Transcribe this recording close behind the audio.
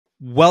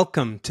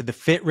Welcome to the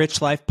Fit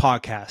Rich Life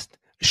podcast,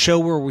 a show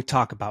where we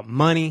talk about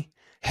money,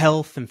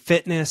 health and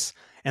fitness,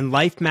 and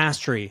life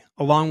mastery,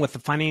 along with the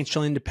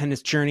financial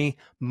independence journey,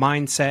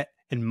 mindset,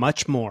 and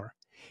much more.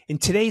 In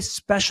today's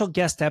special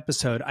guest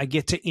episode, I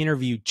get to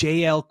interview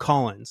J.L.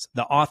 Collins,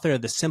 the author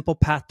of The Simple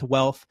Path to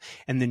Wealth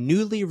and the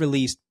newly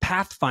released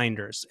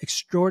Pathfinders,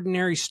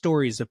 extraordinary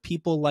stories of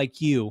people like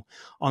you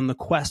on the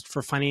quest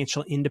for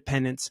financial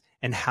independence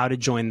and how to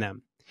join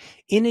them.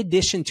 In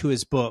addition to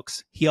his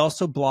books, he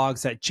also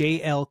blogs at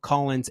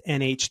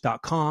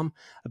jlcollinsnh.com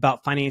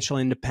about financial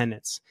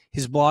independence.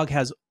 His blog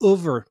has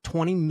over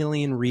 20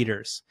 million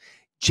readers.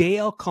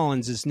 J.L.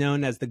 Collins is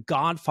known as the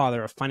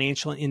godfather of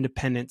financial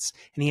independence,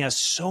 and he has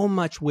so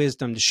much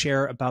wisdom to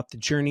share about the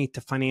journey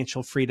to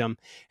financial freedom,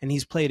 and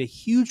he's played a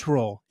huge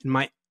role in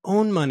my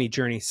own money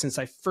journey since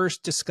I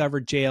first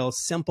discovered J.L.'s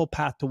Simple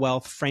Path to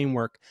Wealth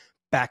framework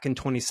back in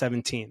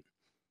 2017.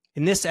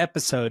 In this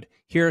episode,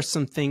 here are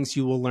some things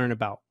you will learn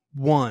about.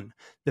 1,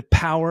 the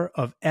power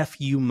of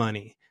FU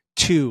money.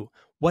 2,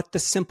 what the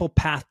simple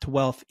path to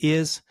wealth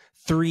is.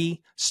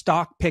 3,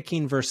 stock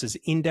picking versus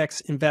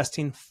index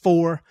investing.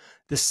 4,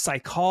 the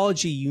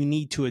psychology you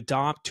need to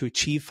adopt to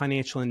achieve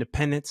financial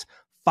independence.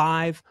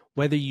 5,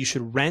 whether you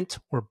should rent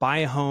or buy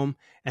a home,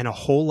 and a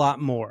whole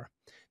lot more.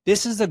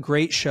 This is a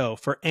great show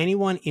for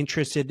anyone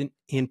interested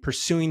in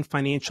pursuing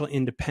financial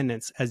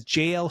independence, as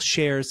JL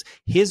shares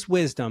his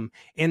wisdom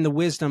and the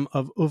wisdom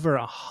of over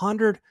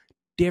 100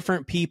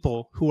 different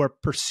people who are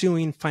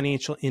pursuing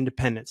financial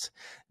independence.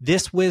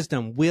 This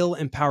wisdom will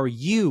empower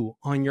you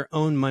on your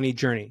own money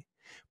journey.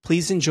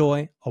 Please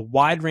enjoy a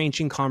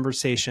wide-ranging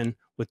conversation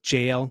with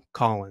J.L.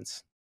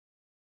 Collins.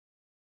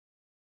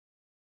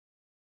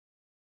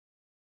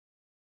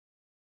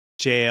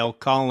 J.L.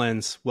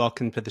 Collins,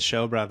 welcome to the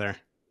show, brother.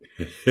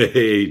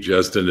 Hey,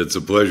 Justin, it's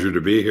a pleasure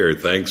to be here.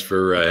 Thanks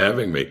for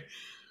having me.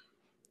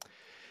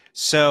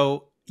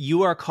 So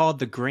you are called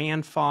the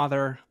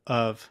grandfather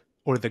of,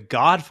 or the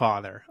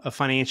godfather of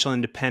financial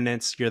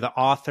independence. You're the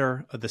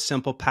author of The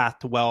Simple Path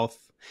to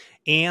Wealth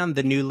and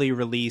the newly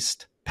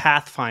released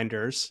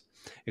Pathfinders,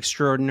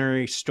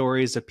 extraordinary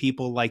stories of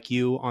people like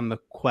you on the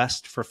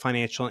quest for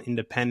financial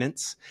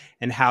independence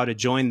and how to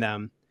join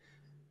them.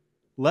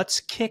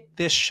 Let's kick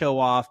this show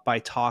off by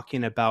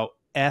talking about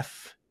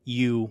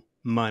FU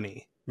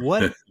money.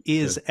 What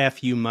is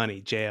FU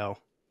money, JL?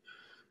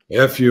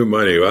 FU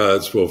money. Well,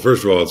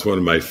 first of all, it's one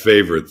of my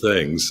favorite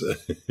things.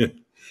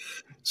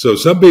 So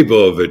some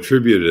people have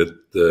attributed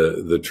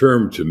the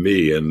term to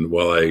me, and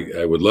while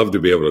I would love to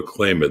be able to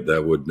claim it,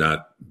 that would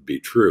not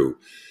be true.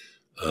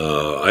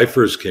 I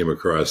first came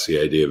across the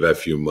idea of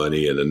FU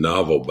money in a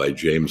novel by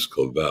James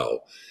Clavell,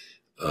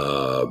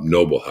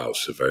 Noble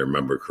House, if I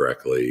remember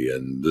correctly.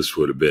 And this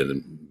would have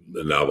been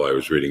a novel I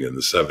was reading in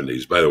the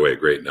 70s. By the way, a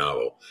great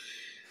novel.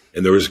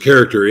 And there was a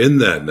character in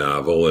that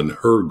novel, and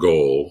her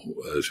goal,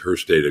 her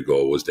stated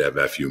goal, was to have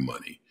FU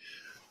money.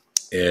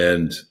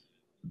 And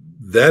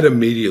that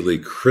immediately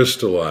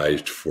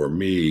crystallized for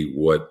me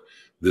what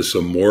this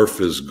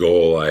amorphous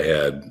goal I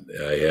had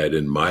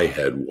in my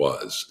head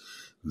was.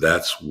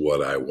 That's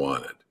what I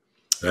wanted.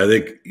 And I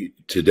think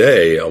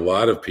today a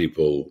lot of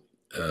people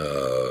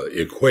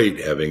equate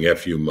having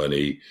FU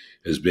money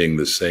as being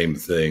the same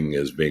thing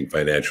as being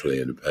financially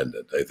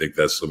independent. I think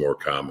that's the more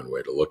common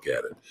way to look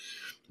at it.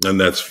 And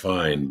that's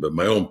fine. But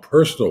my own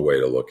personal way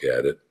to look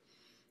at it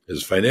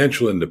is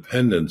financial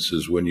independence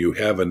is when you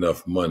have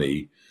enough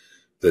money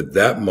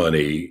that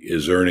money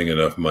is earning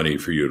enough money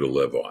for you to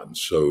live on.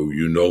 So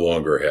you no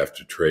longer have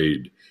to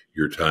trade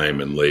your time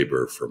and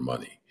labor for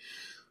money.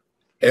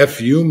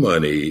 FU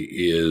money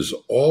is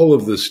all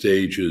of the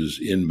stages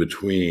in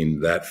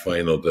between that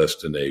final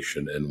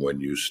destination and when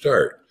you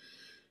start.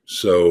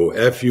 So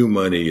FU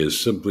money is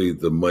simply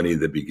the money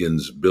that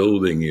begins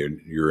building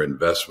your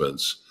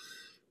investments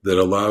that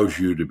allows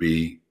you to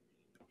be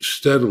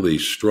steadily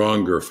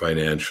stronger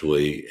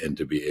financially and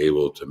to be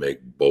able to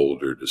make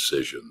bolder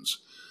decisions.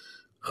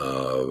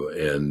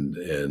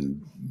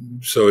 And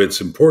so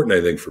it's important,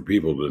 I think, for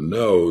people to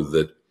know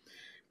that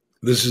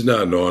this is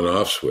not an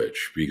on-off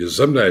switch, because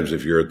sometimes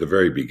if you're at the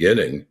very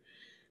beginning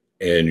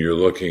and you're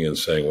looking and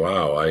saying,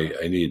 wow,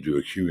 I need to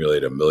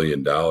accumulate $1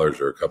 million or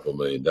a couple $1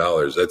 million,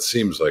 that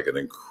seems like an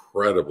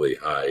incredibly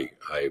high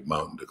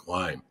mountain to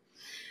climb.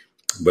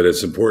 But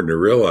it's important to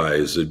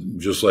realize that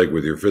just like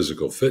with your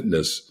physical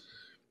fitness,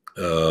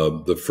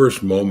 the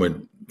first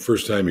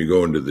time you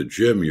go into the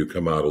gym, you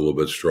come out a little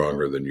bit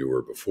stronger than you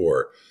were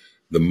before.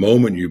 The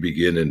moment you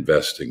begin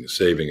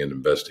saving and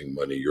investing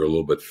money, you're a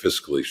little bit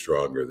fiscally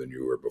stronger than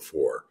you were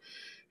before.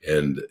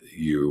 And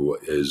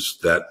as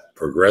that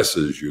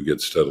progresses, you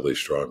get steadily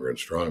stronger and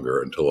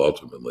stronger until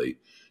ultimately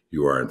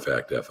you are in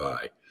fact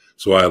FI.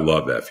 So I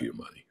love FU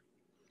money.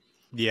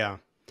 Yeah.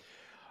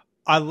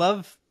 I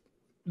love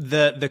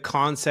the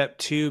concept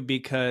too,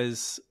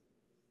 because,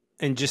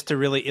 and just to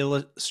really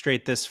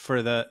illustrate this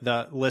for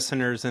the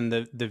listeners and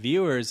the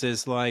viewers,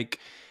 is like,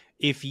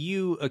 if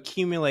you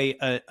accumulate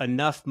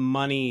enough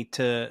money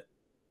to,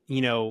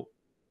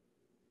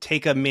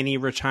 take a mini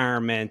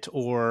retirement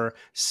or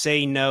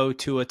say no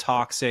to a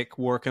toxic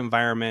work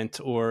environment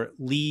or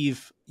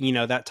leave,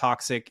 that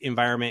toxic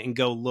environment and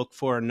go look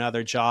for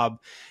another job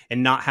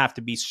and not have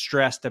to be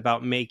stressed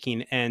about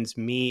making ends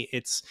meet.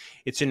 It's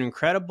an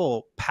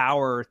incredible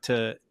power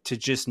to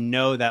just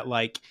know that,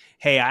 like,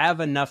 hey, I have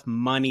enough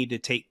money to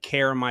take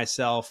care of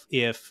myself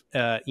if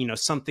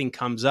something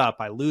comes up.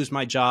 I lose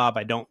my job,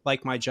 I don't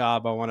like my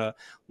job, I want to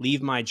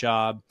leave my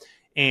job.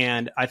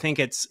 And I think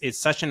it's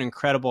such an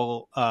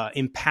incredible,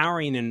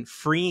 empowering and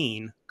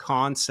freeing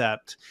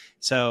concept.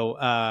 So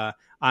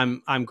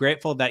I'm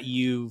grateful that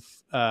you've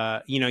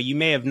you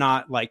may have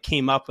not like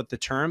came up with the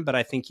term, but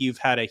I think you've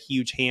had a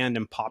huge hand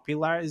in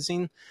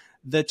popularizing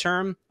the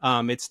term.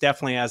 It's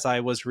definitely, as I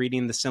was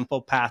reading The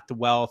Simple Path to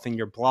Wealth in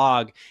your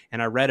blog,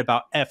 and I read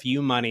about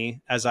FU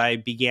money as I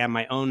began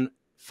my own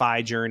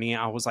FI journey,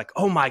 I was like,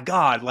 oh my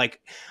God,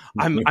 like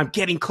I'm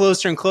getting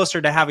closer and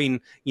closer to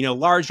having,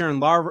 larger and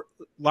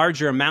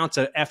larger amounts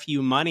of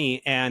FU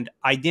money. And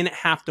I didn't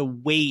have to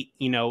wait,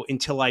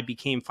 until I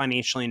became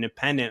financially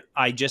independent.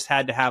 I just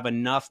had to have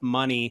enough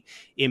money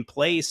in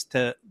place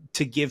to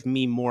give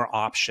me more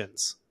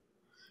options.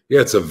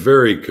 Yeah, it's a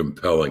very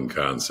compelling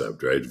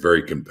concept, right?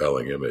 Very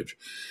compelling image.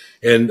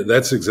 And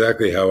that's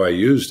exactly how I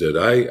used it.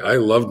 I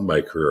loved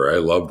my career. I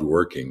loved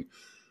working.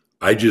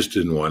 I just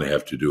didn't want to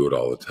have to do it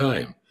all the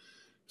time.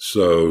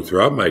 So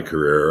throughout my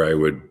career, I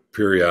would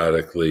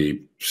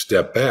periodically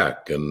step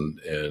back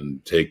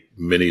and take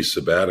mini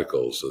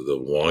sabbaticals. So the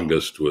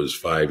longest was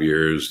 5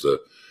 years.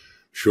 The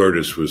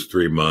shortest was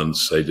 3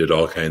 months. I did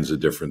all kinds of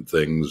different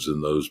things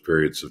in those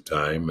periods of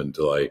time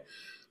until I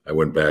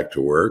went back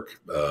to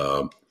work.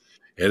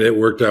 And it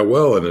worked out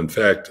well. And in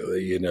fact,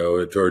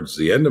 towards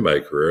the end of my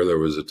career, there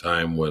was a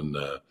time when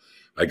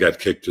I got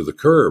kicked to the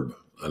curb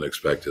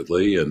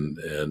unexpectedly. And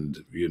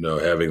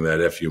having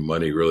that FU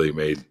money really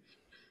made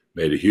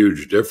a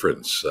huge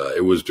difference.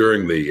 It was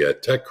during the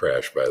tech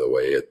crash, by the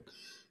way, at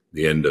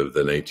the end of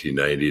the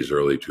 1990s,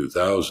 early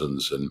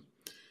 2000s. And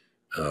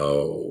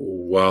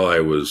while I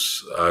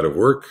was out of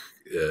work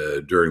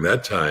during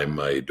that time,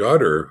 my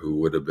daughter, who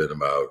would have been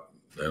about,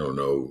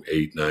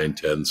 8, 9,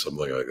 10,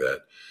 something like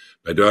that,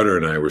 my daughter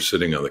and I were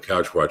sitting on the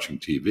couch watching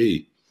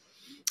TV.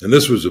 And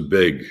this was a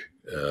big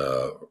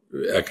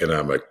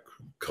economic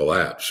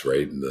collapse,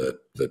 right, in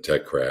the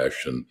tech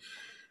crash. And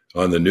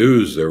on the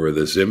news, there were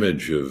this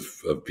image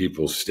of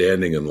people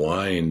standing in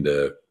line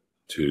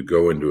to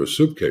go into a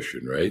soup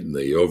kitchen, right? And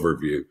the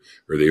overview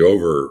or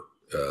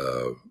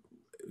the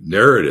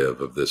narrative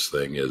of this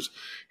thing is,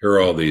 here are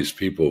all these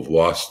people who've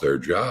lost their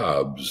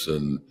jobs,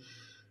 and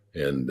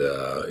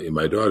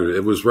my daughter,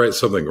 it was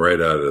something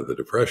right out of the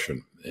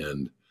Depression,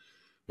 and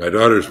my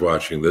daughter's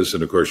watching this,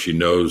 and of course she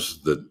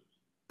knows that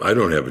I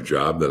don't have a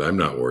job, that I'm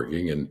not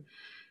working, and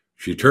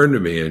she turned to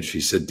me and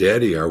she said,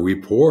 "Daddy, are we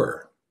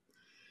poor?"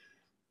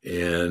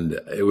 And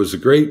it was a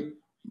great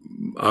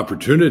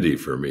opportunity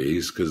for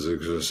me because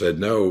I said,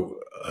 "No,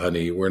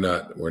 honey, we're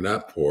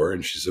not poor."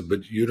 And she said,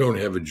 "But you don't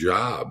have a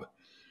job."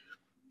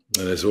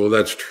 And I said, "Well,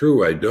 that's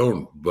true. I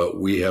don't, but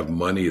we have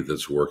money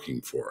that's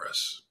working for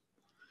us."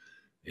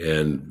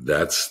 And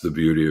that's the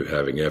beauty of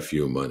having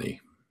FU money.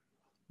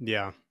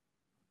 Yeah.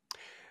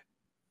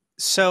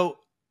 So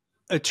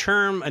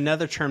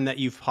another term that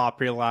you've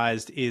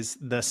popularized is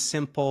the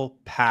simple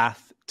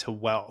path to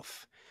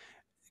wealth.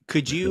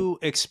 Could you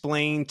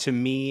explain to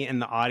me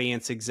and the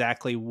audience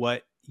exactly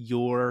what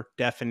your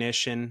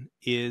definition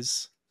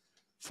is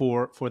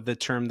for the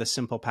term, the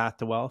simple path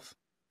to wealth?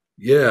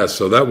 Yeah,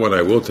 so that one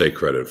I will take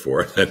credit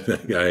for.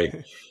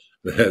 That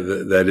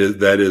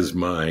is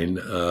mine.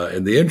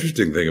 And the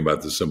interesting thing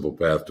about the simple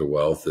path to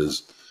wealth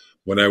is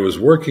when I was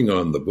working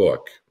on the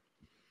book,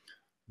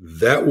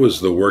 that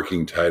was the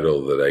working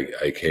title that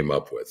I came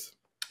up with.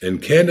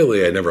 And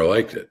candidly, I never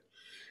liked it.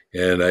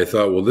 And I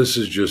thought, well, this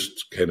is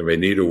just kind of, I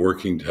need a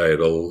working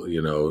title,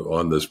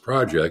 on this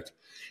project,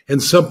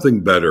 and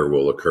something better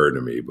will occur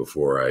to me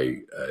before I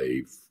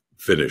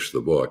finish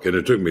the book. And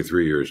it took me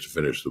 3 years to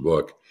finish the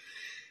book,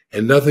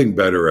 and nothing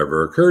better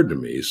ever occurred to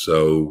me.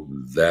 So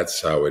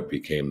that's how it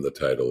became the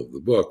title of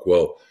the book.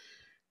 Well,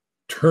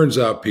 turns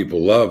out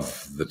people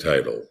love the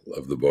title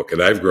of the book,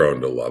 and I've grown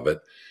to love it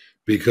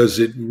because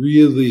it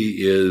really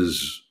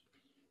is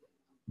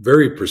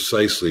very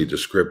precisely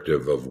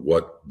descriptive of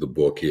what the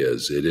book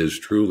is. It is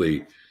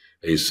truly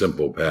a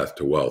simple path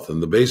to wealth.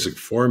 And the basic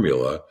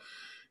formula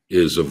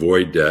is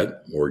avoid debt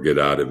or get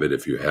out of it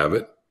if you have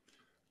it,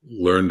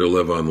 learn to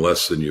live on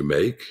less than you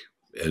make,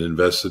 and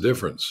invest the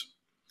difference.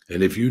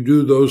 And if you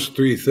do those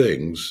three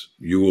things,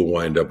 you will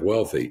wind up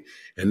wealthy.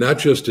 And not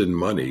just in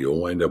money,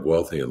 you'll wind up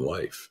wealthy in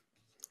life.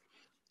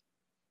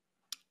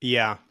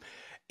 Yeah.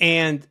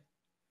 And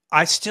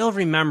I still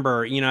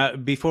remember,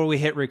 before we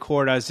hit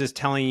record, I was just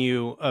telling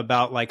you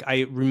about, like,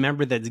 I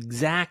remember the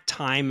exact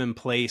time and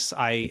place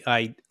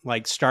I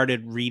like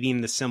started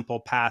reading The Simple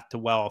Path to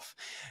Wealth.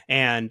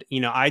 And,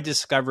 I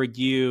discovered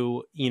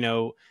you,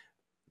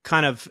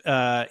 kind of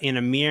in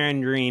a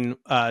meandering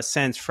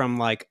sense from,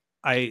 like,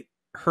 I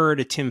heard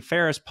a Tim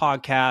Ferriss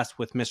podcast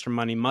with Mr.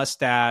 Money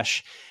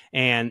Mustache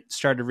and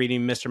started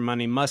reading Mr.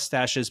 Money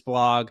Mustache's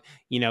blog,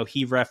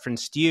 he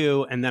referenced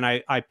you. And then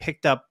I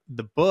picked up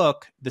the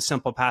book, The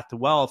Simple Path to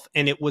Wealth,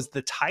 and it was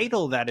the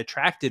title that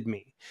attracted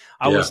me.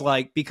 I was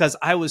like, because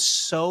I was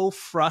so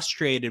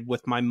frustrated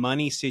with my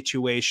money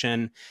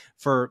situation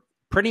for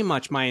pretty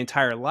much my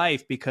entire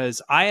life,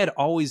 because I had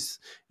always,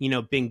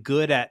 been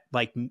good at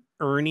like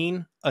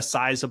earning a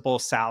sizable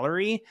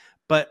salary,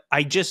 but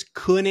I just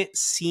couldn't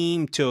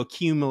seem to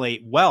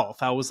accumulate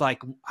wealth. I was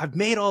like, I've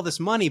made all this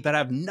money, but I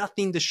have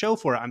nothing to show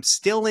for it. I'm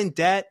still in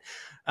debt.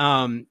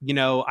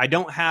 I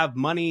don't have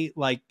money.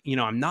 Like,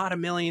 I'm not a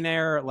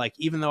millionaire, like,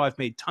 even though I've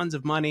made tons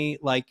of money,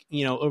 like,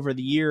 over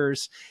the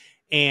years.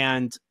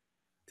 And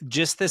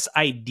just this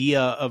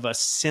idea of a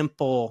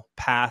simple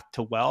path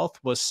to wealth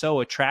was so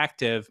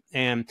attractive.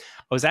 And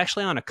I was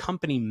actually on a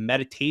company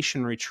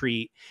meditation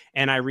retreat,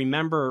 and I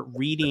remember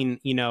reading,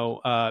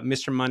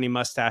 Mr. Money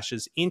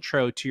Mustache's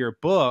intro to your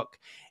book,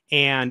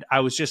 and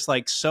I was just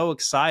like so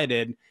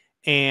excited.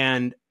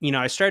 And,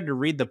 I started to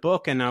read the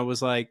book, and I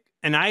was like,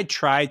 and I had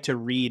tried to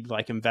read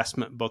like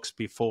investment books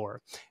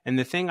before. And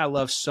the thing I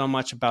love so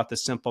much about The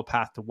Simple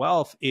Path to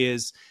Wealth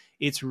is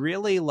it's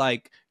really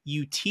like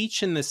you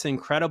teach in this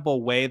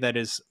incredible way that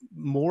is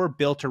more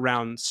built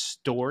around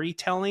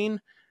storytelling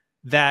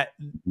that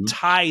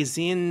ties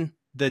in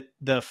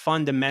the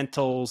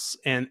fundamentals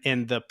and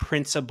the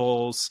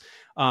principles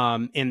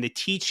and the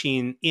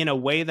teaching in a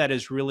way that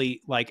is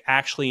really like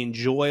actually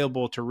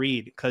enjoyable to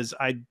read. Because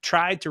I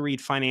tried to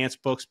read finance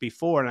books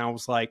before, and I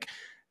was like,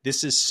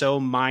 this is so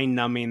mind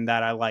numbing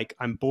that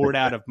I'm bored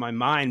out of my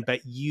mind. But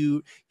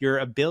your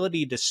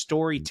ability to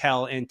story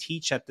tell and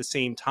teach at the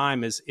same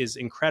time is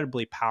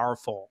incredibly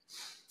powerful.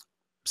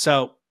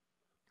 So,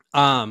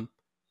 I'm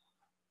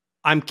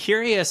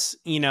curious,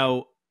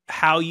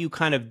 how you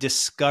kind of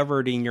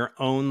discovered in your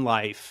own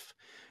life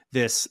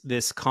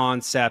this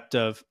concept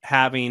of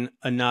having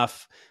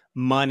enough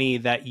money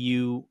that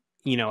you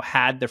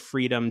had the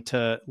freedom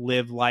to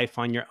live life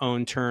on your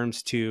own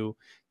terms, to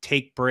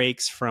take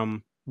breaks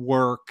from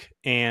work,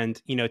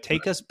 and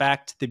take us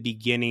back to the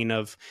beginning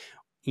of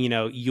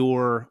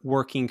your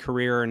working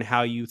career and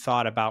how you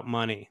thought about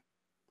money.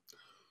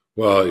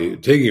 Well,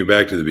 taking you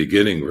back to the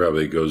beginning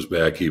probably goes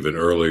back even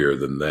earlier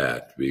than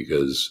that,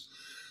 because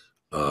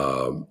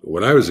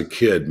when I was a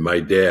kid,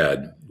 my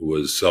dad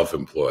was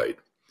self-employed,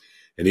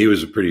 and he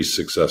was a pretty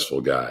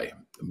successful guy.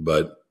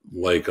 But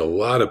like a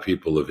lot of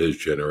people of his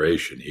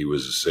generation, he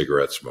was a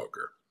cigarette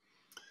smoker.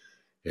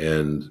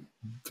 And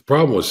the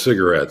problem with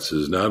cigarettes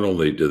is not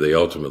only do they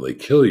ultimately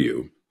kill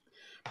you,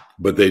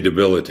 but they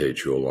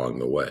debilitate you along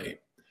the way.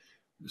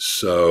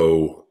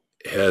 So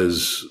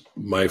as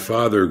my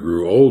father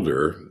grew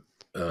older,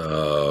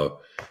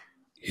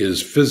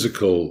 his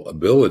physical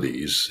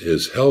abilities,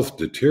 his health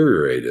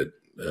deteriorated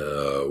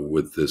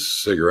with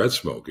this cigarette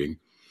smoking.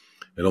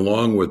 And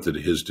along with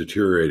his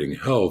deteriorating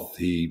health,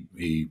 he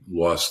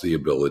lost the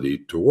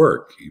ability to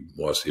work. He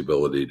lost the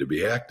ability to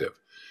be active.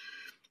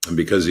 And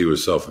because he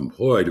was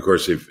self-employed, of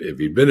course, if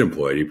he'd been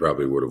employed, he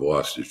probably would have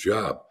lost his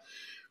job.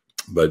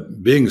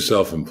 But being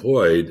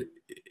self-employed,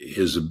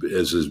 as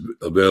his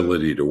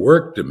ability to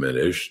work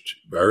diminished,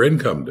 our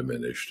income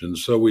diminished. And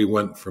so we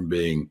went from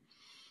being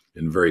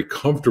in very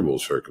comfortable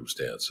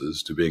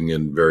circumstances to being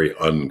in very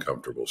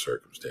uncomfortable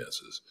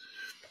circumstances.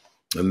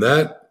 And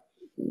that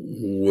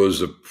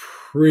was a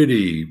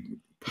pretty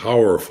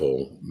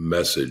powerful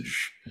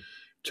message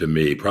to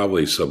me,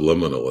 probably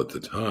subliminal at the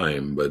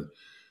time, but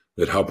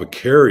that how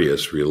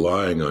precarious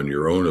relying on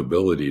your own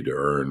ability to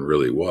earn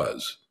really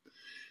was.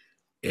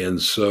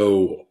 And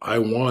so I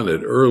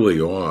wanted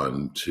early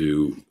on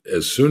to,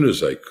 as soon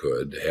as I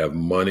could, have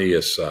money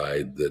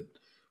aside that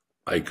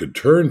I could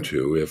turn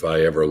to if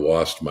I ever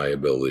lost my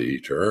ability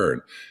to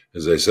earn.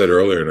 As I said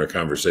earlier in our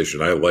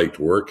conversation, I liked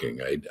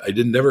working. I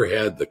never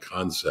had the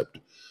concept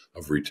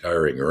of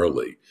retiring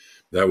early.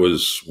 That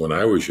was when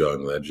I was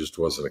young. That just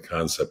wasn't a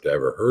concept I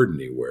ever heard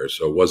anywhere,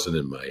 so it wasn't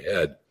in my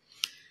head.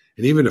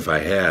 And even if I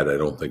had, I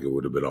don't think it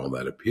would have been all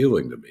that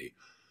appealing to me.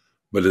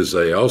 But as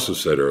I also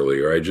said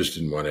earlier, I just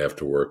didn't want to have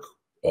to work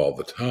all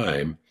the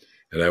time.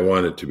 And I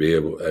wanted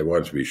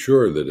to be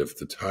sure that if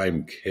the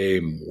time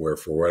came where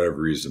for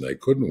whatever reason I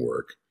couldn't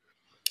work,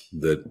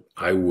 that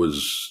I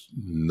was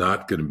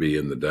not going to be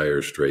in the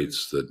dire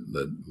straits that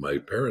my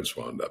parents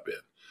wound up in.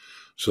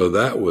 So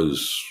that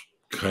was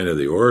kind of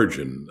the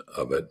origin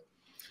of it.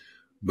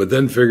 But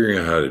then figuring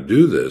out how to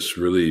do this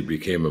really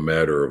became a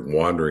matter of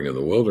wandering in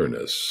the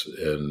wilderness.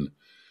 And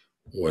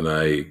when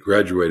I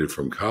graduated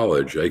from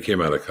college, I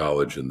came out of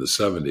college in the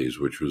 70s,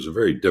 which was a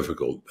very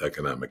difficult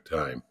economic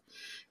time.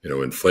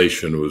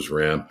 Inflation was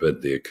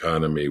rampant. The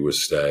economy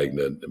was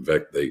stagnant. In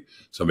fact,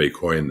 somebody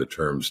coined the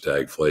term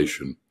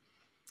stagflation.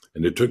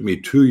 And it took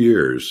me 2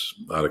 years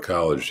out of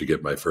college to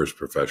get my first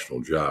professional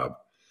job.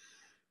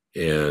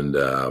 And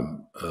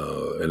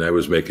I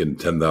was making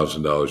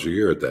 $10,000 a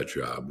year at that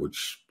job,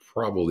 which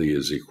probably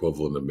is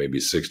equivalent of maybe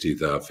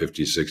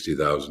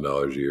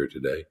 $60,000 a year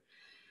today.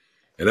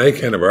 And I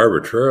kind of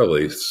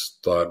arbitrarily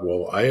thought,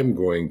 well, I am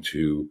going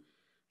to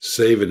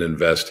save and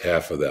invest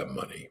half of that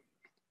money.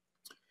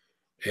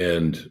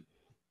 And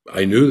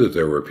I knew that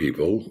there were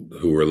people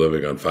who were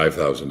living on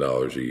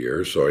 $5,000 a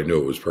year, so I knew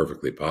it was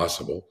perfectly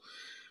possible.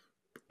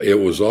 It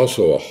was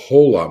also a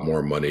whole lot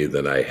more money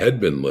than I had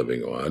been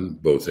living on,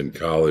 both in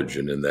college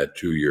and in that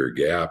 2-year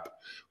gap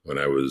when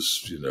I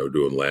was,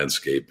 doing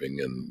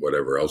landscaping and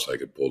whatever else I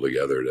could pull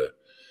together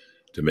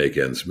to make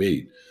ends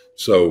meet.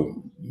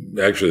 So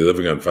actually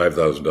living on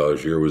 $5,000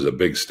 a year was a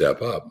big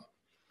step up.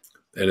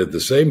 And at the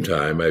same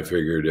time, I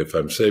figured if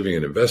I'm saving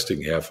and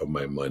investing half of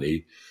my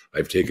money,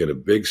 I've taken a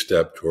big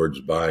step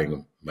towards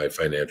buying my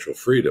financial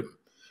freedom,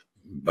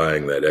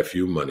 buying that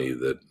FU money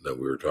that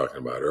we were talking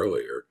about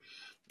earlier.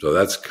 So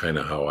that's kind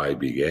of how I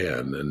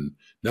began. And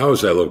now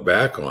as I look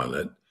back on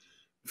it,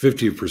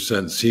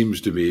 50%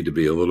 seems to me to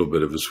be a little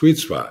bit of a sweet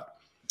spot.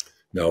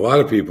 Now, a lot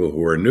of people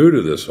who are new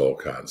to this whole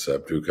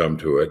concept, who come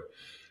to it,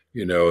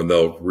 and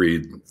they'll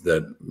read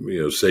that,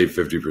 save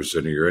 50%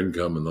 of your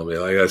income, and they'll be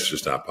like, that's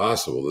just not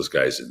possible. This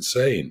guy's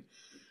insane.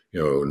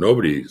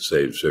 Nobody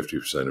saves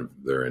 50% of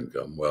their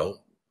income.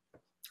 Well,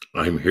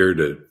 I'm here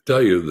to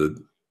tell you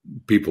that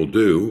people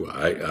do.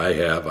 I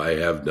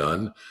have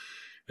done,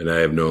 and I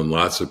have known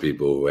lots of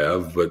people who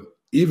have, but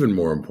even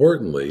more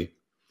importantly,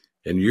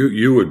 and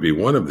you would be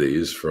one of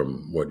these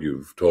from what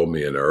you've told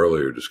me in an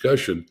earlier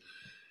discussion,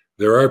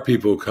 there are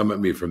people who come at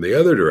me from the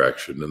other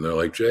direction, and they're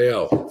like,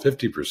 JL,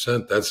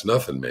 50%, that's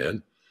nothing,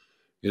 man.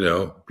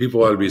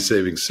 People ought to be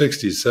saving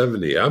 60,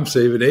 70. I'm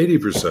saving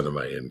 80% of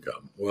my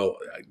income. Well,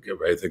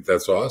 I think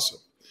that's awesome.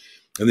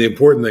 And the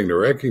important thing to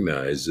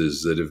recognize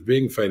is that if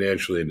being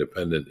financially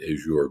independent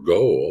is your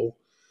goal,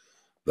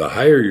 the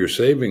higher your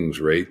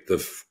savings rate,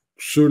 the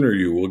sooner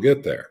you will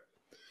get there.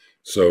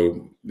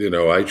 So,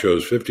 I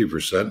chose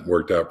 50%,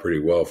 worked out pretty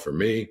well for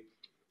me.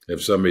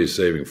 If somebody's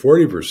saving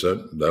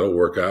 40%, that'll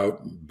work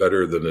out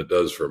better than it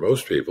does for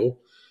most people,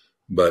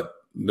 but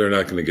they're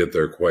not going to get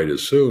there quite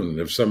as soon.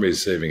 If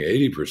somebody's saving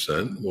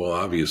 80%, well,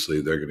 obviously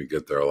they're going to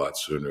get there a lot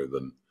sooner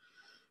than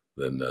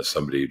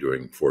somebody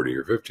doing 40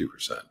 or 50%.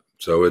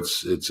 So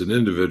it's an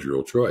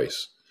individual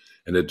choice,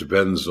 and it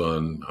depends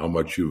on how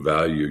much you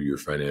value your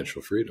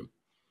financial freedom.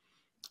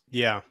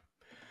 Yeah.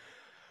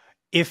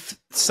 If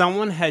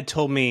someone had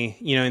told me,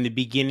 in the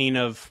beginning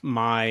of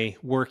my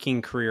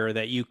working career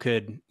that you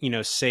could,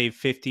 save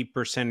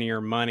 50% of your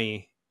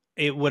money,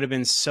 it would have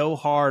been so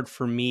hard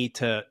for me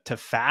to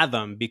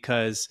fathom,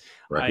 because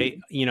Right.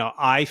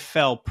 I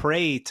fell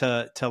prey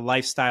to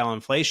lifestyle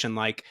inflation.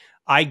 Like,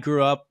 I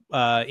grew up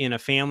in a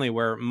family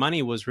where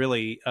money was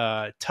really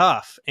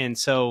tough. And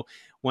so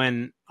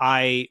when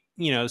I,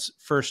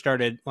 first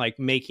started like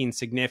making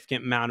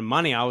significant amount of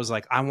money, I was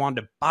like, I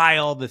wanted to buy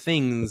all the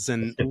things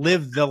and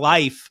live the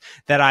life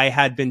that I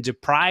had been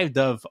deprived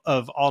of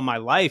all my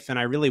life. And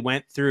I really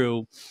went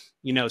through,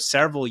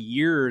 several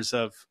years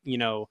of,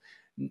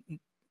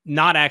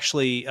 not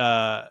actually,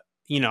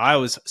 I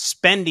was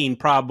spending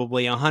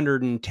probably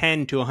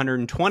 110 to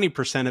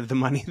 120% of the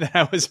money that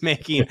I was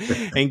making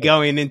and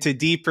going into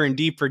deeper and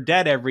deeper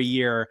debt every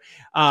year.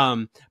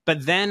 But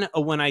then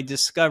when I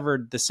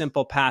discovered the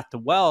simple path to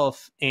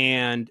wealth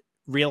and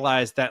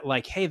realized that,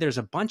 like, hey, there's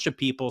a bunch of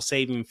people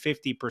saving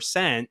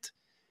 50%,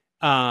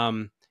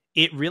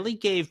 it really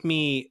gave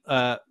me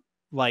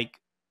like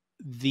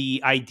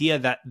the idea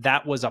that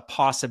that was a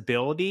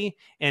possibility.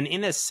 And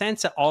in a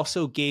sense, it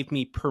also gave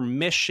me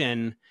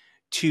permission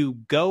to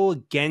go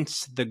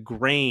against the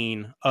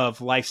grain of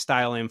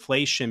lifestyle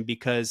inflation,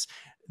 because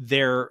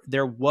there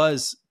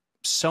was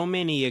so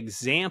many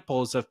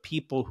examples of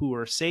people who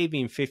are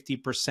saving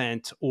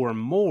 50% or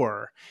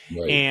more.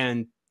 Right.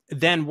 And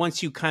then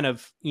once you kind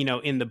of,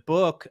 in the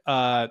book,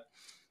 the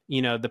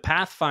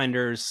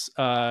Pathfinders,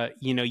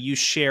 you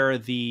share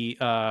the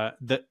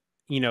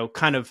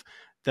kind of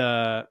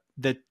the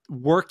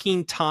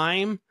working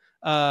time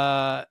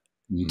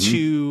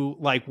to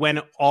like when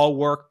all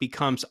work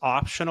becomes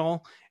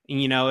optional.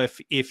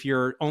 If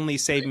you're only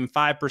saving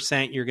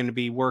 5%, you're going to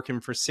be working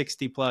for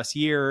 60 plus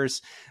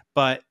years.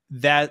 But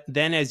that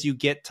then as you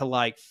get to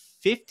like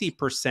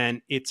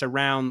 50%, it's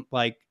around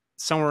like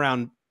somewhere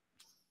around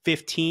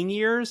 15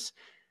 years.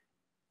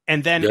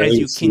 And then as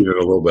you can, a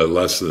little bit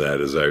less than that,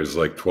 as I was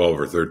like 12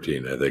 or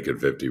 13, I think, at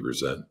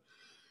 50%.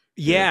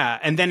 Yeah.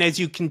 And then as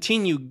you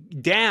continue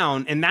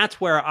down, and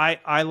that's where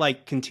I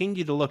like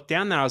continue to look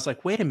down there. I was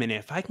like, wait a minute,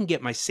 if I can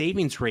get my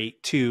savings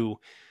rate to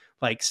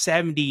like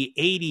 70,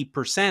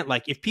 80%,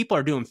 like if people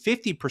are doing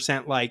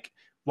 50%, like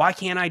why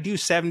can't I do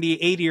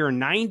 70, 80 or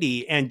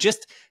 90? And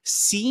just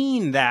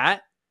seeing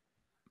that,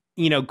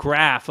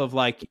 graph of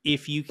like,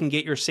 if you can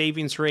get your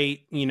savings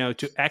rate,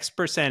 to X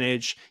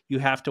percentage, you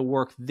have to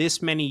work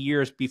this many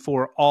years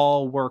before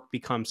all work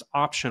becomes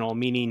optional,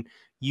 meaning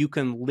you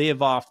can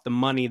live off the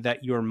money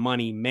that your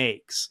money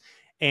makes.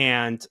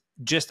 And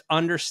just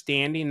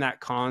understanding that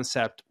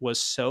concept was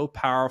so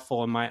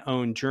powerful in my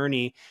own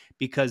journey,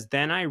 because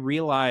then I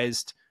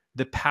realized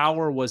the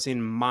power was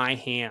in my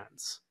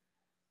hands.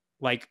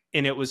 Like,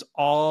 and it was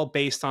all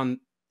based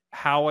on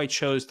how I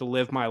chose to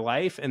live my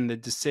life and the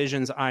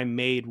decisions I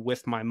made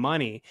with my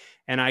money.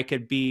 And I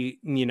could be,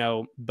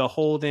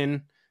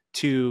 beholden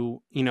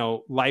to,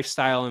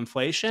 lifestyle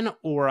inflation,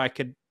 or I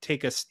could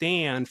take a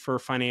stand for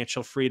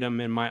financial freedom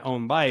in my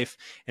own life.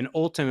 And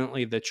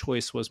ultimately the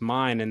choice was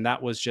mine. And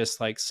that was just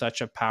like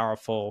such a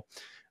powerful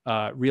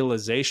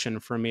realization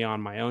for me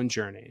on my own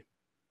journey.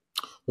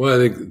 Well,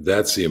 I think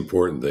that's the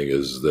important thing,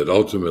 is that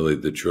ultimately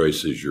the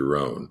choice is your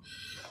own.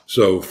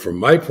 So from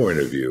my point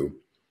of view,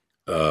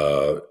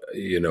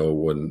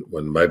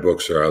 when my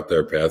books are out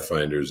there,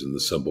 Pathfinders and The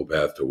Simple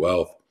Path to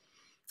Wealth,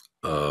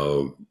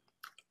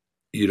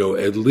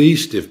 at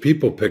least if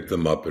people pick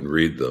them up and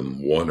read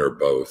them, one or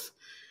both,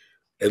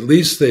 at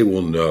least they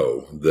will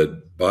know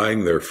that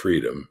buying their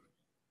freedom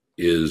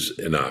is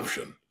an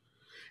option.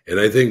 And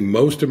I think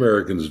most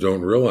Americans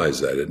don't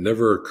realize that. It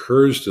never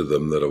occurs to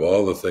them that of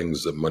all the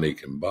things that money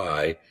can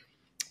buy,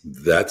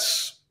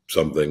 that's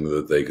something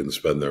that they can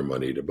spend their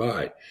money to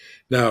buy.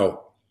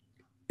 Now,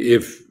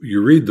 if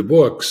you read the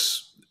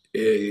books,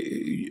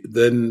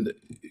 then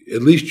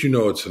at least you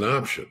know it's an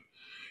option.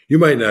 You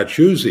might not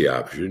choose the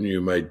option.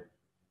 You might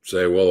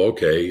say, well,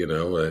 okay,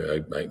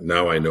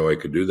 now I know I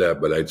could do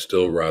that, but I'd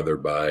still rather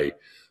buy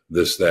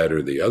this, that,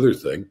 or the other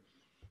thing.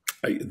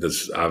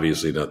 That's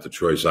obviously not the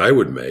choice I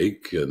would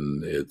make,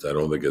 and I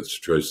don't think it's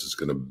a choice that's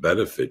going to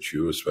benefit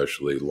you,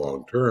 especially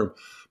long term.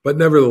 But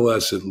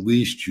nevertheless, at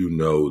least you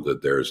know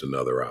that there's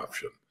another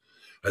option.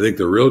 I think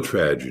the real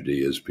tragedy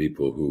is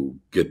people who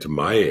get to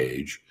my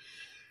age,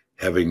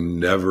 having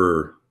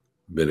never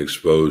been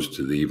exposed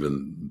to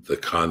even the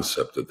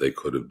concept that they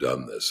could have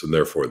done this, and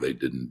therefore they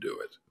didn't do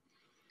it.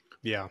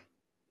 Yeah.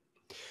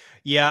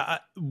 Yeah.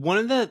 One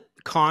of the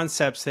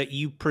concepts that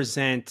you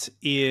present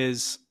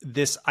is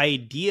this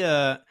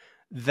idea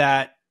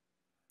that,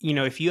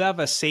 if you have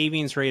a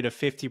savings rate of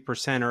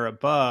 50% or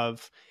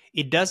above,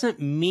 it doesn't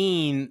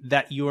mean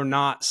that you're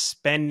not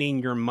spending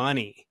your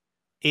money.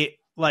 It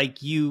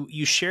like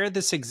you share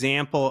this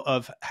example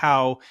of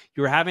how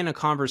you're having a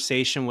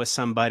conversation with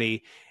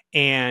somebody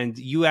and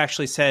you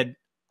actually said,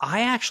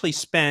 I actually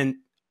spent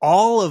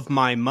all of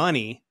my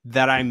money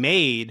that I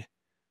made,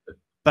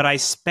 but I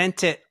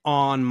spent it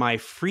on my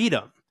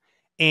freedom.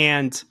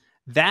 And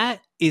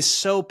that is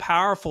so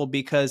powerful,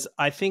 because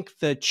I think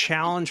the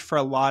challenge for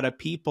a lot of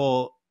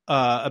people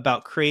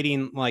about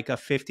creating like a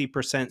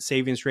 50%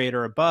 savings rate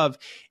or above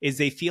is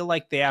they feel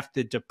like they have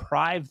to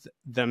deprive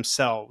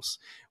themselves.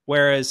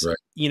 Whereas,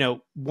 right.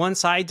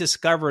 Once I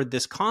discovered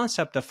this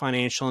concept of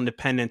financial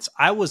independence,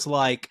 I was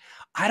like,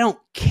 I don't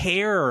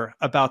care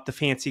about the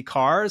fancy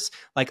cars.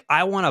 Like,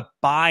 I want to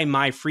buy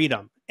my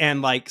freedom.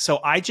 And so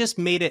I just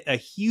made it a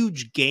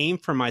huge game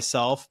for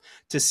myself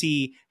to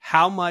see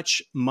how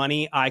much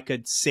money I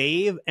could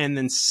save and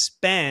then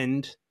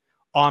spend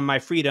on my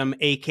freedom,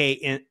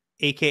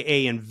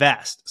 AKA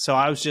invest. So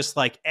I was just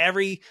like,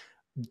 every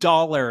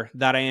dollar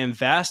that I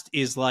invest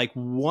is like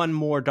one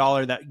more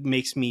dollar that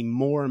makes me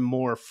more and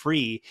more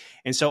free.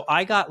 And so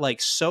I got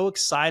like so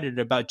excited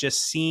about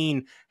just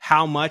seeing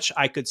how much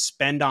I could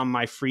spend on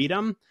my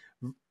freedom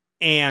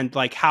and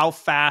like how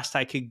fast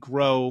I could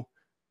grow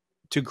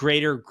to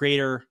greater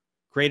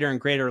and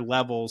greater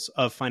levels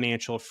of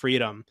financial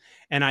freedom.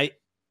 And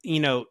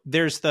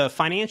there's the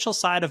financial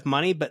side of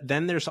money, but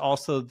then there's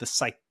also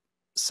the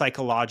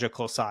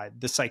psychological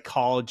side, the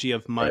psychology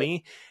of money.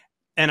 Right.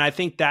 And I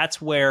think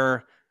that's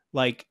where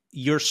like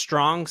your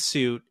strong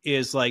suit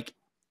is, like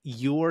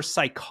your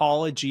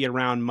psychology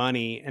around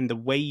money, and the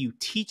way you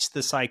teach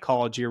the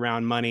psychology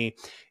around money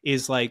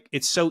is like,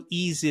 it's so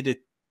easy to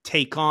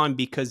take on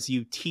because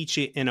you teach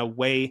it in a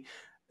way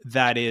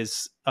that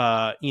is,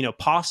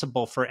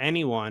 possible for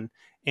anyone.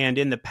 And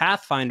in the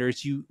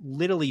Pathfinders, you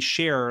literally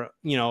share,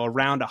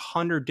 around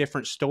 100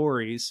 different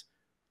stories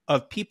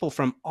of people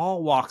from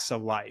all walks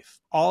of life,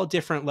 all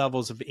different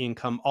levels of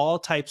income, all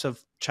types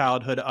of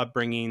childhood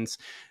upbringings,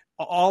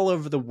 all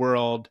over the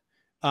world.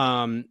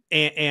 And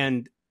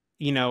I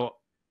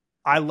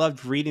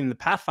loved reading the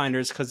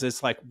Pathfinders because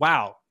it's like,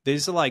 wow,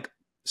 these are like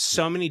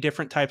so many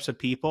different types of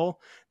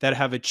people that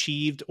have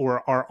achieved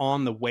or are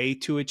on the way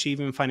to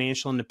achieving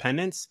financial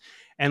independence.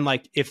 And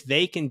like, if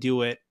they can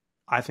do it,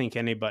 I think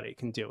anybody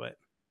can do it.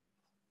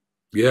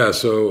 Yeah.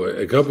 So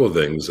a couple of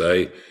things.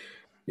 I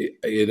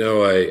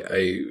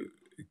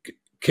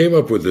came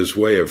up with this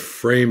way of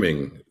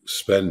framing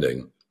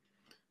spending,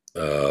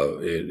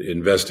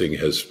 investing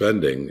as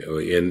spending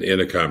in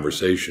a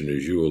conversation,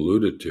 as you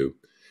alluded to.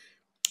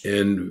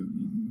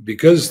 And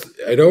because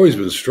I'd always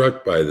been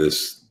struck by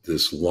this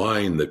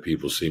line that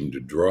people seem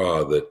to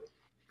draw, that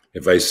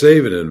if I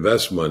save and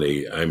invest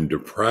money, I'm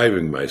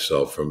depriving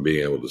myself from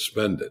being able to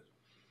spend it.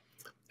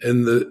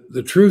 And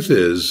the truth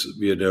is,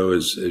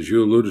 as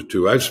you alluded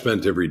to, I've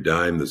spent every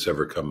dime that's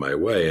ever come my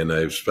way, and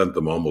I've spent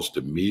them almost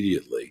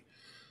immediately.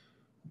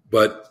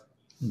 But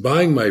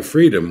buying my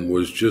freedom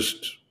was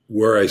just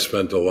where I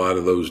spent a lot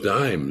of those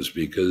dimes,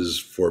 because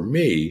for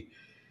me,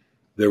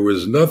 there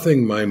was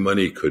nothing my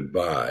money could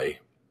buy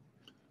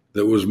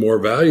that was more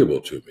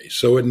valuable to me.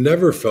 So it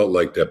never felt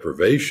like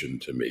deprivation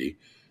to me,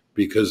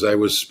 because I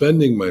was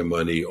spending my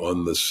money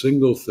on the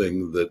single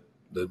thing that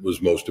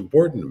was most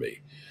important to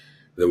me.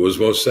 that was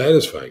most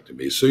satisfying to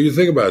me. So you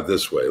think about it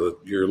this way.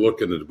 You're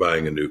looking at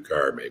buying a new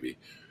car maybe,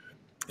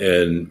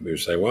 and you're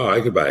saying, wow,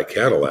 I could buy a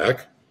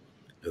Cadillac,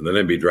 and then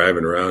I'd be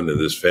driving around in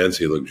this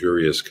fancy,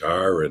 luxurious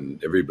car,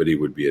 and everybody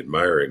would be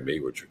admiring me,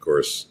 which, of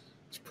course,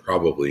 is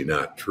probably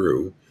not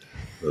true.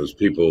 Those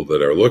people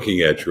that are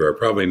looking at you are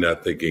probably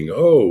not thinking,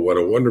 oh, what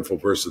a wonderful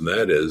person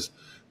that is.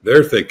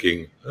 They're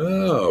thinking,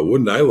 oh,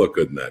 wouldn't I look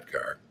good in that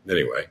car?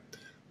 Anyway,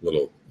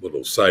 little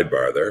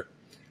sidebar there.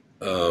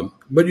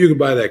 But you could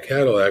buy that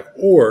Cadillac,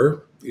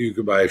 or you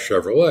could buy a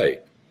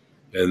Chevrolet.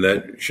 And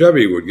that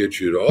Chevy would get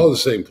you to all the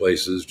same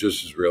places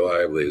just as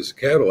reliably as a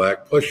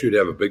Cadillac, plus you'd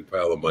have a big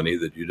pile of money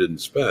that you didn't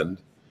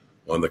spend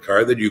on the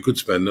car that you could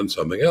spend on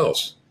something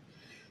else.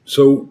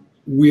 So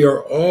we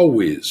are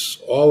always,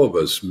 all of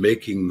us,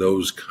 making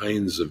those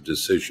kinds of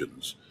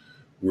decisions.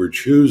 We're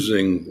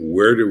choosing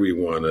where do we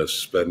want to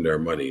spend our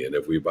money. And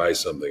if we buy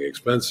something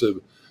expensive,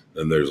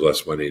 then there's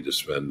less money to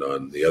spend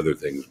on the other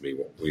things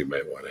we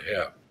might want to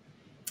have.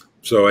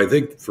 So I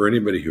think for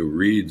anybody who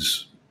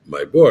reads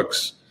my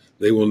books,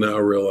 they will now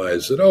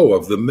realize that, oh,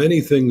 of the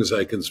many things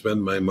I can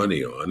spend my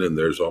money on, and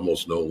there's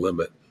almost no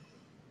limit,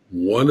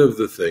 one of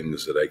the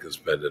things that I can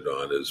spend it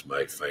on is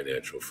my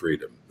financial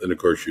freedom. And of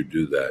course, you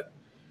do that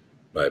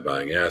by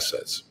buying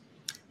assets.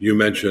 You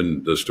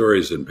mentioned the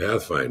stories in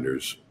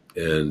Pathfinders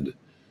and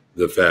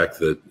the fact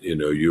that,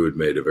 you had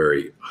made a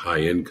very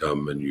high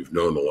income, and you've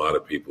known a lot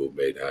of people who've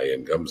made high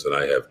incomes, and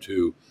I have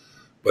too,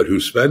 but who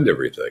spend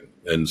everything,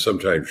 and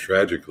sometimes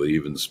tragically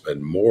even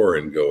spend more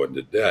and go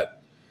into debt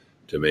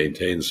to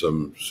maintain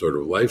some sort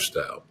of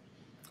lifestyle.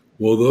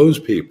 Well, those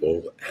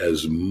people,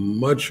 as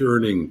much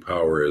earning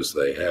power as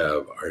they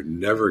have, are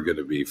never going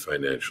to be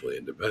financially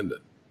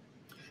independent.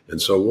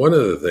 And so one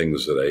of the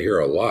things that I hear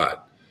a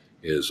lot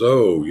is,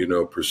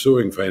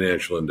 pursuing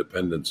financial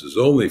independence is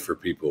only for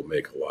people who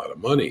make a lot of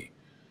money.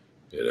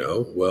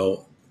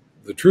 Well,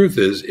 the truth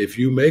is, if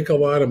you make a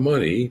lot of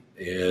money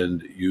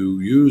and you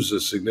use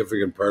a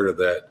significant part of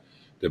that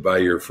to buy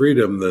your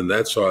freedom, then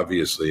that's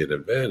obviously an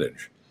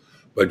advantage.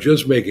 But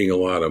just making a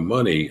lot of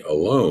money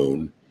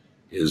alone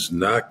is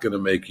not going to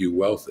make you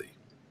wealthy,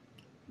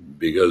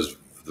 because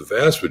the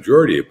vast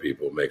majority of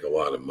people make a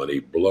lot of money,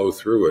 blow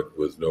through it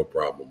with no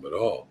problem at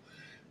all.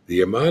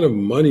 The amount of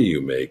money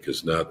you make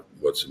is not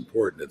what's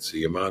important. It's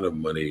the amount of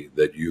money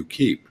that you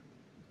keep.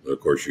 And of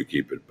course, you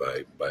keep it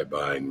by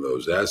buying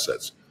those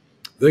assets.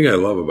 The thing I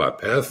love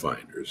about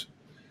Pathfinders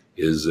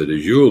is that,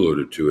 as you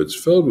alluded to, it's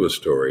filled with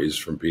stories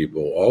from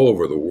people all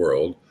over the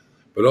world,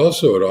 but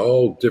also at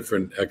all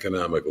different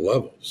economic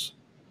levels.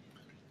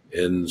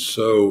 And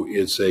so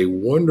it's a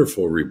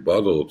wonderful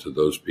rebuttal to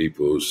those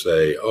people who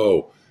say,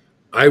 oh,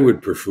 I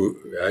would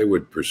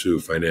pursue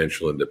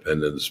financial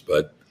independence,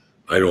 but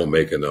I don't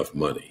make enough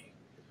money.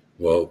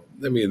 Well,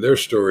 I mean,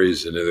 there's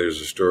stories, and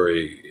there's a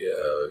story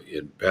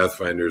in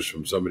Pathfinders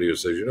from somebody who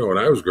says, when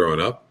I was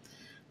growing up,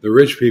 the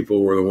rich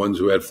people were the ones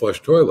who had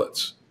flush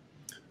toilets.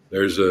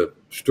 There's a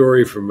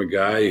story from a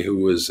guy who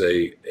was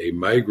a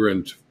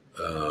migrant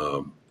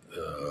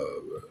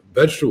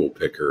vegetable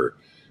picker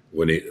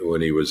when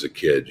he was a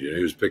kid.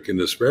 He was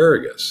picking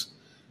asparagus,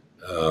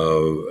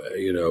 and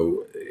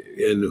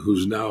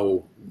who's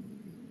now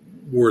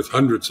worth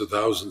hundreds of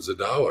thousands of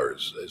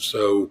dollars.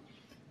 So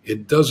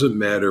it doesn't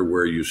matter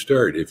where you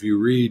start. If you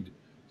read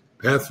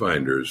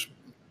Pathfinders,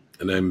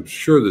 and I'm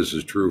sure this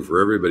is true for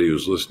everybody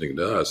who's listening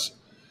to us,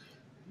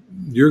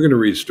 you're going to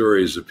read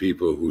stories of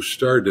people who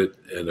started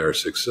and are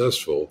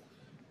successful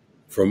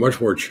from much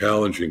more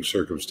challenging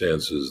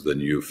circumstances than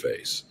you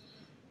face.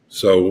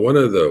 So one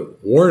of the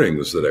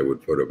warnings that I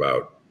would put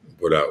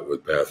out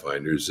with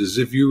Pathfinders is,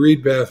 if you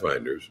read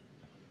Pathfinders,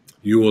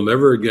 you will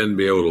never again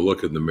be able to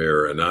look in the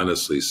mirror and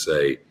honestly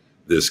say,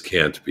 this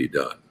can't be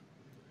done.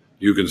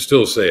 You can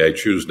still say, I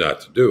choose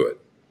not to do it,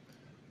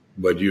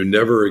 but you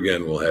never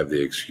again will have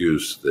the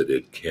excuse that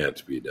it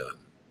can't be done.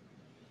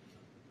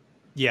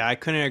 Yeah, I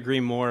couldn't agree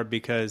more,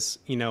 because,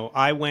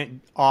 I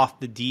went off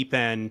the deep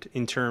end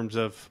in terms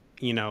of,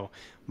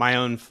 my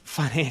own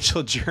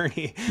financial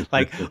journey.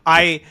 Like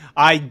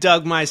I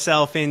dug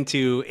myself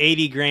into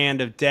 80 grand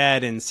of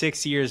debt and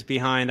 6 years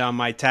behind on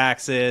my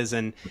taxes.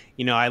 And,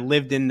 I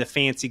lived in the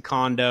fancy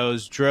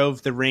condos,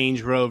 drove the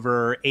Range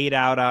Rover, ate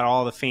out at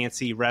all the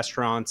fancy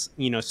restaurants,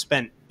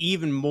 spent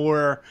even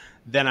more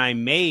than I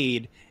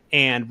made.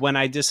 And when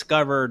I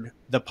discovered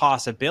the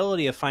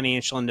possibility of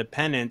financial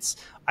independence,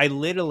 I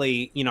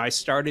literally, I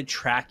started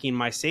tracking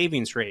my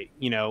savings rate,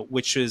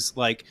 which is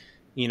like,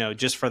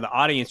 just for the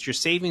audience, your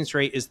savings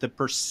rate is the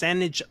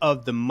percentage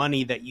of the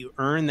money that you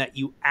earn that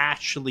you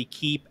actually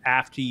keep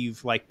after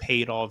you've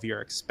paid all of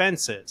your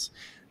expenses.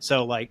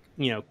 So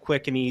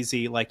quick and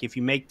easy, if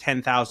you make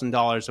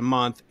 $10,000 a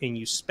month and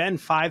you spend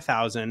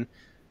 $5,000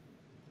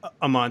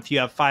 a month, you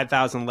have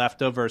 $5,000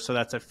 left over. So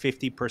that's a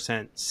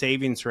 50%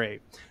 savings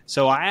rate.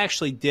 So I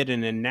actually did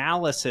an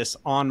analysis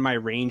on my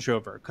Range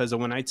Rover, because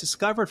when I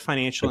discovered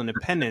financial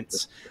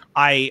independence,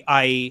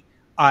 I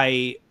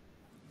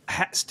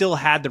still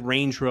had the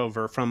Range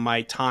Rover from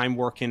my time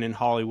working in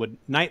Hollywood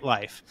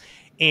nightlife.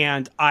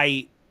 And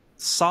I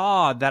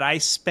saw that I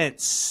spent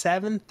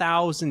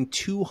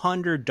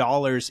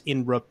 $7,200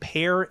 in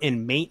repair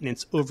and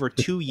maintenance over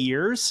 2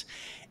 years.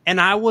 And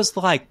I was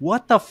like,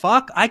 what the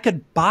fuck? I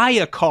could buy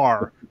a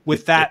car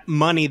with that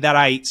money that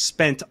I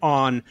spent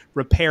on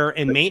repair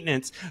and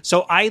maintenance.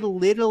 So I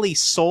literally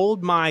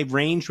sold my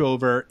Range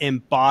Rover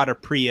and bought a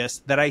Prius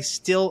that I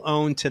still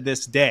own to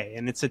this day.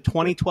 And it's a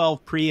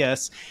 2012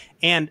 Prius.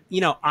 And,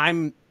 you know,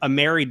 I'm a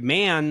married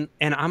man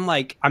and I'm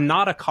like, I'm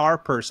not a car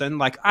person.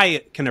 Like,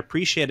 I can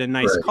appreciate a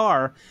nice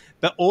car,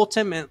 but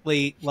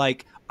ultimately,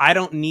 like, I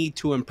don't need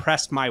to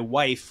impress my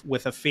wife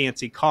with a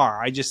fancy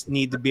car. I just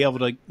need to be able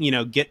to, you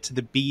know, get to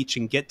the beach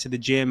and get to the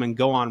gym and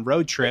go on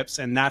road trips.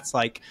 And that's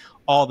like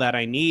all that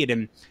I need.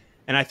 And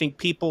I think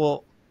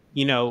people,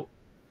 you know,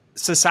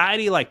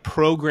 society like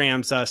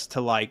programs us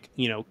to like,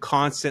 you know,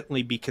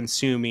 constantly be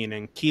consuming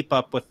and keep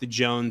up with the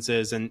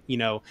Joneses and, you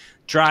know,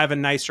 drive a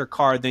nicer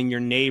car than your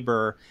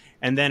neighbor.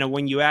 And then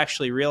when you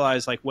actually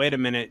realize like, wait a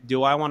minute,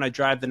 do I want to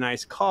drive the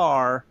nice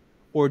car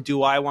or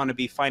do I want to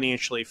be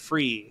financially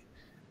free?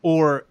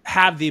 Or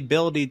have the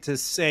ability to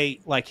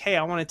say like, hey,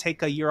 I want to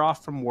take a year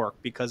off from work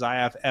because I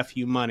have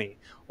FU money.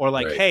 Or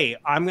like, hey,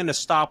 I'm going to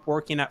stop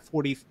working at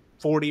 40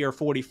 or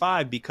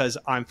 45 because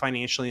I'm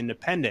financially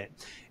independent.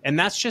 And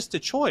that's just a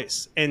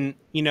choice. And,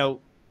 you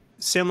know,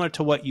 similar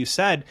to what you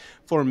said,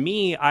 for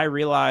me, I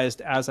realized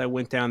as I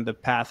went down the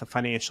path of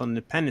financial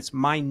independence,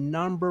 my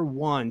number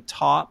one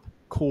top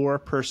core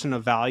personal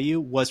value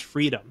was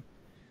freedom.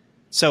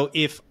 So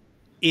if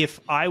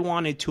I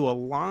wanted to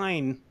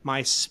align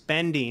my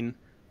spending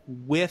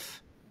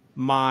with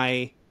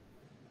my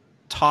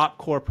top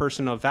core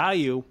personal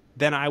value,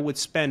 then I would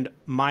spend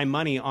my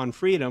money on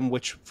freedom,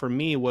 which for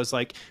me was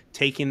like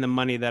taking the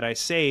money that I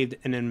saved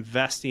and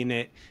investing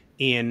it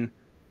in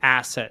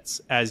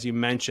assets, as you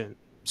mentioned.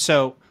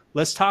 So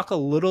let's talk a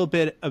little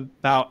bit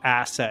about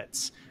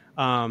assets.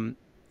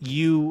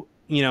 You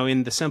know,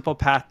 in the Simple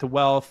Path to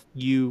Wealth,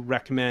 you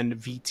recommend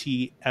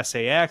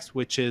VTSAX,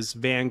 which is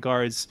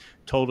Vanguard's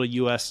total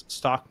U.S.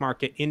 stock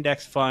market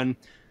index fund.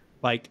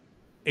 Like,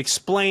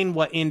 explain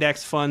what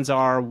index funds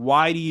are.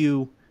 Why do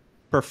you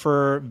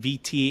prefer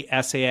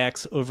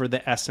VTSAX over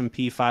the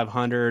S&P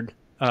 500?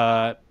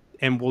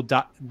 And we'll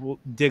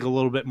dig a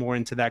little bit more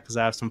into that because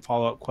I have some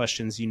follow-up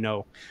questions, you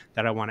know,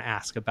 that I want to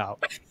ask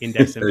about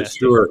index investing.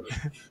 Sure.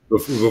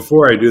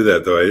 Before I do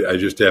that, though, I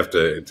just have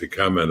to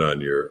comment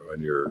on your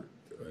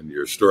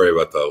story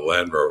about the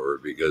Land Rover,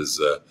 because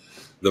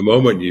the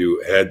moment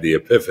you had the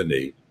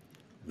epiphany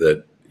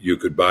that you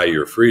could buy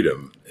your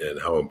freedom and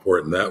how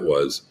important that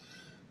was,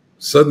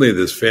 suddenly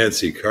this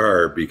fancy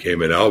car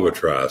became an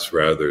albatross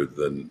rather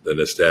than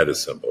a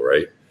status symbol,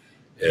 right?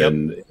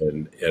 And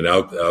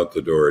out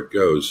the door it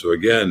goes. So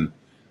again,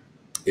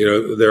 you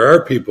know, there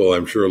are people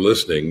I'm sure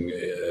listening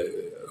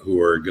who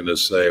are going to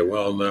say,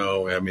 well,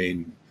 no, I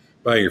mean,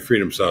 buying your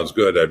freedom sounds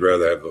good. I'd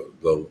rather have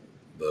the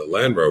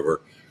Land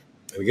Rover.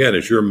 And again,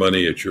 it's your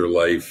money, it's your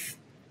life,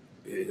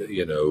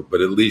 you know,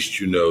 but at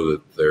least you know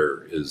that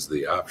there is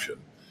the option.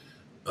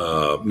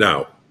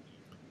 Now,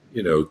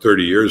 you know,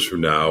 30 years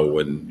from now,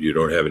 when you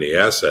don't have any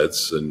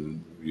assets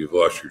and you've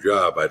lost your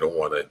job, I don't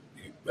want to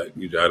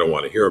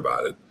hear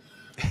about it.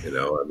 You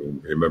know, I mean,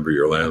 remember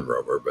your Land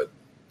Rover, but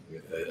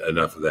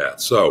enough of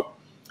that. So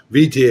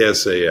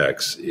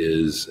VTSAX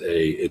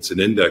it's an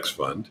index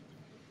fund.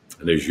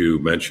 And as you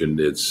mentioned,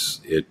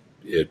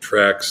 it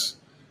tracks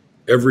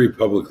every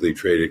publicly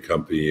traded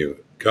company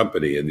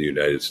in the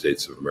United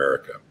States of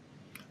America.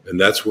 And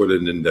that's what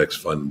an index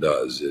fund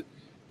does.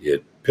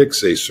 It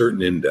picks a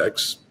certain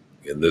index,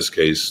 in this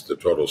case, the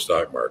total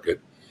stock market,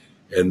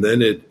 and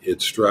then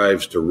it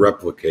strives to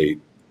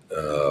replicate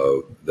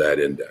that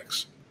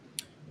index.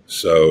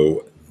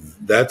 So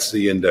that's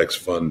the index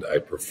fund I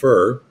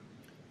prefer.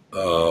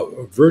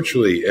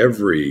 Virtually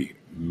every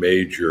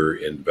major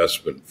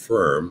investment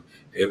firm,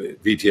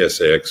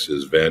 VTSAX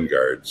is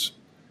Vanguard's,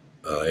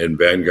 and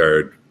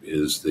Vanguard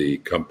is the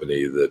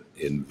company that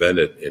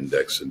invented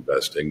index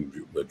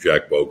investing.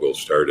 Jack Bogle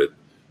started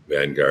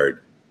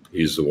Vanguard.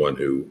 He's the one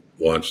who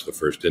launched the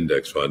first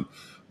index fund,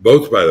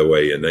 both, by the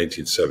way, in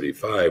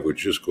 1975,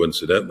 which just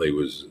coincidentally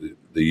was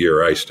the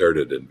year I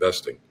started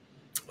investing.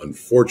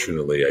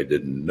 Unfortunately, I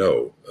didn't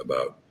know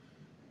about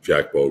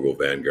Jack Bogle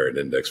Vanguard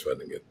index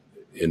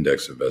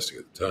investing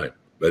at the time.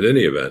 But in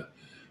any event,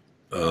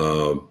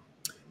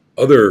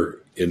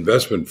 other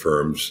investment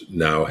firms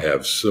now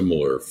have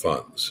similar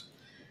funds.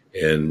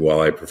 And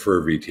while I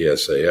prefer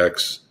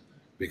VTSAX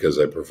because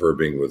I prefer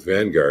being with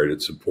Vanguard,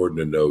 it's important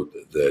to note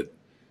that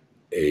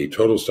a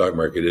total stock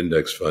market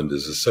index fund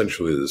is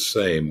essentially the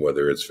same,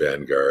 whether it's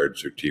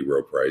Vanguard's or T.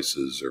 Rowe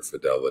Price's or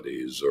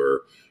Fidelity's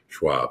or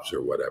Schwab's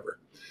or whatever.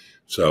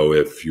 So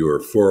if your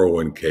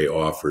 401k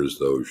offers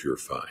those, you're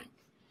fine.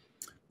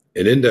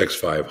 An index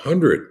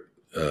 500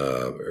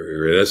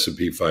 or an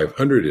S&P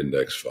 500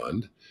 index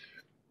fund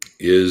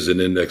is an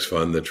index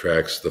fund that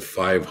tracks the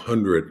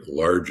 500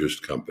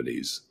 largest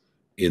companies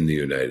in the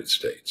United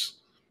States,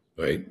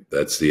 right?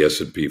 That's the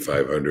S&P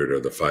 500 or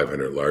the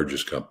 500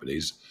 largest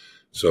companies.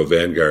 So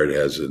Vanguard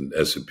has an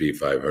S&P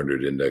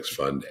 500 index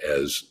fund,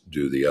 as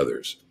do the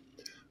others.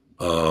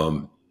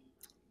 Um,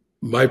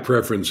 my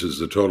preference is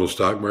the total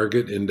stock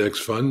market index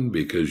fund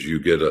because you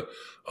get a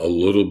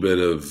little bit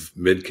of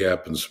mid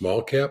cap and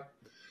small cap.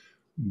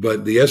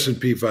 But the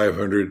S&P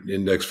 500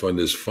 index fund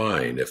is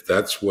fine. If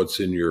that's what's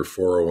in your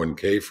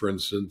 401k, for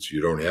instance,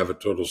 you don't have a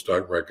total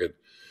stock market,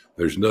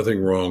 there's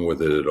nothing wrong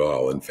with it at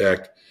all. In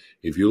fact,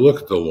 if you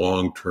look at the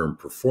long-term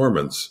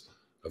performance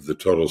of the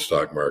total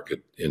stock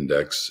market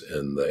index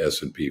and the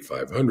S&P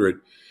 500,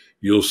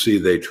 you'll see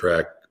they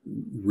track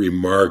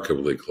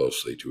remarkably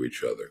closely to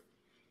each other.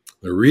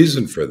 The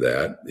reason for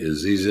that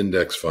is these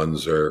index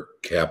funds are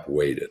cap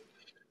weighted.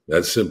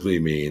 That simply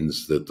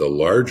means that the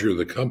larger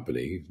the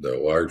company, the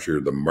larger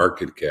the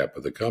market cap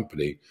of the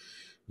company,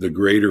 the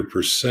greater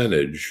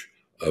percentage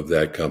of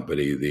that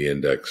company the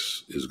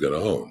index is going to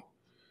own.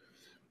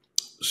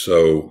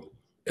 So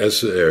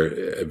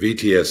VTSAX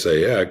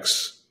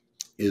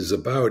is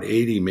about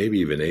 80, maybe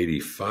even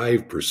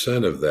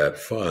 85% of that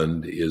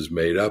fund is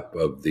made up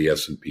of the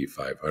S&P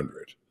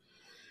 500.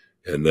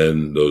 And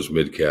then those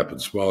mid cap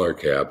and smaller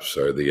caps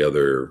are the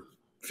other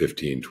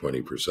 15,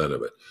 20%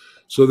 of it.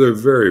 So they're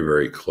very,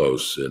 very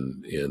close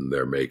in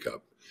their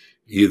makeup.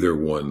 Either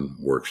one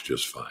works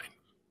just fine.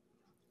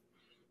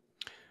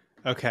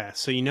 Okay,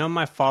 so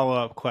my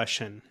follow-up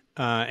question,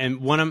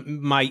 and one of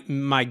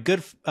my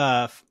good,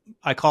 I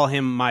call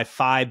him my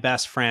phi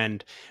best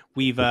friend.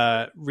 We've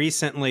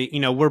recently,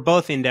 we're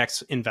both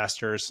index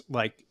investors,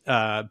 but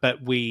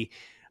we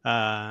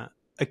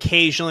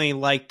occasionally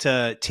like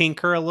to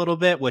tinker a little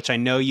bit, which I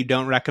know you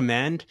don't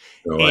recommend.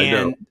 No, I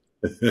don't.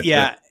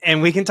 Yeah,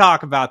 and we can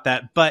talk about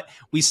that. But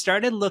we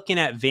started looking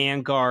at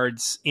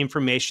Vanguard's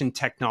information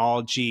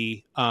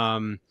technology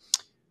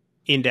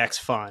index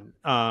fund,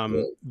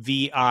 VITAX,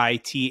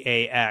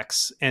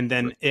 and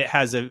then it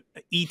has a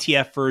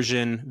ETF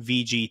version,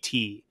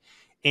 VGT.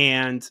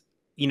 And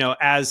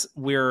as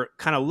we're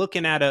kind of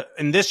looking at it,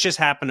 and this just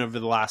happened over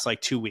the last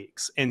 2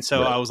 weeks. And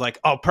so I was like,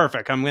 oh,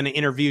 perfect. I'm going to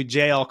interview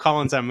JL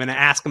Collins. I'm going to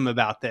ask him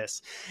about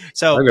this.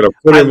 So I'm going to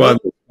put him on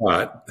the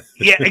spot.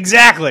 Yeah,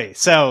 exactly.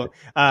 So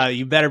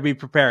you better be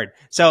prepared.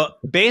 So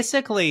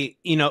basically,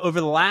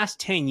 over the last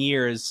 10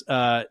 years,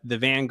 the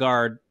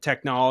Vanguard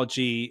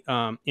Technology,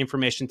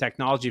 Information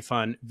Technology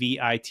Fund,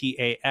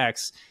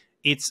 VITAX,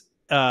 it's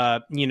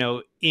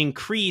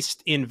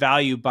increased in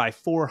value by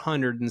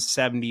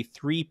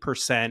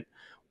 473%,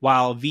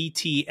 while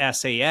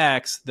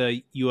VTSAX,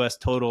 the U.S.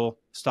 Total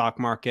Stock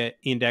Market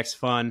Index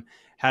Fund,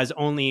 has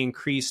only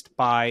increased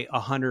by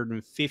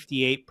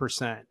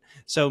 158%.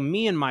 So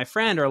me and my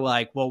friend are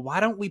like, well, why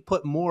don't we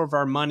put more of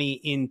our money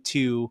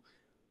into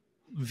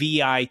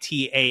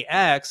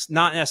VITAX,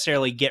 not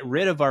necessarily get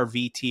rid of our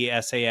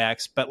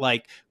VTSAX, but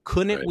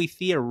couldn't we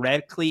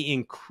theoretically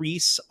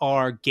increase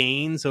our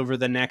gains over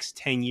the next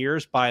 10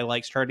 years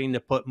by starting to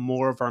put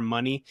more of our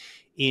money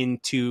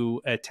into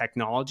a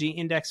technology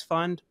index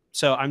fund?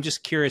 So I'm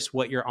just curious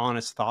what your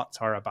honest thoughts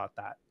are about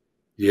that.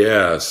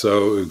 Yeah,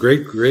 so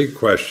great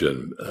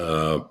question.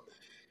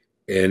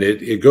 And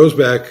it goes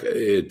back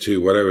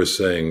to what I was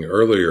saying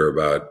earlier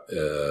about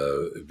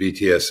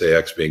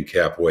VTSAX being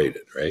cap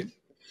weighted, right?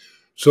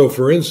 So,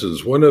 for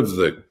instance, one of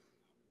the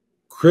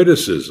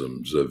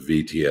criticisms of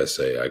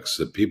VTSAX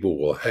that people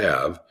will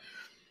have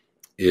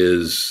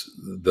is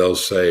they'll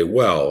say,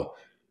 well,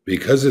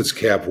 because it's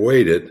cap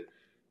weighted,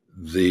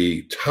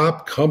 the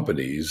top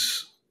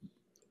companies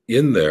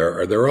in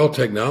there they're all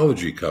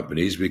technology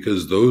companies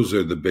because those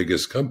are the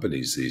biggest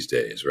companies these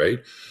days, right?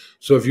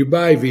 So if you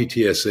buy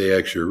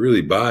VTSAX, you're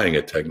really buying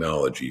a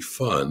technology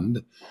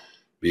fund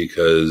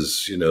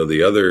because,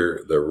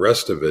 the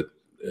rest of it,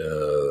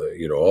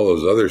 all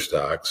those other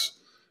stocks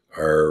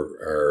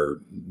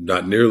are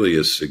not nearly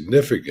as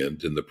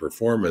significant in the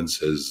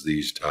performance as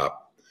these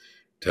top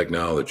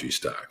technology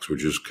stocks,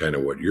 which is kind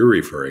of what you're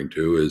referring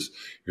to. Is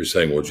you're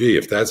saying, well, gee,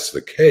 if that's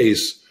the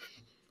case,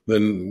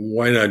 then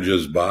why not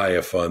just buy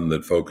a fund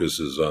that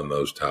focuses on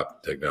those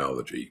top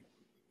technology?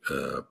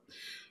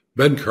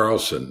 Ben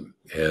Carlson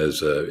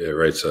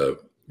writes a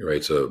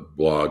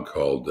blog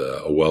called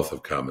A Wealth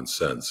of Common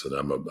Sense, and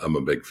I'm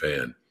a big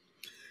fan.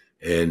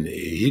 And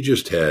he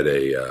just had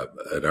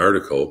an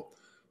article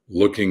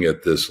looking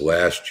at this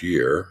last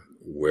year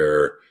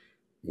where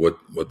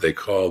what they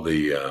call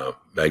the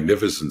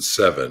Magnificent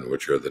Seven,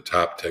 which are the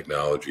top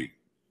technology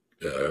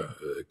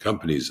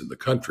companies in the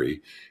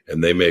country,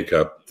 and they make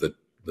up the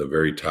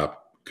very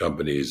top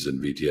companies in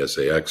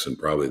VTSAX and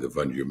probably the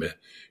fund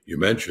you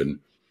mentioned,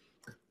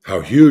 how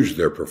huge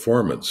their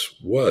performance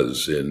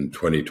was in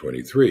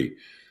 2023.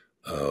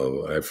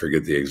 I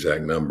forget the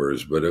exact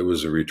numbers, but it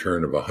was a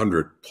return of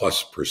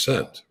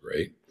 100+%,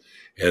 right?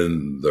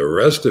 And the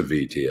rest of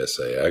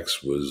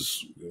VTSAX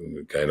was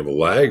kind of a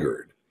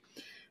laggard.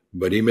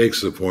 But he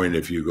makes the point,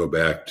 if you go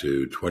back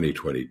to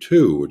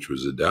 2022, which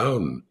was a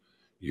down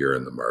year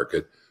in the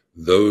market,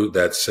 though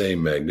that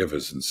same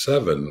Magnificent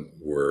Seven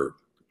were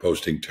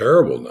posting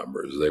terrible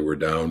numbers, they were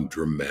down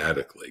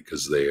dramatically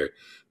because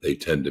they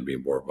tend to be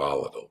more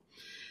volatile.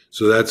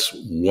 So that's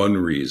one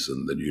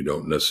reason that you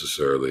don't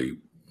necessarily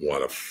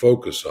want to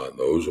focus on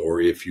those,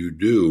 or if you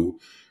do,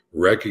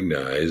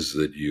 recognize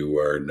that you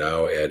are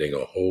now adding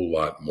a whole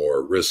lot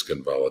more risk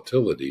and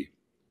volatility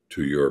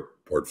to your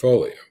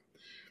portfolio,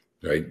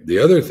 right? The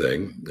other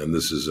thing, and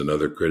this is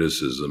another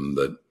criticism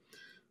that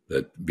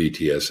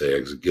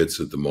VTSAX gets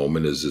at the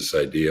moment, is this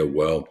idea,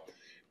 well,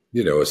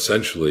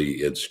 essentially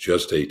it's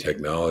just a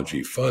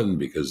technology fund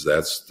because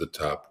that's the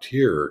top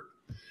tier.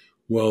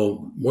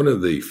 Well, one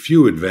of the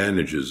few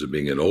advantages of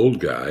being an old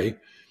guy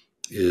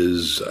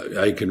is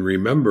I can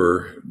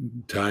remember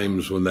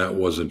times when that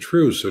wasn't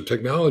true. So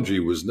technology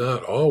was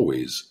not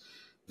always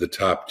the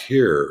top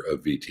tier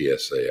of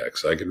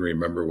VTSAX. I can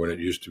remember when it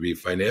used to be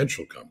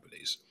financial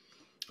companies.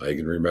 I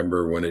can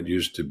remember when it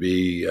used to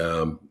be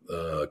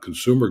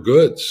consumer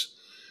goods.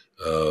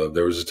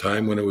 There was a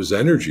time when it was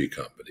energy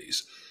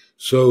companies.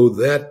 So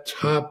that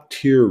top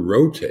tier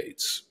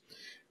rotates.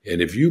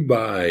 And if you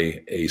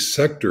buy a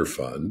sector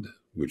fund,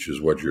 which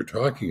is what you're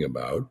talking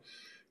about,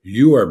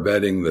 you are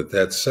betting that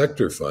that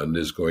sector fund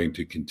is going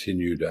to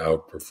continue to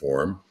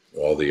outperform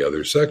all the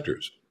other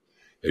sectors.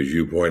 As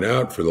you point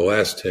out, for the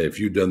last 10, if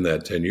you'd done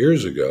that 10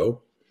 years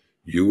ago,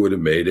 you would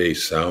have made a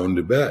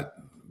sound bet,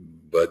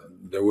 but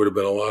there would have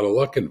been a lot of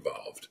luck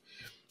involved.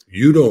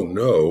 You don't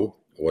know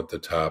what the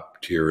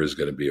top tier is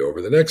going to be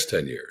over the next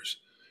 10 years.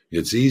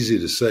 It's easy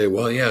to say,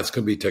 well, yeah, it's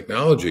going to be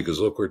technology because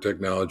look where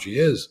technology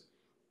is.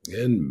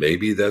 And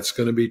maybe that's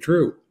going to be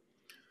true.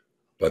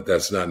 But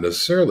that's not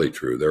necessarily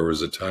true. There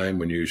was a time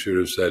when you should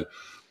have said,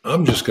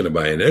 I'm just going to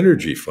buy an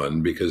energy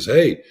fund because,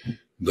 hey,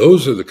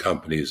 those are the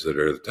companies that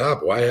are at the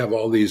top. Why have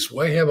all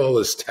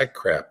this tech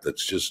crap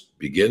that's just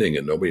beginning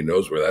and nobody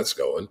knows where that's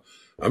going?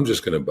 I'm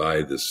just going to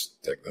buy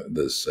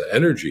this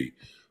energy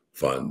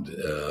fund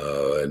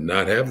and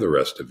not have the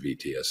rest of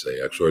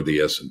VTSAX or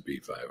the S&P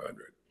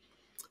 500.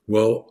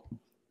 Well,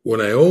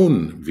 when I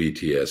own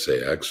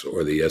VTSAX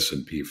or the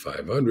S&P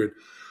 500,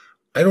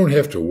 I don't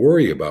have to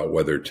worry about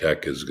whether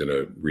tech is going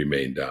to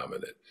remain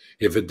dominant.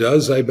 If it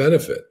does, I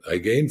benefit. I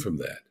gain from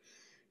that.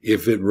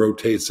 If it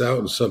rotates out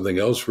and something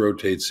else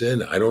rotates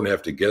in, I don't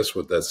have to guess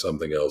what that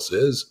something else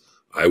is.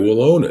 I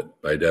will own it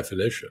by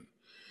definition.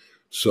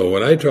 So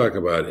when I talk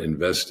about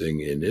investing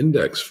in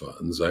index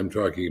funds, I'm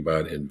talking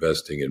about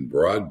investing in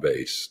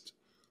broad-based,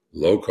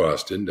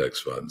 low-cost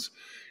index funds.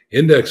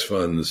 Index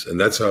funds, and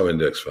that's how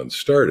index funds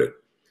started.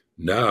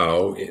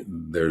 Now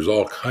there's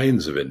all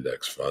kinds of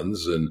index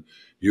funds, and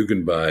you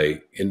can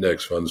buy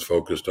index funds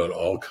focused on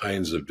all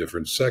kinds of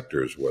different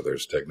sectors, whether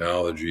it's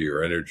technology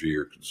or energy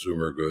or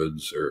consumer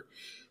goods or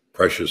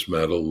precious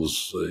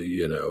metals.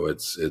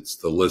 It's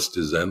the list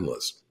is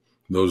endless.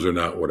 Those are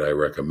not what I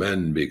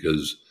recommend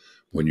because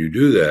when you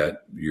do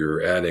that,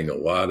 you're adding a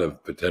lot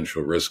of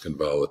potential risk and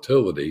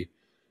volatility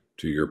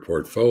to your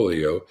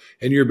portfolio.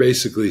 And you're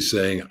basically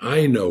saying,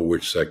 I know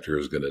which sector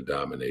is going to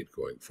dominate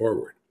going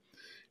forward.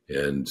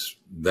 And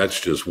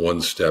that's just one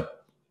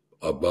step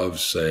above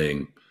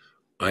saying,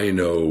 I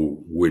know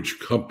which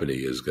company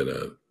is going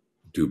to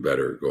do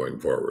better going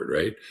forward,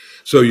 right?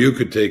 So you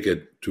could take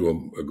it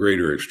to a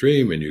greater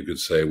extreme and you could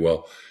say,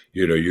 well,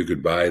 you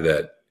could buy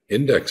that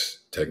index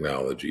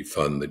technology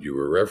fund that you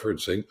were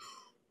referencing,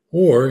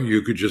 or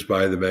you could just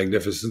buy the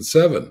Magnificent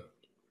Seven,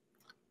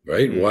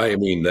 right? Mm-hmm. Why? I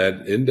mean,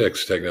 that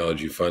index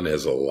technology fund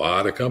has a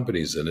lot of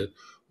companies in it.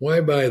 Why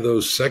buy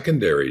those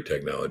secondary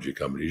technology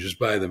companies? Just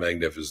buy the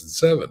Magnificent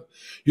Seven.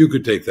 You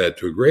could take that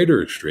to a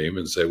greater extreme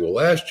and say, well,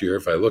 last year,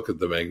 if I look at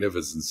the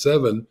Magnificent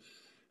Seven,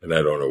 and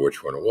I don't know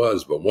which one it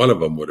was, but one of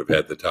them would have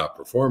had the top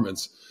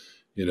performance.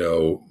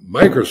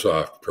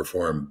 Microsoft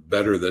performed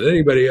better than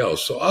anybody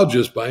else, so I'll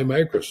just buy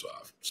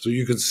Microsoft. So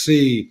you can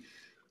see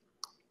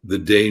the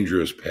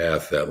dangerous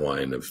path that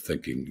line of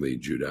thinking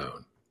leads you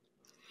down.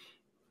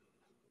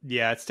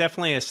 Yeah, it's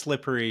definitely a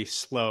slippery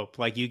slope.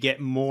 Like you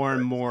get more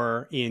and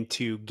more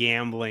into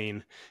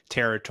gambling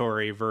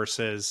territory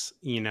versus,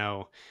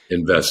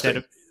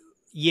 investing.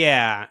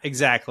 Yeah,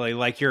 exactly.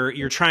 Like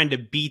you're trying to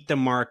beat the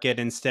market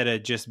instead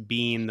of just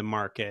being the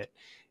market.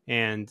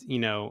 And,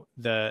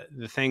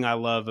 the thing I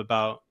love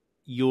about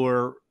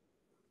your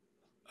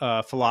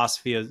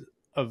philosophy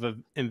of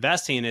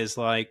investing is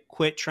like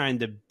quit trying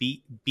to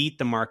beat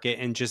the market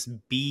and just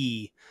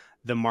be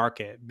the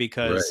market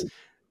because,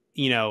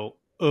 right.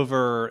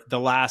 Over the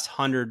last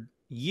 100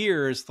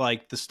 years,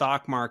 like the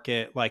stock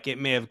market, like it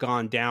may have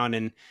gone down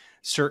in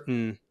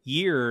certain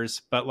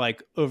years, but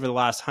like over the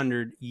last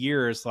 100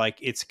 years, like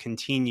it's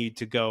continued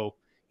to go,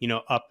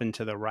 up and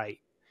to the right,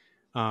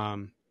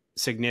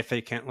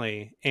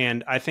 significantly.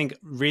 And I think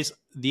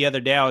the other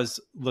day I was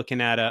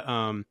looking at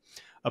a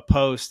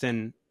post,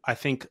 and I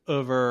think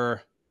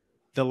over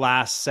the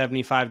last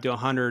 75 to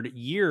 100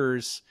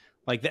 years,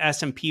 like the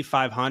S&P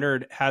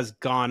 500 has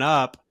gone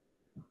up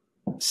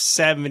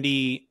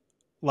 75%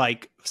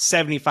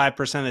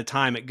 of the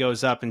time it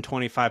goes up and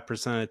 25%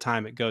 of the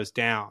time it goes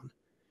down.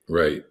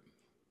 Right.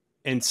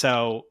 And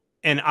so,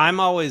 and I'm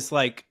always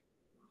like,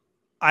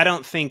 I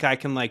don't think I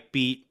can like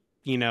beat,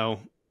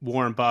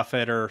 Warren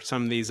Buffett or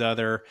some of these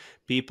other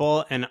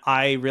people. And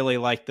I really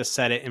like the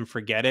set it and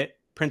forget it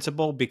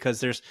principle, because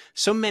there's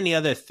so many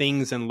other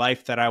things in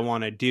life that I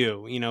want to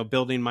do,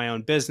 building my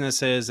own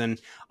businesses.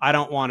 And I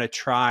don't want to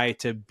try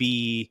to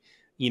be,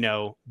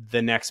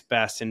 the next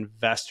best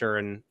investor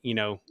and,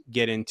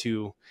 get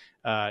into,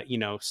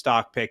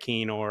 stock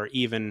picking or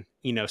even,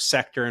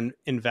 sector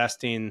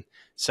investing.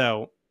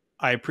 So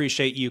I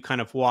appreciate you kind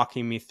of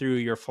walking me through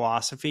your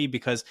philosophy,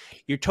 because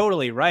you're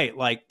totally right.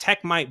 Like,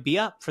 tech might be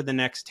up for the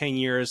next 10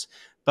 years,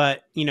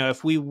 but,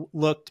 if we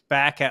looked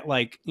back at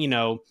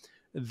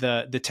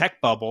the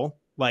tech bubble,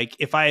 like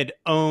if I had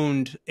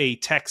owned a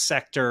tech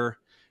sector,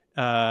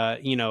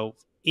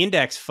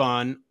 index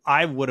fund,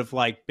 I would have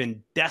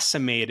been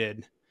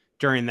decimated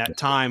during that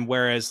time.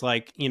 Whereas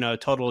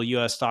total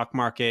US stock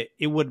market,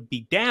 it would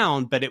be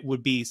down, but it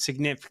would be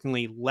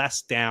significantly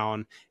less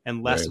down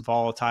and less Right.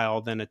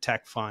 volatile than a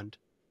tech fund.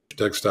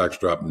 Tech stocks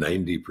dropped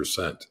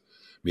 90%. I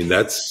mean,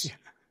 that's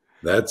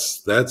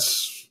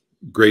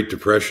Great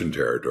Depression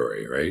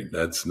territory, right?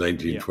 That's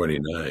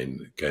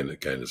 1929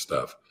 kind of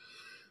stuff.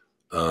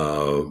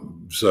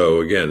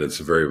 So again, it's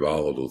a very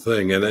volatile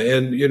thing. And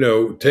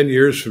 10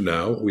 years from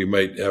now, we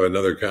might have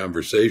another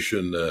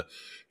conversation,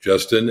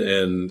 Justin,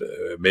 and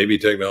maybe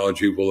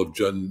technology will have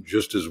done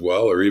just as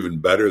well or even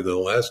better than the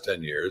last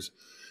 10 years.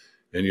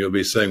 And you'll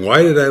be saying,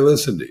 why did I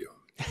listen to you?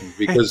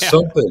 Because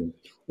something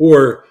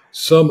or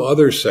some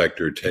other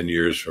sector 10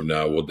 years from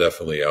now will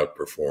definitely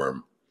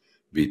outperform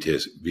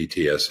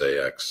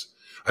VTSAX.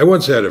 I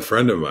once had a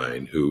friend of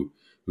mine who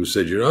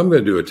said, I'm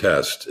going to do a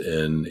test.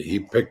 And he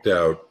picked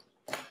out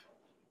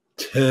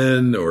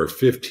 10 or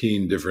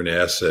 15 different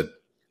asset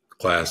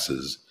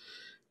classes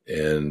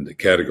and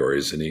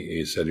categories. And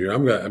he said,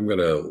 I'm going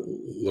to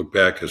look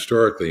back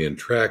historically and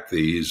track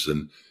these.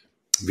 And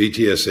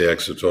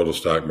VTSAX, the total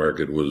stock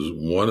market, was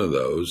one of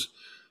those.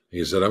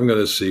 He said, I'm going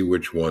to see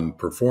which one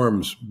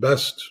performs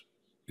best,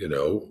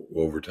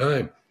 over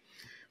time.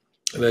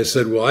 And I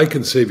said, well, I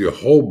can save you a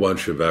whole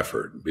bunch of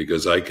effort,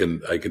 because I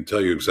can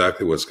tell you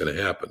exactly what's going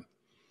to happen.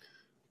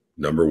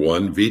 Number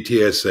one,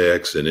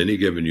 VTSAX in any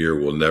given year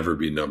will never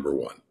be number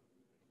one.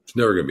 It's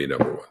never going to be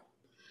number one.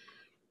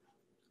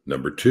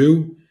 Number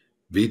two,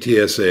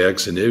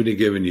 VTSAX in any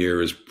given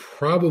year is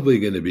probably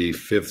going to be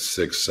fifth,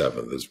 sixth,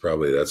 seventh.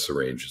 That's the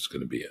range it's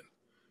going to be in,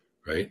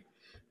 right?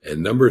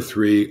 And number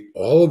three,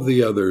 all of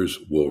the others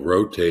will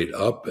rotate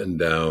up and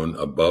down,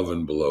 above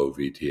and below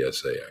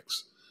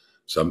VTSAX.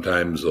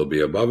 Sometimes they'll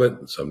be above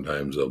it,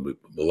 sometimes they'll be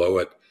below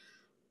it.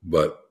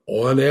 But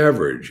on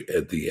average,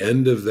 at the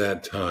end of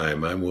that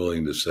time, I'm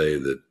willing to say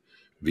that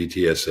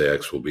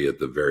VTSAX will be at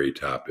the very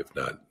top, if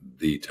not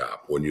the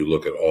top, when you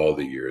look at all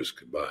the years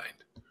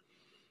combined.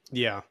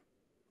 Yeah.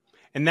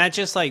 And that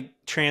just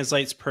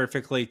translates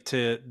perfectly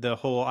to the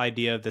whole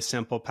idea of the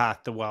simple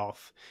path to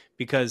wealth.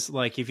 Because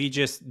if you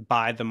just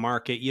buy the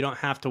market, you don't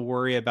have to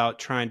worry about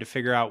trying to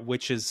figure out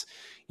which is,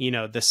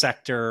 the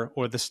sector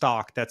or the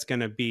stock that's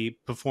going to be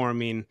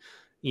performing,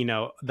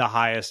 the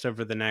highest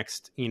over the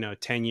next,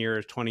 10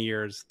 years, 20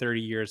 years,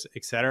 30 years,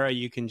 et cetera.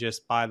 You can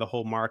just buy the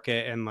whole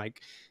market and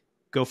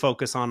go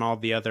focus on all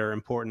the other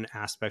important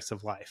aspects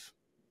of life.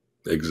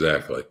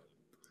 Exactly.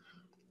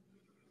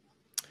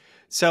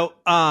 So,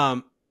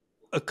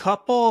 a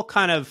couple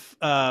kind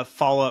of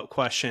follow-up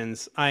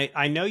questions.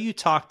 I know you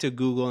talked to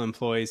Google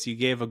employees. You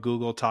gave a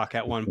Google talk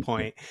at one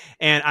point.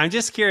 And I'm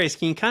just curious,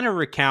 can you kind of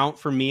recount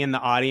for me and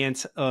the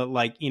audience,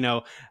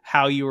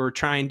 how you were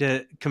trying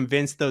to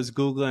convince those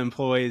Google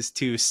employees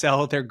to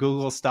sell their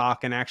Google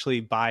stock and actually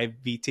buy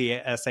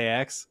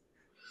VTSAX?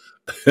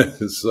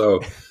 So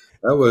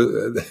that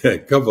was a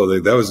couple of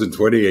things. That was in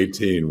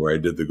 2018 where I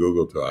did the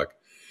Google talk.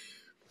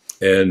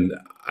 And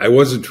I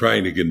wasn't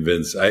trying to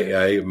convince,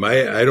 I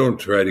don't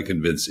try to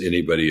convince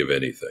anybody of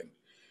anything,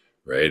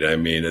 right? I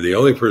mean, the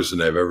only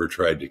person I've ever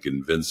tried to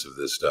convince of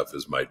this stuff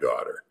is my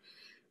daughter.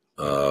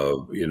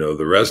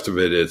 The rest of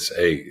it, it's,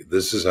 hey,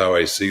 this is how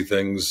I see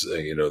things.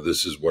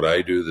 This is what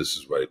I do. This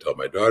is what I tell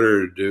my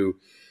daughter to do.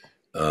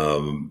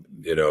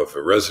 If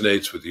it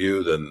resonates with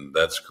you, then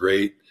that's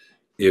great.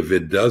 If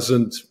it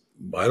doesn't,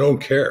 I don't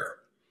care.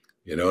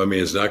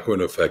 It's not going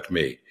to affect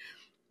me.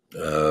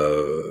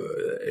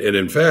 And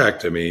in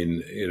fact, a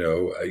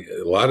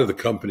lot of the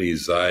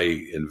companies I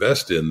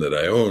invest in that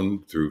I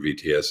own through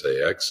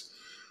VTSAX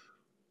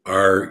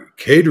are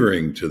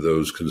catering to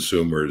those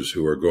consumers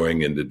who are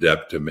going into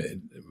debt to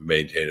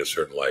maintain a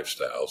certain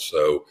lifestyle.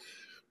 So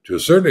to a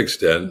certain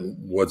extent,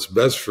 what's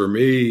best for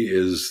me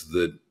is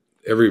that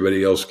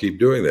everybody else keep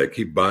doing that,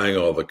 keep buying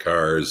all the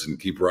cars and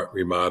keep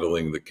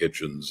remodeling the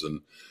kitchens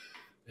and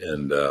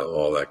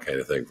all that kind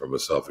of thing from a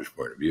selfish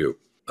point of view.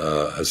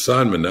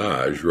 Hassan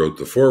Minhaj wrote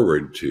the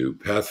foreword to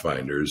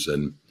Pathfinders,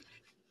 and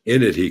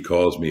in it he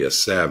calls me a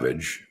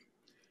savage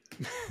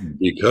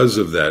because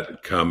of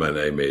that comment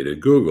I made at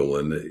Google.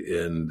 And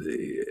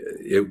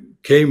it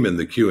came in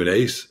the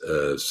Q&A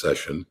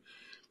session,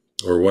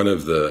 or one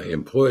of the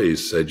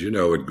employees said,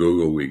 at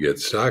Google we get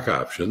stock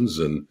options,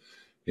 and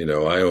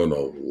I own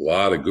a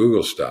lot of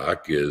Google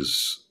stock.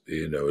 Is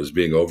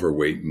being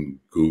overweight in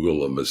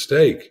Google a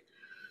mistake?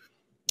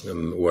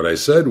 And what I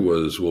said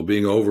was, well,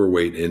 being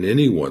overweight in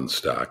any one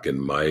stock, in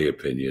my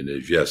opinion,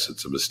 is yes,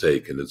 it's a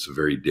mistake and it's a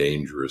very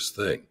dangerous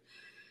thing.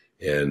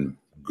 And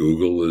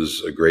Google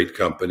is a great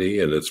company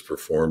and it's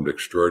performed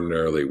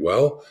extraordinarily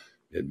well.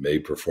 It may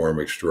perform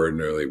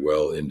extraordinarily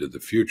well into the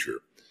future,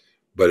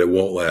 but it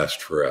won't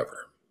last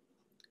forever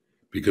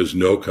because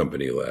no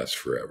company lasts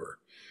forever.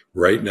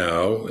 Right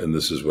now, and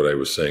this is what I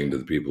was saying to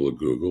the people at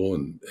Google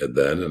and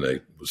then, and I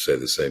will say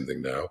the same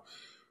thing now,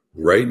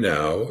 right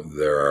now,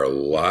 there are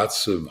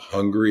lots of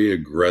hungry,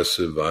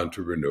 aggressive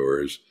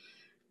entrepreneurs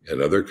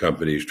and other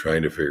companies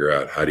trying to figure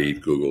out how to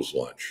eat Google's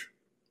lunch.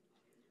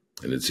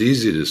 And it's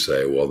easy to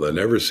say, well, they'll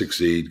never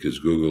succeed because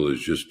Google is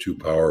just too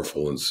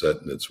powerful and set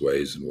in its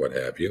ways and what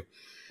have you.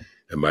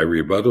 And my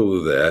rebuttal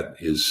to that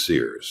is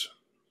Sears.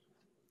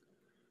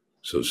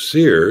 So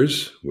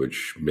Sears,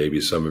 which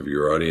maybe some of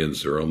your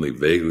audience are only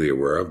vaguely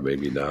aware of,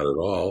 maybe not at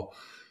all,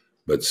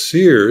 but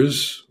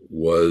Sears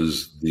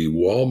was the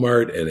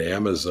Walmart and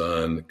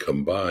Amazon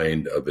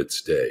combined of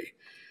its day.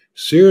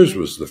 Sears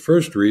was the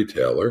first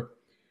retailer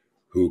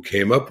who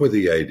came up with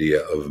the idea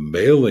of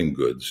mailing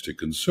goods to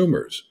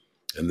consumers.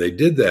 And they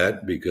did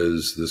that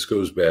because this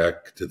goes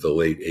back to the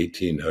late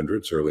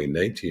 1800s, early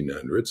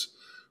 1900s,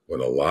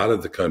 when a lot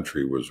of the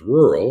country was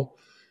rural.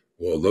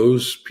 Well,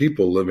 those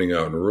people living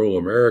out in rural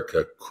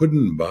America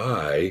couldn't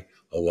buy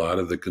a lot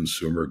of the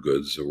consumer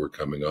goods that were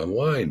coming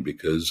online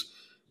because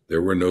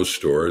there were no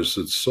stores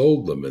that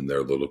sold them in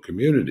their little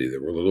community.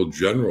 There were little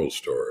general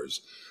stores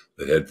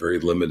that had very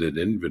limited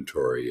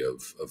inventory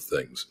of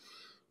things.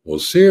 Well,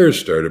 Sears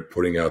started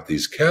putting out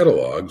these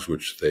catalogs,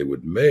 which they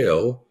would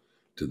mail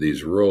to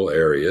these rural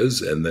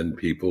areas, and then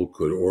people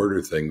could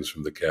order things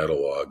from the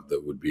catalog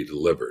that would be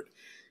delivered.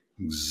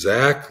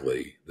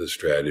 Exactly the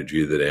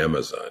strategy that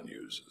Amazon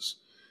uses.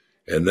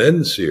 And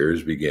then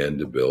Sears began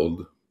to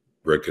build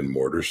brick and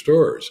mortar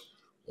stores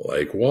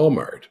like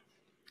Walmart.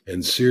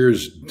 And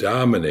Sears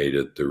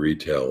dominated the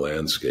retail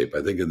landscape.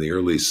 I think in the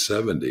early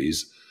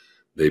 70s,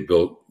 they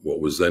built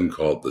what was then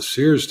called the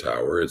Sears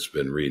Tower. It's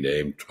been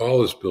renamed,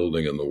 tallest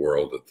building in the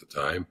world at the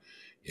time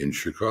in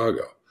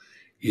Chicago.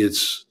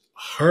 It's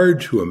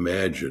hard to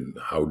imagine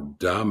how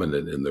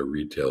dominant in the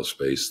retail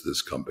space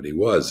this company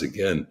was.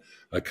 Again,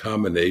 a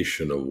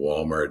combination of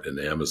Walmart and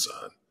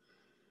Amazon.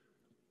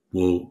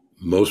 Well,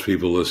 most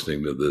people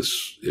listening to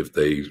this, if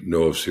they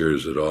know of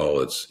Sears at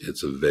all,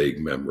 it's a vague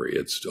memory.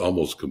 It's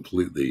almost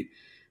completely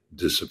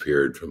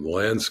disappeared from the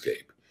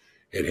landscape.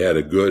 It had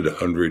a good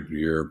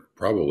 100-year,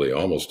 probably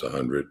almost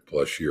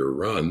 100-plus-year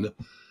run,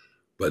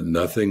 but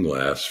nothing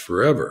lasts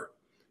forever.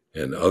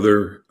 And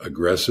other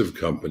aggressive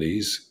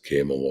companies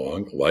came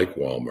along, like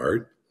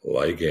Walmart,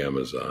 like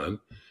Amazon,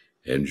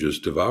 and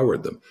just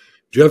devoured them.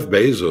 Jeff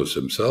Bezos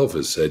himself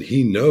has said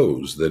he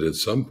knows that at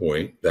some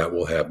point that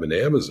will happen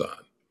to Amazon.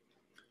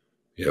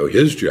 You know,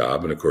 his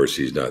job, and of course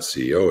he's not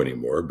CEO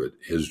anymore, but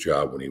his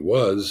job when he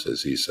was,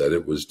 as he said,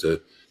 it was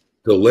to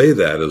delay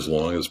that as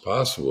long as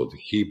possible, to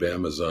keep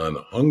Amazon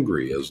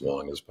hungry as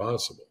long as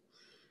possible.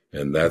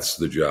 And that's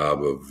the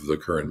job of the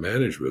current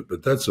management.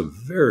 But that's a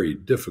very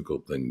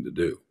difficult thing to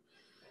do.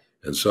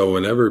 And so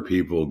whenever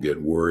people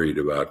get worried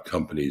about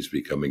companies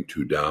becoming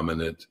too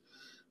dominant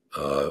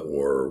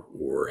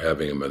or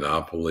having a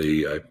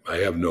monopoly, I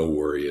have no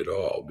worry at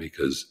all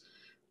because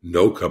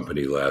no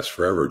company lasts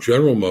forever.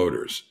 General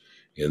Motors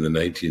in the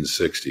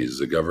 1960s,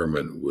 the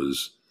government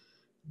was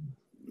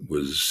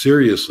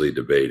seriously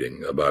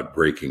debating about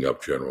breaking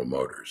up General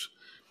Motors.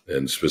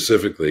 And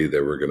specifically,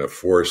 they were going to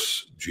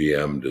force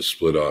GM to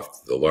split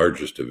off the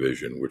largest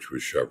division, which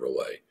was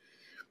Chevrolet.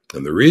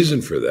 And the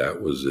reason for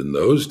that was in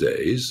those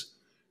days,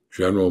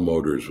 General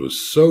Motors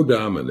was so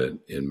dominant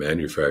in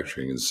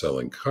manufacturing and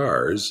selling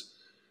cars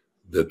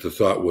that the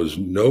thought was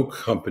no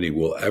company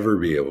will ever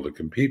be able to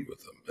compete with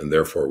them, and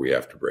therefore we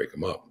have to break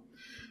them up.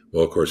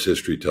 Well, of course,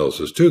 history tells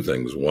us two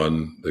things.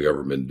 One, the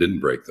government didn't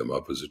break them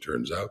up, as it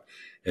turns out.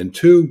 And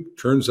two,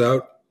 turns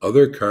out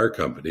other car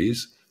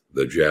companies,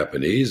 the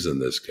Japanese in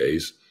this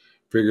case,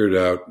 figured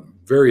out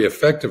very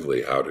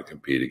effectively how to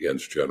compete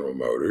against General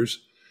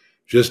Motors.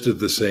 Just at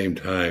the same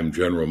time,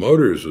 General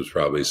Motors was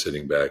probably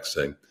sitting back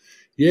saying,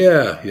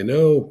 yeah, you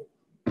know,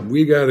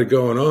 we got it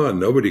going on.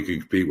 Nobody can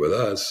compete with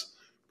us.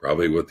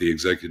 Probably what the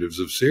executives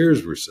of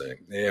Sears were saying.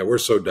 Yeah, we're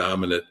so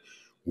dominant,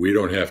 we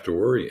don't have to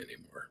worry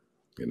anymore.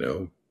 You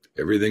know,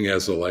 everything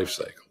has a life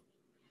cycle.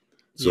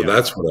 So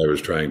that's what I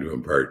was trying to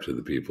impart to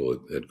the people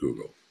at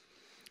Google.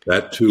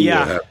 That too will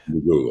happen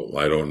to Google.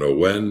 I don't know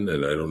when,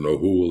 and I don't know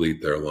who will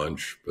eat their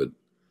lunch, but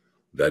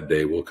that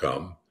day will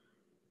come.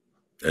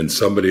 And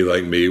somebody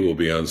like me will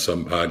be on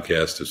some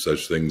podcast, if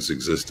such things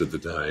exist at the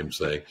time,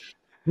 saying,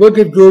 look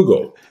at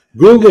Google.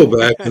 Google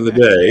back in the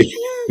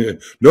day.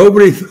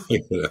 Nobody.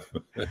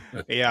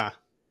 Yeah,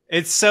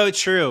 it's so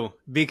true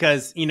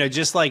because, you know,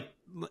 just like,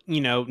 you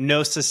know,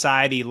 no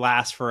society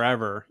lasts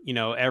forever. You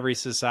know, every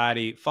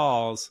society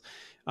falls.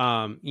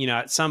 You know,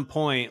 at some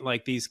point,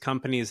 like these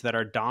companies that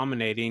are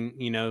dominating,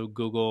 you know,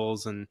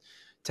 Googles and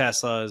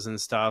Teslas and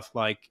stuff,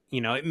 like, you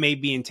know, it may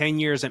be in 10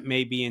 years, it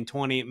may be in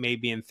 20, it may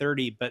be in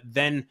 30, but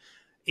then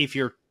if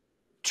you're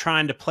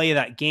trying to play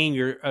that game,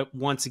 you're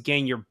once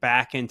again, you're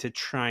back into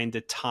trying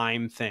to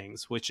time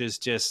things, which is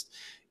just,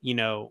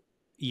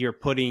 you're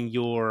putting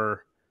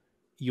your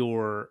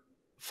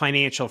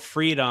financial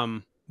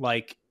freedom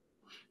like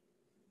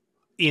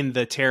in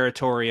the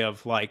territory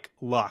of like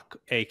luck,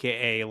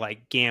 aka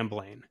like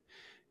gambling.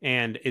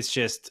 And it's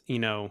just,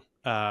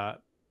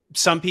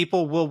 some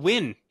people will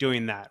win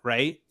doing that,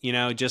 right?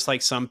 Just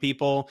like some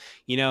people,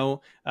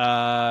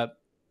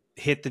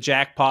 hit the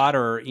jackpot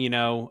or,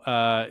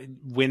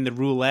 win the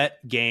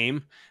roulette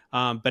game.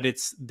 But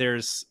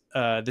there's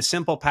the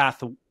simple path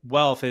to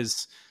wealth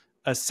is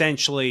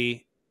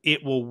essentially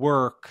it will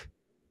work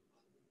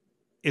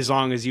as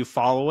long as you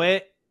follow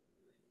it.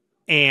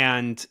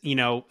 And,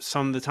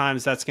 some of the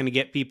times that's going to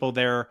get people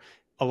there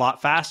a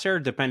lot faster,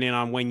 depending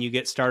on when you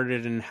get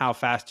started and how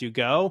fast you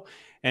go.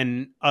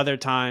 And other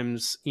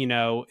times,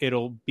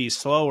 it'll be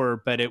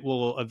slower, but it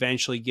will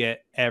eventually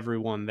get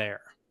everyone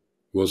there.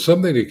 Well,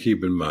 something to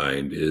keep in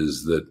mind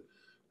is that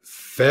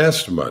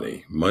fast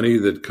money, money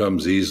that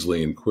comes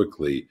easily and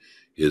quickly,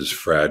 is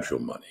fragile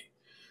money.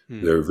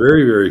 There are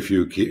very, very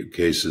few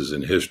cases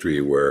in history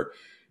where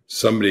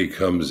somebody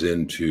comes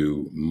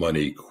into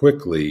money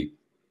quickly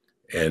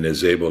and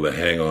is able to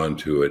hang on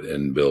to it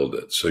and build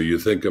it. So you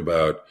think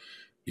about,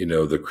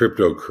 the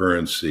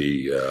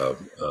cryptocurrency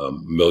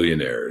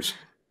millionaires,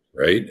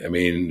 right? I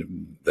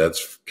mean,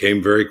 that's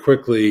came very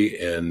quickly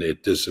and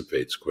it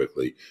dissipates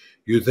quickly.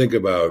 You think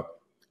about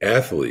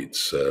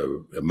athletes,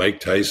 Mike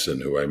Tyson,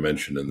 who I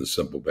mentioned in The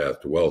Simple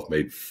Path to Wealth,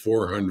 made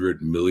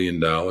 $400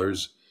 million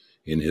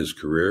in his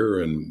career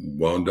and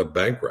wound up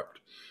bankrupt.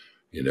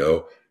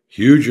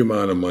 Huge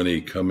amount of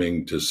money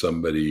coming to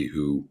somebody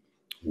who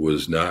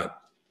was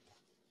not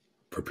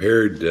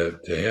prepared to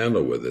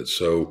handle with it.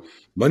 So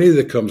money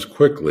that comes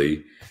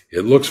quickly,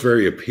 it looks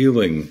very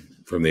appealing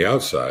from the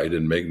outside,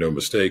 and make no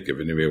mistake, if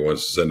anybody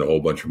wants to send a whole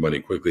bunch of money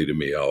quickly to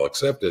me, I'll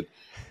accept it.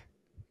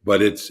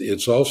 But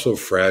it's also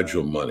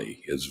fragile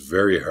money. It's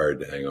very hard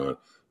to hang on.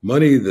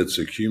 Money that's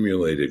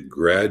accumulated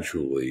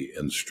gradually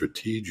and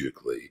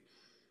strategically,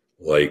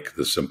 like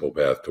The Simple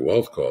Path to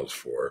Wealth calls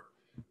for,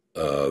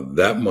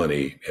 that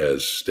money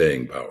has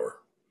staying power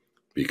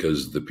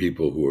because the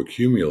people who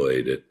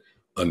accumulate it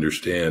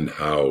understand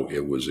how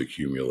it was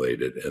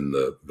accumulated and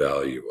the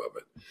value of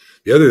it.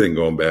 The other thing,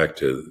 going back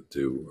to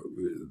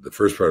the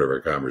first part of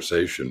our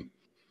conversation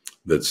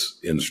that's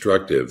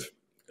instructive,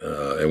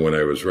 and when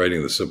I was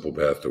writing The Simple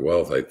Path to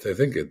Wealth, I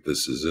think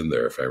this is in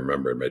there if I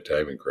remember my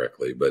timing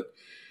correctly, but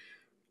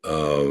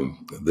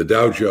the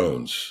Dow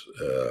Jones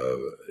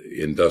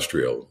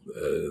Industrials,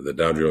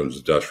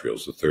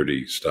 the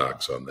 30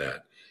 stocks on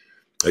that.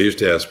 I used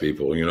to ask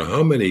people,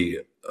 how many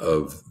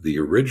of the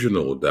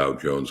original Dow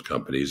Jones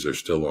companies are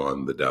still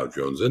on the Dow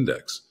Jones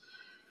Index?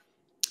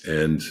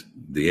 And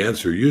the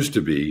answer used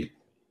to be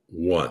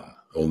one.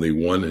 Only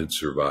one had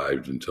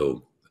survived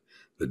until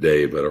the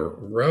day, but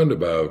around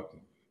about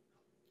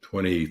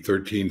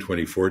 2013,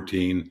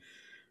 2014,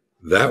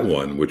 that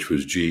one, which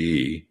was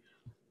GE,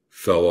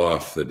 fell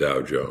off the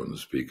Dow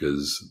Jones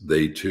because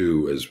they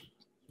too, as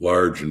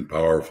large and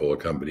powerful a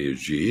company as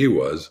GE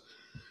was,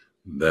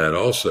 that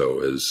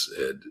also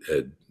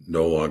had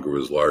no longer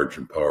was large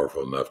and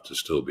powerful enough to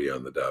still be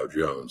on the Dow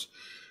Jones.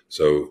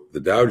 So the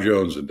Dow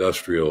Jones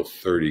Industrial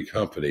 30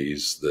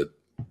 companies that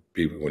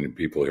when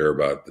people hear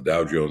about the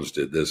Dow Jones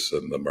did this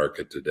in the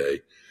market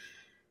today,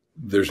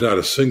 there's not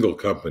a single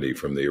company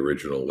from the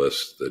original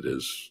list that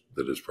is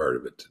part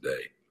of it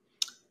today.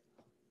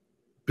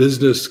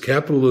 Business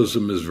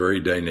capitalism is very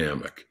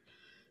dynamic,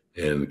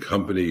 and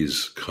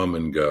companies come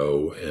and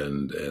go,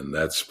 and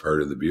that's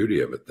part of the beauty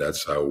of it.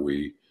 That's how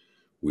we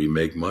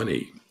make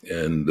money.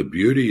 And the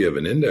beauty of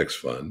an index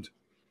fund,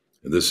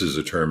 and this is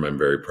a term I'm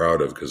very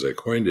proud of because I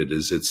coined it,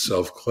 is it's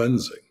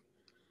self-cleansing.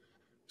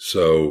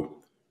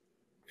 So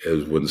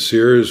as when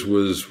Sears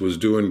was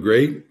doing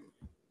great,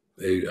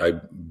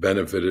 I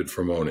benefited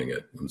from owning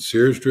it. When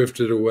Sears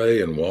drifted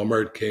away and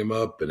Walmart came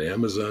up and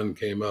Amazon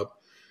came up,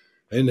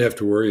 I didn't have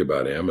to worry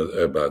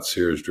about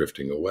Sears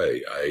drifting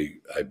away.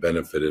 I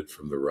benefited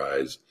from the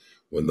rise.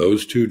 When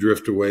those two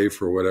drift away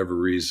for whatever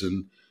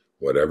reason,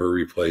 whatever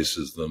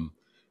replaces them,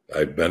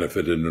 I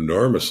benefited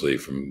enormously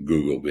from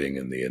Google being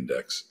in the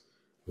index.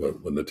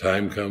 When the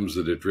time comes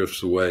that it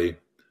drifts away,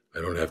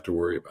 I don't have to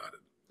worry about it.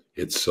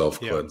 It's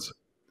self-cleansing.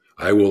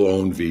 Yeah. I will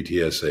own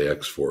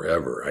VTSAX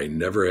forever. I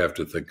never have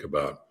to think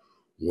about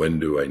when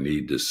do I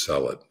need to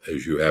sell it,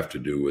 as you have to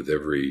do with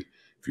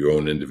if you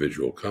own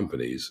individual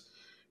companies,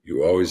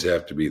 you always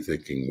have to be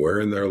thinking, where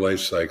in their life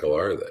cycle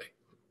are they?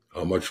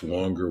 How much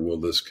longer will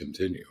this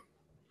continue?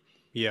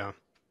 Yeah.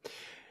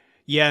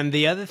 Yeah. And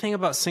the other thing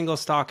about single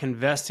stock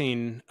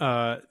investing,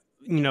 I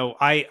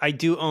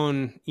do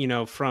own,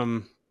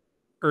 from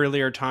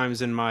earlier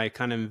times in my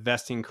kind of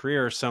investing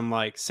career, some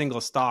like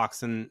single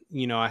stocks. And,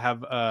 I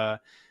have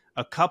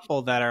a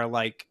couple that are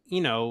like,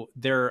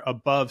 they're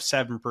above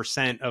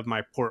 7% of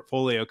my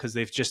portfolio because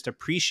they've just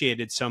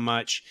appreciated so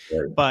much.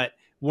 Right. But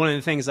one of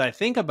the things I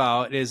think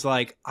about is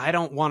like, I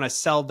don't want to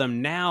sell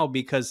them now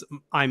because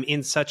I'm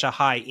in such a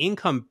high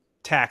income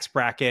tax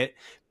bracket.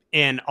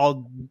 and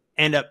I'll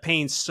end up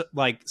paying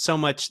so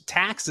much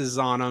taxes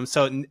on them.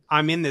 So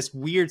I'm in this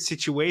weird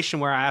situation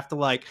where I have to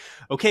like,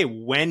 okay,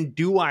 when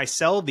do I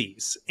sell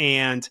these?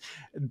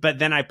 But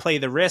then I play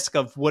the risk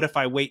of what if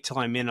I wait till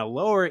I'm in a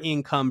lower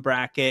income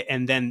bracket,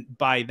 and then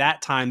by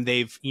that time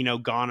they've,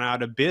 gone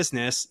out of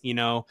business,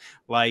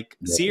 like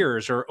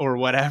Sears or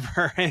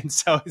whatever. And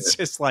so it's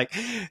just like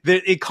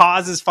it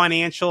causes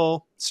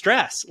financial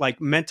stress,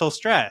 like mental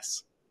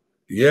stress.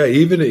 Yeah,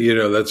 even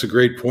that's a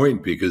great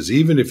point, because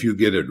even if you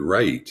get it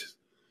right,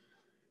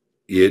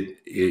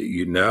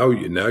 now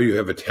you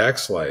have a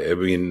tax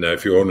liability. I mean,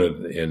 if you own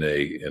it in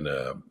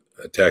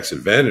a tax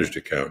advantaged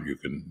account, you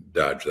can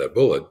dodge that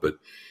bullet. But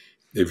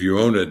if you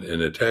own it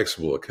in a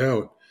taxable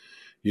account,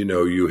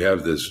 you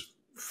have this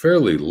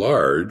fairly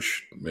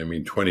large,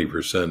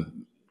 20%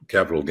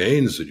 capital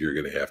gains that you're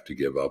going to have to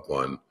give up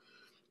on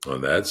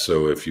that.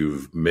 So if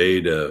you've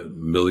made $1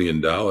 million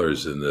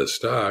in this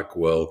stock,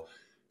 well,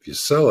 if you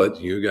sell it,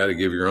 you got to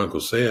give your Uncle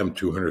Sam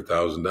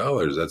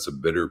 $200,000. That's a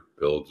bitter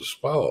pill to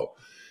swallow.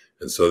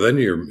 And so then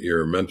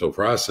your mental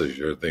process,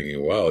 you're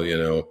thinking, well,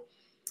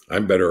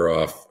 I'm better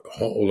off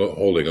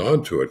holding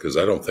on to it, because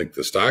I don't think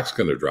the stock's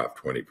going to drop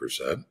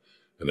 20%.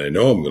 And I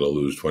know I'm going to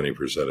lose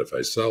 20% if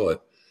I sell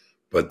it.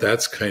 But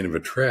that's kind of a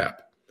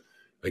trap.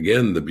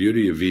 Again, the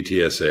beauty of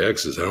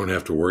VTSAX is I don't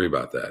have to worry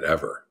about that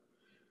ever.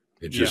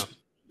 It just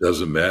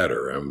doesn't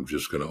matter. I'm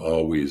just going to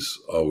always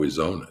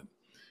own it.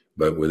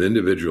 But with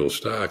individual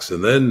stocks,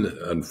 and then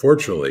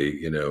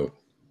unfortunately,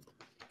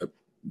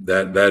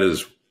 that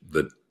is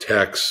the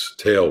tax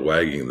tail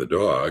wagging the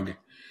dog,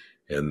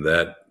 and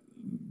that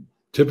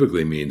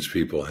typically means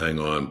people hang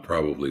on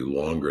probably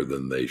longer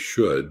than they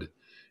should,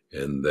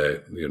 and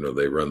that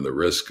they run the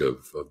risk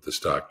of the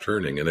stock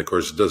turning. And of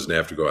course, it doesn't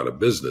have to go out of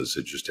business;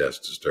 it just has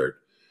to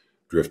start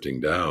drifting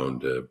down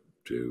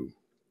to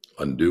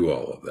undo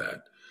all of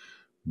that.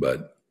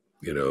 But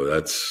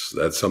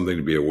that's something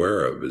to be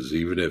aware of, is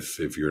even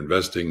if you're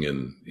investing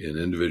in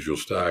individual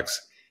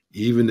stocks,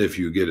 even if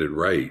you get it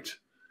right,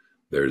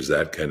 there's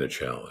that kind of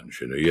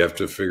challenge. You have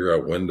to figure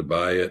out when to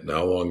buy it and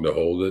how long to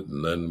hold it,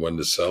 and then when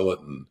to sell it.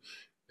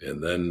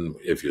 And then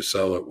if you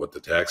sell it, what the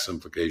tax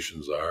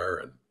implications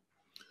are.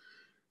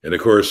 And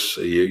of course,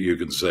 you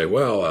can say,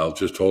 well, I'll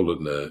just hold it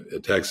in a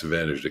tax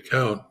advantaged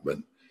account. But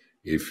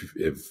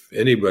if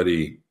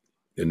anybody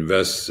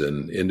invests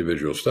in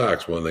individual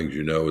stocks, one of the things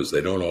is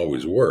they don't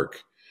always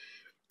work.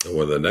 And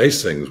one of the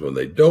nice things when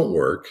they don't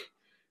work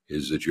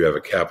is that you have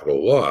a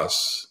capital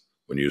loss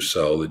when you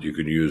sell that you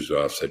can use to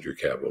offset your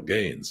capital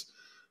gains.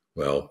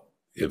 Well,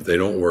 if they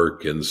don't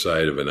work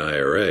inside of an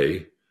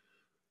IRA,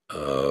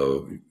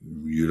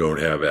 you don't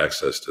have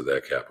access to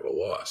that capital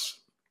loss.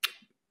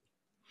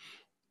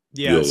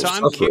 Yeah, you'll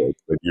suffer it,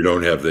 but you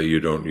don't have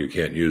you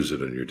can't use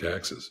it in your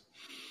taxes.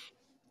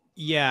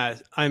 Yeah,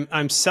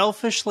 I'm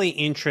selfishly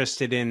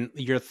interested in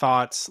your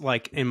thoughts,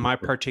 like in my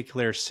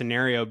particular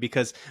scenario,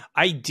 because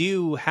I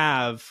do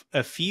have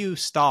a few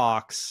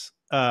stocks,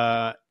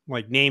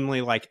 like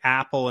namely like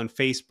Apple and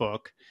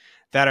Facebook,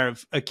 that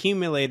have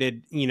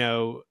accumulated,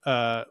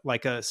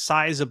 like a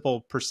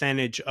sizable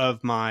percentage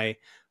of my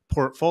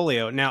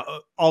portfolio. Now,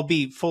 I'll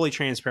be fully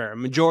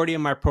transparent. Majority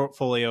of my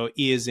portfolio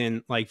is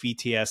in like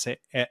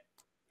VTSAX,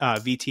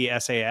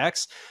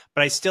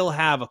 but I still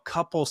have a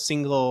couple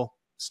single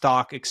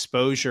stock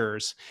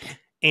exposures.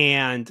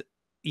 And,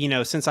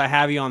 since I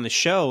have you on the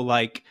show,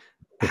 like,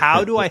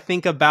 how do I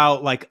think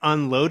about like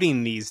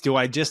unloading these? Do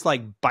I just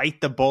like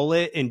bite the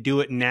bullet and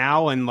do it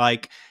now and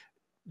like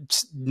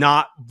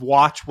not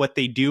watch what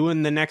they do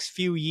in the next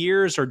few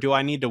years? Or do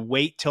I need to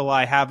wait till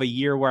I have a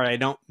year where I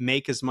don't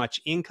make as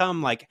much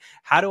income? Like,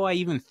 how do I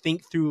even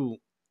think through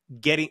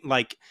getting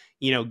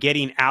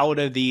out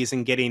of these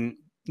and getting,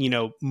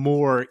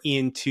 more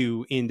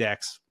into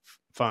index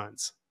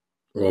funds?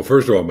 Well,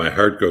 first of all, my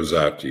heart goes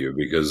out to you,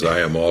 because I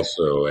am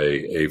also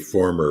a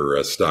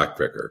former stock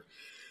picker.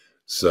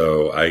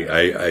 So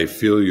I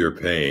feel your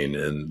pain,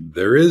 and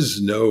there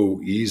is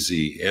no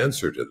easy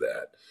answer to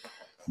that,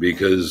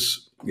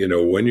 because,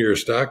 when you're a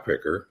stock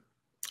picker,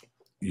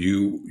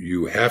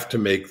 you have to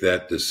make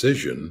that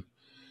decision.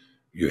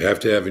 You have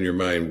to have in your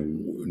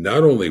mind,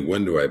 not only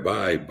when do I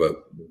buy,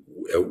 but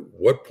at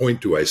what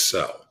point do I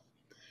sell?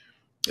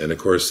 And of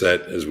course,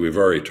 that, as we've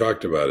already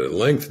talked about at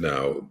length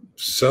now,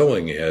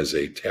 selling has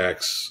a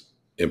tax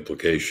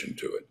implication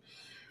to it.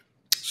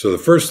 So the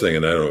first thing,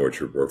 and I don't know what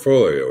your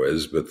portfolio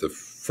is, but the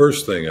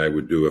first thing I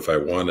would do if I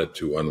wanted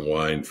to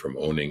unwind from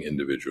owning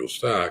individual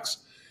stocks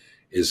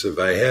is, if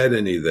I had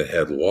any that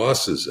had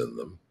losses in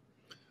them,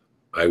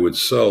 I would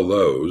sell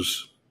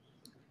those,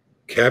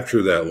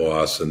 capture that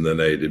loss, and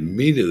then I'd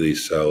immediately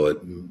sell it,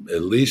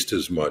 at least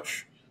as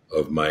much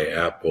of my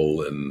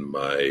Apple and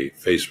my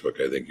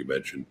Facebook, I think you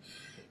mentioned,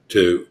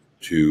 to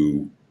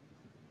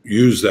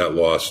use that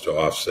loss to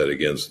offset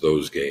against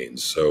those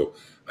gains. So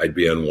I'd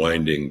be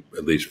unwinding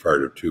at least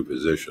part of two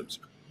positions.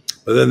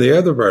 But then the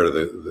other part of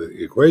the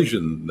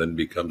equation then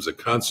becomes a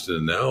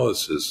constant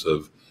analysis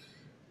of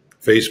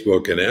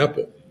Facebook and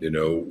Apple.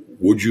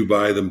 Would you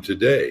buy them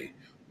today?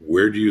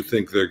 Where do you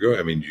think they're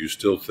going? Do you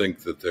still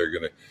think that they're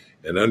going to?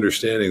 and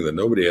understanding that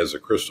nobody has a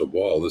crystal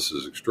ball. This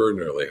is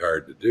extraordinarily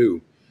hard to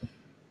do.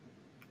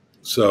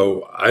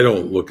 So I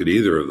don't look at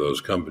either of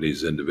those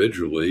companies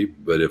individually,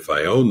 but if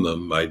I own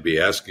them, I'd be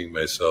asking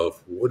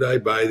myself, would I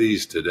buy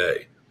these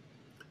today?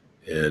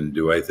 And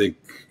do I think,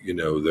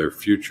 their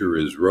future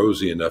is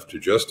rosy enough to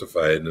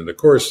justify it? And of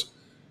course,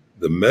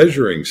 the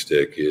measuring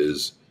stick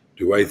is,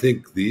 do I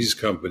think these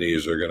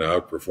companies are going to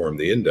outperform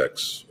the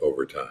index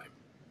over time?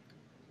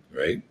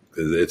 Right?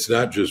 Because it's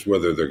not just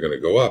whether they're going to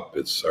go up,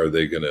 it's are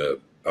they going to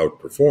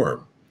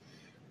outperform?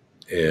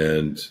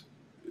 And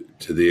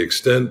to the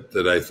extent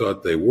that I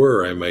thought they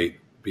were, I might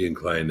be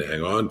inclined to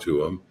hang on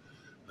to them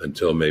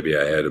until maybe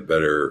I had a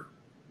better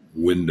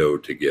window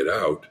to get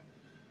out.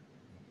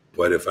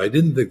 But if I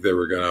didn't think they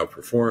were going to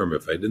outperform,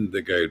 if I didn't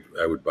think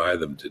I would buy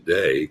them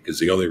today, because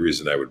the only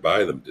reason I would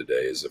buy them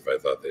today is if I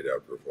thought they'd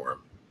outperform,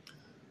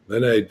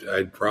 then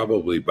I'd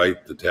probably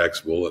bite the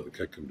tax bullet and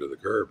kick them to the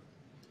curb,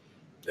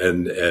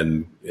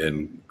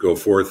 and go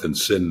forth and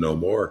sin no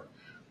more.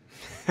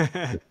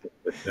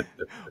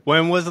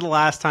 When was the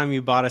last time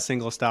you bought a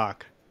single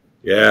stock?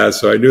 Yeah,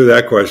 so I knew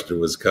that question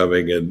was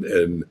coming,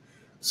 and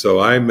so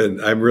I'm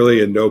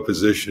really in no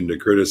position to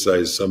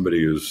criticize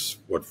somebody who's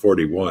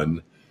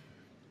 41,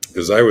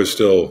 because I was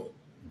still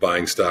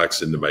buying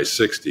stocks into my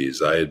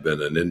 60s. I had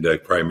been an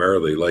index,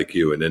 primarily like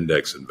you, an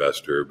index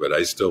investor, but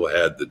I still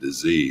had the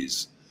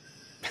disease.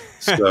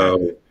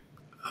 So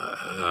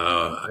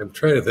I'm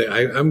trying to think.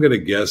 I'm going to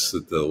guess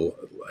that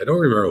I don't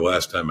remember the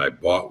last time I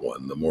bought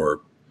one. The more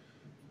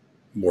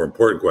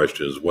important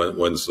question is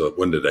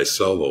when did I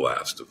sell the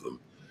last of them?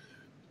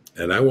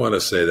 And I want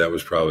to say that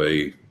was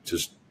probably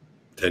just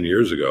 10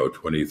 years ago,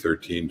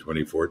 2013,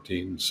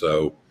 2014.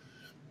 So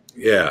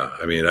yeah,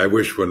 I mean, I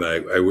wish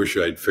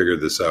I'd figured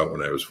this out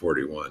when I was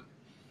 41.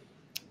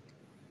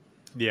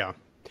 Yeah.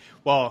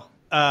 Well,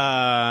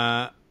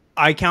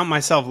 I count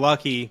myself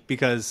lucky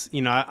because,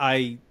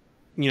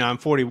 I'm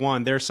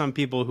 41. There's some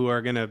people who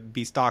are going to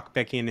be stock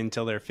picking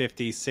until their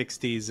 50s,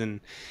 60s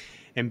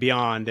and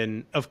beyond.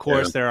 And of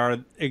course, There are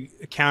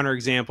counter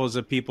examples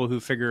of people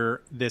who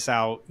figure this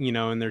out,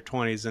 in their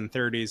 20s and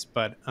 30s.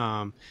 But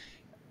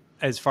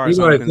as far as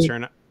I'm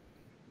concerned,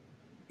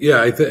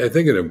 I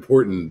think an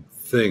important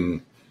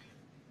thing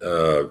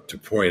to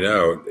point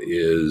out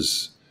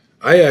is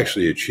I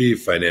actually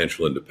achieved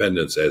financial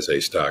independence as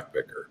a stock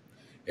picker.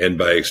 And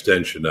by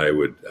extension, I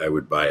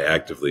would buy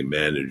actively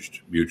managed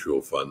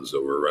mutual funds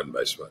that were run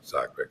by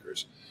stock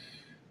pickers.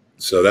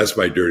 So that's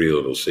my dirty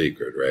little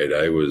secret, right?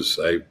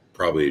 I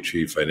probably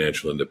achieved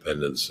financial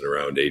independence in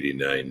around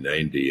 89,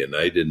 90, and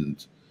I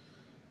didn't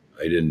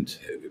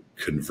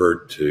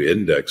convert to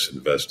index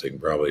investing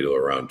probably till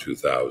around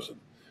 2000.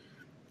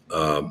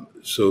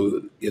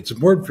 So it's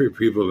important for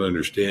people to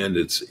understand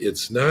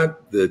it's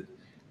not that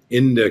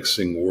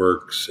indexing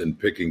works and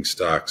picking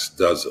stocks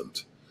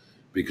doesn't.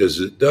 Because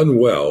it done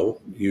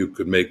well, you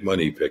could make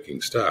money picking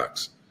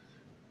stocks.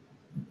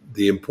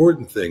 The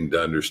important thing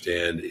to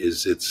understand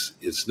is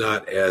it's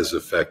not as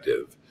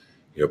effective.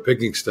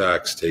 Picking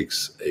stocks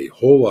takes a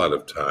whole lot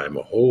of time,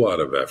 a whole lot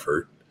of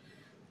effort.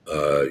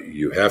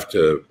 You have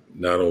to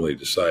not only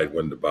decide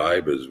when to buy,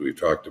 but as we've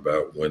talked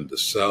about, when to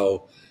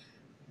sell.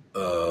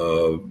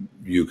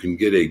 You can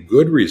get a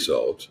good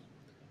result,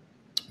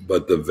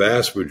 but the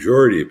vast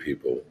majority of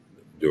people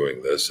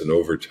doing this, and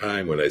over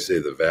time, when I say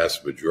the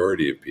vast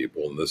majority of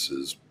people, and this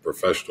is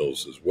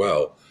professionals as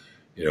well,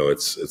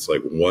 it's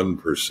like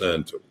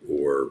 1%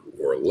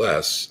 or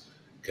less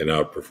can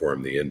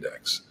outperform the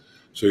index.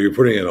 So you're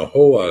putting in a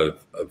whole lot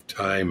of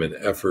time and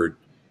effort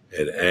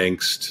and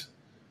angst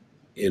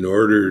in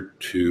order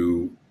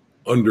to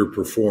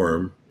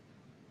underperform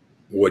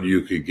what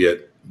you could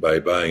get by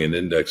buying an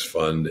index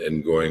fund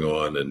and going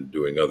on and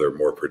doing other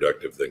more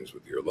productive things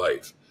with your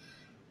life.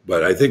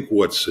 But I think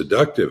what's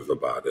seductive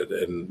about it,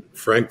 and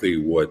frankly,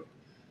 what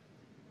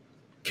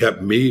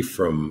kept me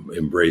from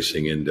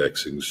embracing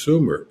indexing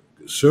sooner,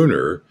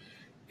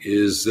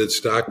 is that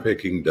stock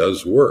picking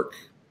does work,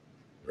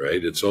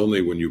 right? It's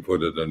only when you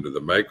put it under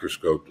the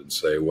microscope and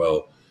say,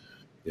 well,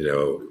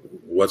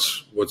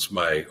 what's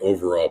my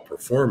overall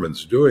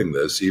performance doing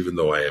this, even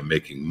though I am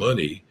making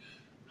money,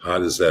 how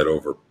does that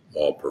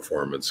overall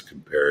performance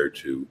compare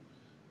to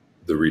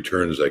the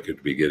returns I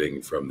could be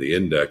getting from the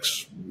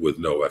index with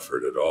no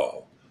effort at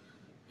all?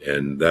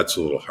 And that's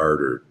a little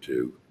harder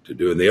to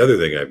do. And the other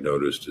thing I've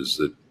noticed is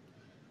that,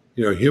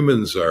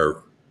 humans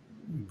are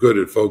good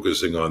at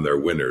focusing on their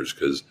winners,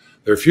 because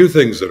there are few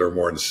things that are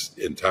more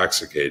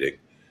intoxicating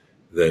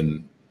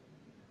than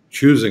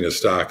choosing a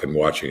stock and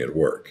watching it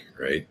work,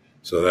 right?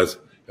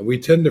 And we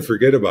tend to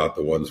forget about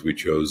the ones we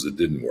chose that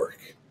didn't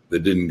work,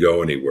 that didn't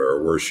go anywhere,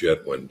 or worse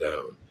yet, went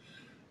down.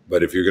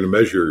 But if you're going to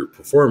measure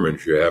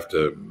performance, you have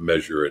to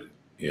measure it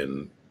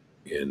in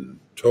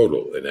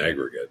total, in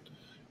aggregate,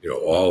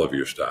 all of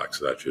your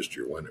stocks, not just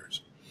your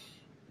winners.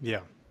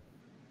 Yeah.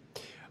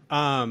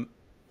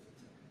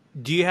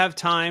 Do you have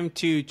time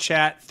to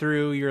chat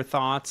through your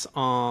thoughts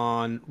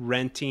on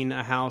renting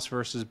a house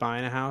versus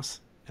buying a house?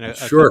 And a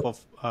couple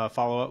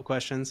follow-up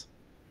questions?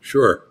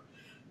 Sure.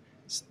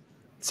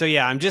 So,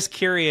 yeah, I'm just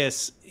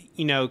curious,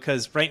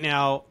 because right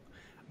now,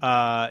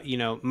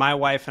 my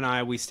wife and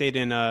I, we stayed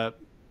in a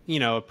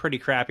pretty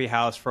crappy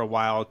house for a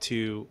while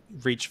to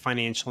reach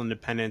financial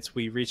independence.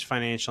 We reached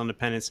financial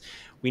independence.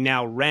 We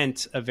now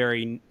rent a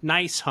very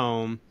nice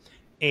home.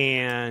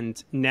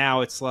 And now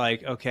it's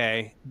like,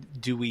 okay,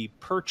 do we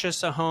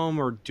purchase a home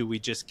or do we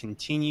just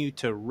continue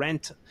to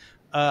rent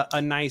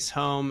a nice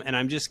home? And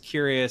I'm just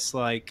curious,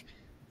 like,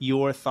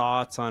 your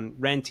thoughts on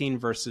renting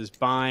versus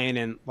buying,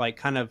 and like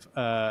kind of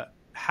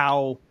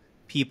how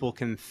people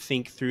can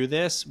think through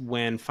this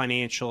when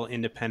financial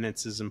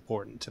independence is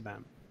important to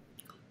them.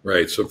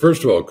 Right. So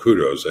first of all,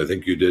 kudos. I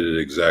think you did it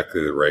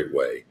exactly the right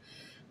way.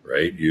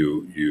 Right.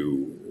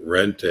 You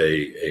rent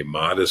a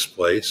modest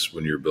place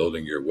when you're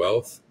building your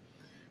wealth.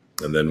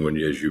 And then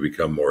as you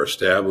become more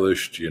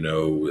established,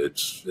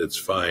 it's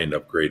fine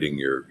upgrading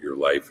your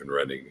life and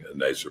renting a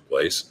nicer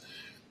place.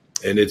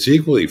 And it's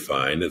equally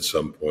fine at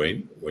some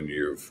point when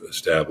you've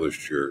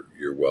established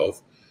your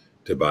wealth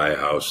to buy a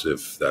house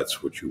if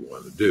that's what you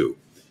want to do.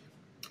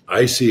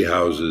 I see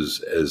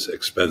houses as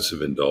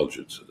expensive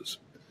indulgences,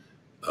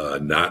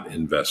 not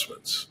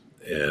investments.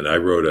 And I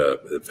wrote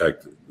in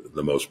fact,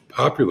 the most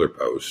popular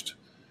post,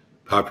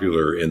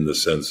 popular in the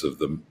sense of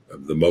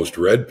the most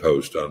read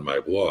post on my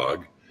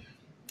blog,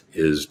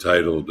 is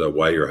titled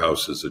Why Your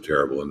House is a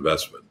Terrible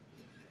Investment.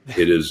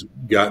 It has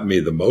gotten me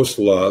the most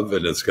love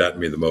and it's gotten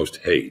me the most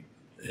hate.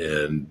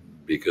 And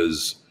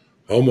because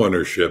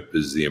homeownership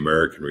is the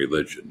American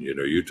religion,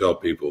 you tell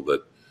people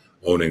that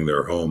owning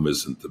their home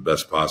isn't the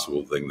best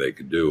possible thing they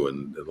could do.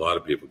 And a lot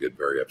of people get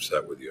very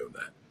upset with you on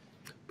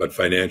that. But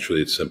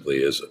financially, it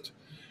simply isn't.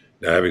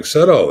 Now, having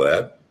said all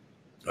that,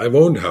 I've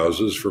owned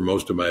houses for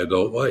most of my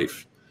adult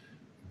life,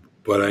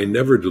 but I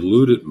never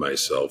deluded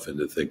myself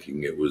into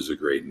thinking it was a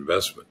great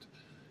investment.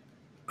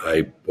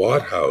 I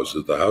bought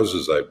houses. The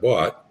houses I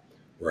bought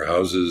were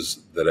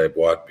houses that I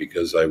bought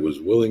because I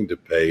was willing to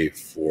pay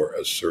for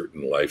a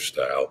certain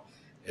lifestyle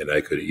and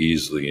I could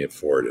easily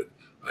afford it.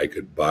 I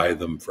could buy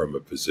them from a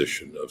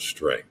position of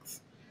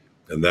strength.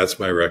 And that's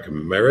my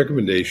recommendation. My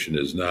recommendation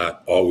is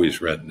not always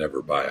rent,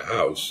 never buy a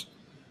house.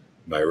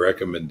 My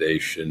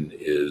recommendation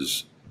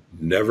is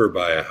never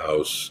buy a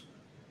house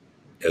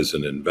as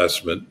an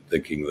investment,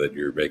 thinking that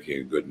you're making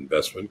a good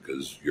investment,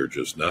 because you're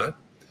just not.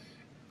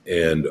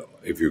 And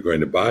if you're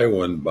going to buy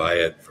one, buy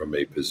it from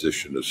a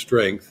position of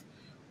strength,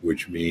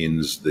 which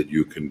means that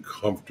you can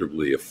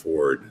comfortably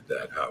afford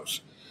that house.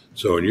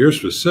 So in your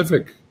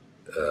specific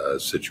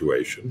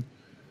situation,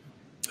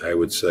 I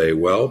would say,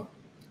 well,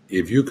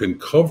 if you can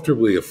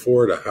comfortably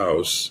afford a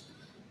house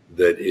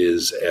that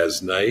is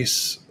as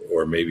nice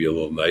or maybe a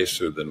little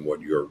nicer than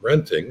what you're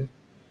renting,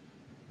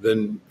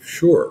 then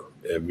sure.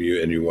 And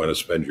you want to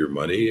spend your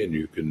money and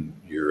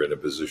you're in a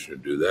position to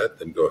do that,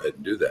 then go ahead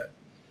and do that.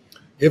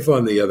 If,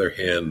 on the other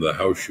hand, the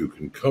house you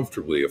can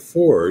comfortably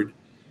afford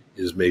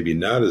is maybe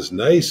not as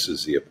nice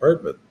as the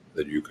apartment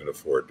that you can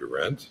afford to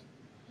rent,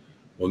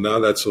 well, now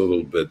that's a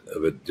little bit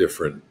of a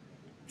different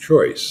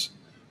choice.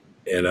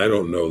 And I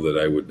don't know that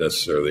I would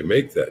necessarily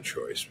make that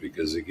choice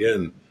because,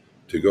 again,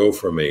 to go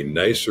from a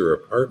nicer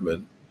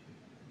apartment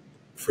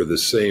for the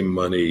same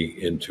money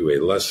into a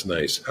less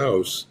nice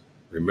house,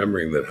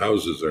 remembering that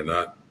houses are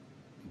not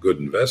good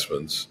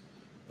investments,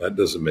 that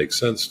doesn't make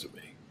sense to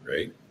me,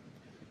 right?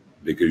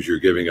 Because you're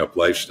giving up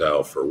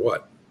lifestyle for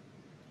what?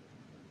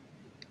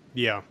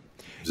 Yeah.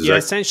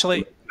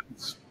 Essentially.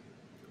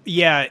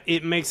 Yeah,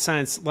 it makes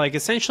sense. Like,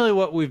 essentially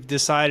what we've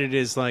decided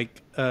is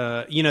like,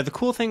 the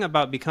cool thing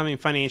about becoming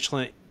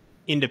financially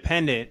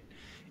independent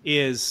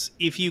is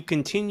if you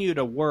continue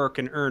to work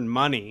and earn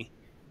money,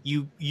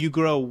 you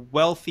grow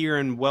wealthier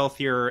and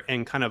wealthier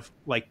and kind of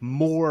like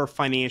more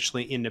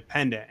financially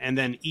independent. And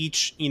then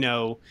each,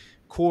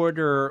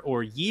 quarter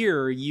or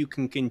year, you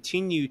can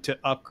continue to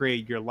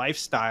upgrade your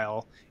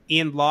lifestyle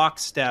in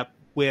lockstep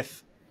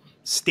with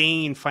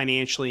staying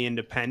financially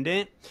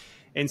independent.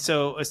 And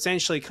so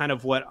essentially kind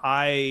of what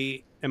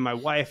I and my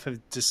wife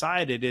have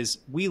decided is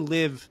we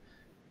live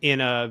in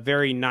a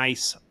very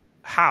nice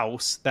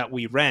house that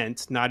we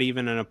rent, not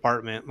even an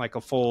apartment, like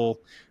a full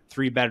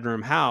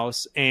 3-bedroom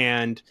house.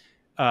 And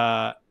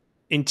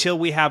until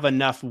we have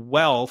enough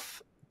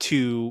wealth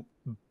to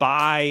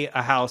buy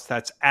a house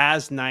that's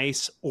as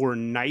nice or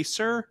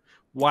nicer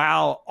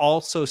while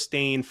also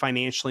staying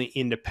financially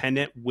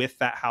independent with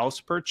that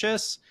house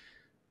purchase,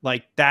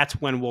 like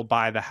that's when we'll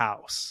buy the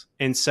house.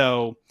 And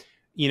so,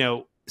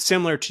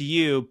 similar to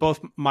you, both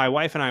my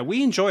wife and I,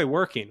 we enjoy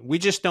working. We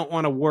just don't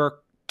want to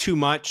work too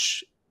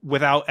much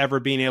without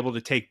ever being able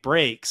to take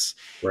breaks.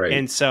 Right.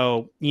 And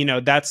so,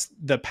 that's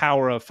the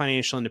power of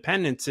financial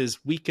independence is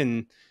we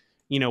can,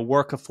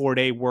 work a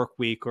 4-day work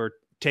week or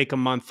take a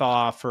month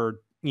off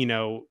or,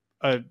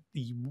 a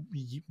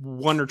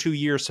 1 or 2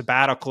 year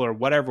sabbatical or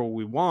whatever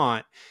we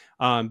want.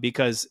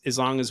 Because as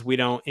long as we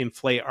don't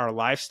inflate our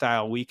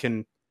lifestyle, we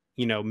can,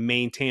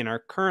 maintain our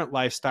current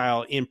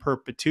lifestyle in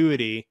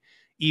perpetuity,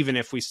 even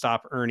if we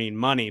stop earning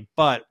money.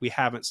 But we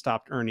haven't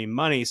stopped earning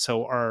money.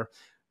 So our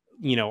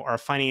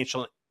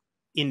financial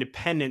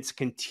independence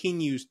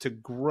continues to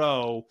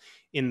grow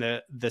in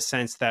the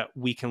sense that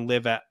we can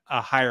live at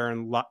a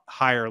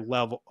higher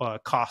level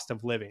cost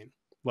of living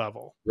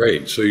level.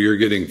 Right. So you're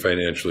getting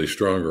financially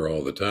stronger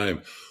all the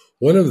time.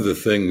 One of the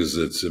things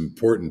that's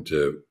important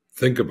to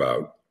think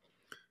about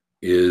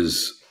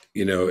is,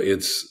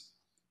 it's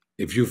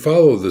if you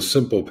follow the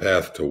simple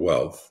path to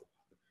wealth,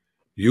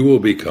 you will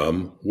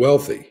become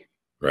wealthy,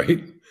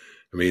 right?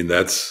 I mean,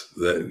 that's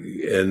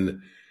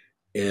that,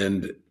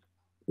 and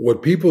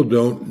what people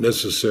don't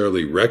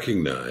necessarily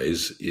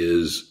recognize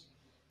is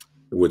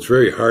what's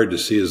very hard to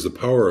see is the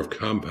power of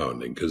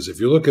compounding. Because if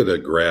you look at a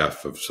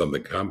graph of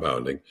something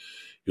compounding,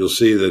 you'll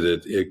see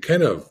that it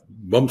kind of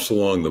bumps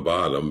along the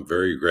bottom,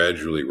 very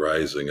gradually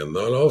rising, and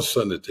then all of a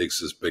sudden it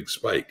takes this big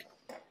spike.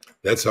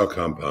 That's how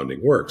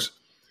compounding works.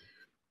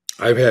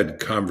 I've had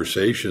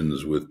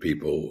conversations with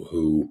people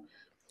who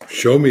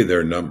show me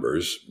their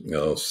numbers.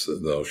 They'll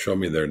show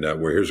me their net.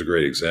 Where here's a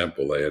great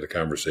example. I had a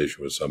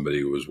conversation with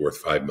somebody who was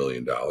worth $5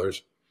 million.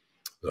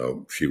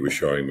 So she was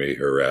showing me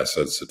her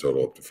assets to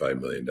total up to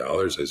 $5 million.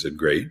 I said,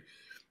 great.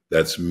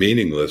 That's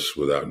meaningless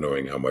without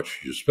knowing how much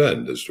you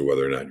spend as to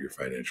whether or not you're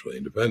financially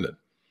independent.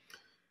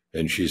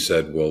 And she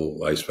said,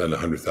 well, I spend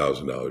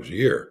 $100,000 a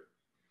year.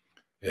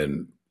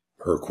 And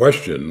her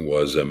question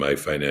was, am I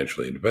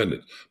financially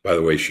independent? By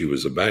the way, she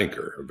was a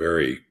banker, a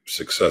very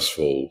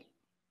successful,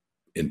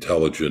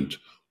 intelligent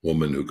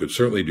woman who could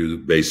certainly do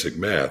basic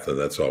math, and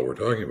that's all we're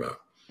talking about.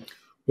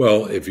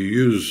 Well, if you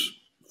use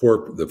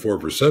the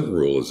 4%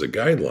 rule as a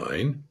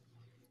guideline,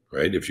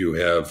 right? If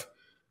you're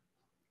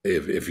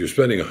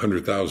spending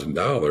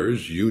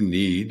 $100,000, you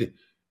need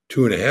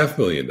 $2.5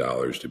 million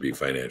to be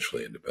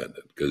financially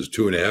independent, because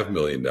 $2.5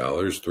 million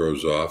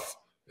throws off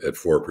at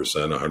 4%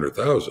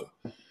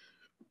 $100,000.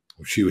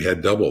 She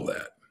had double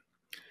that.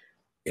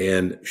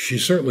 And she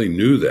certainly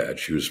knew that.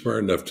 She was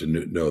smart enough to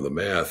know the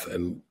math.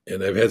 And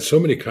I've had so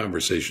many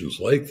conversations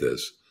like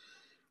this.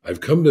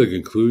 I've come to the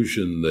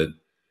conclusion that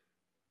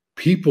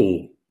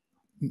people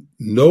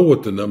know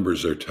what the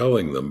numbers are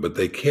telling them, but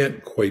they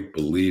can't quite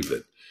believe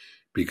it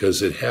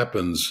because it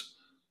happens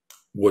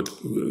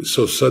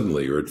so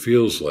suddenly, or it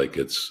feels like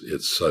it's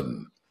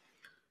sudden.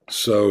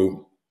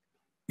 So,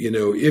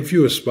 if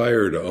you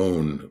aspire to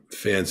own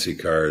fancy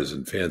cars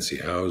and fancy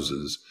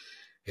houses,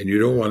 and you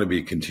don't want to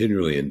be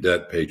continually in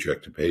debt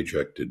paycheck to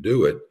paycheck to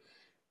do it,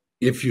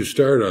 if you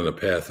start on a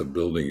path of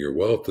building your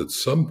wealth, at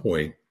some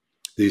point,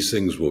 these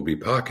things will be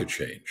pocket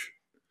change.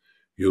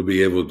 You'll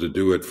be able to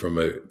do it from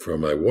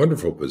a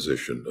wonderful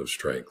position of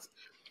strength.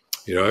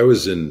 I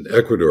was in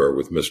Ecuador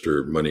with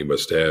Mr. Money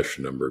Mustache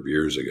a number of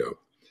years ago,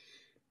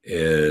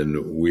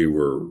 and we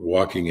were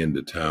walking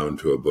into town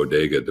to a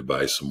bodega to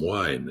buy some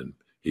wine, and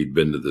he'd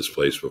been to this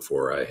place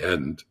before, I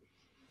hadn't.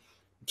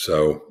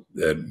 So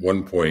at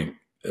one point,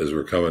 as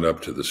we're coming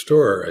up to the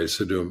store, I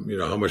said to him,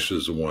 how much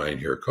does the wine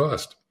here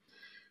cost?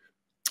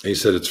 And he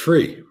said, it's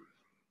free.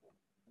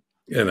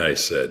 And I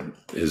said,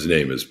 his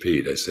name is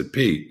Pete. I said,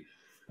 Pete,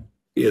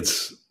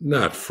 it's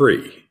not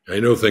free. I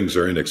know things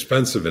are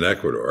inexpensive in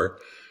Ecuador,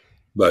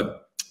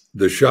 but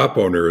the shop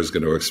owner is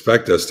going to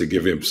expect us to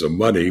give him some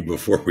money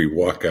before we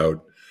walk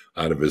out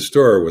of his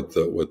store with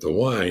the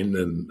wine.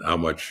 And how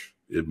much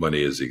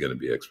money is he going to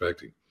be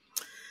expecting?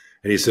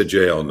 And he said,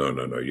 JL,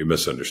 no, you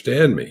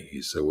misunderstand me.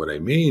 He said, what I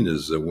mean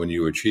is that when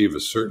you achieve a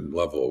certain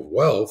level of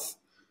wealth,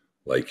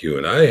 like you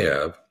and I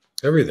have,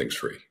 everything's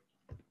free.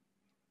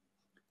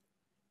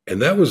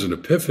 And that was an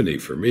epiphany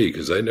for me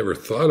because I never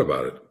thought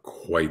about it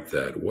quite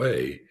that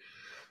way.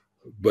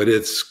 But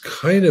it's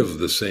kind of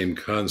the same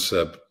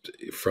concept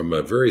from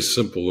a very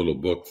simple little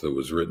book that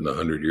was written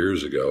 100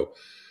 years ago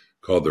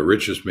called The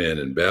Richest Man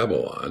in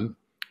Babylon,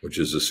 which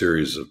is a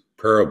series of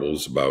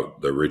parables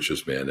about the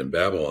richest man in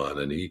Babylon.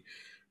 And he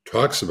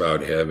talks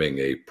about having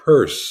a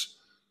purse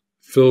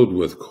filled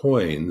with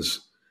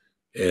coins,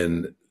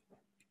 and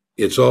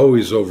it's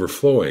always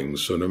overflowing.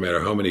 So no matter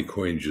how many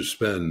coins you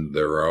spend,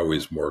 there are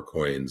always more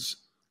coins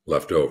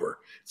left over.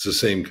 It's the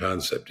same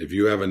concept. If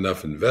you have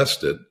enough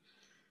invested,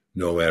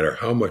 no matter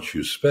how much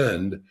you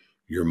spend,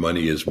 your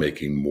money is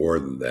making more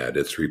than that.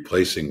 It's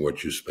replacing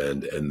what you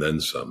spend and then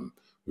some,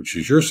 which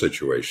is your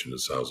situation. It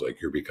sounds like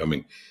you're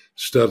becoming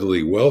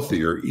steadily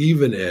wealthier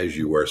even as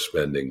you are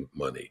spending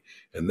money.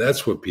 And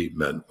that's what Pete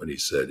meant when he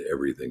said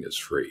everything is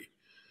free.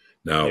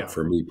 Now,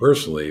 For me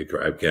personally,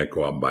 I can't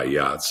go out and buy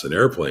yachts and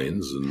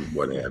airplanes and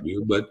what have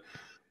you. But,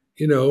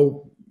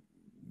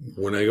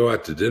 when I go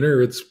out to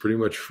dinner, it's pretty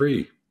much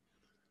free.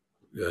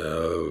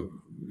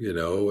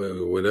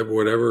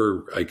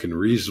 Whatever I can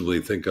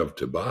reasonably think of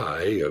to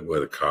buy,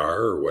 with a car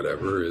or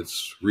whatever,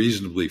 it's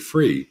reasonably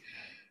free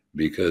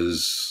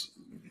because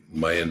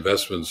my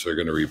investments are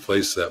going to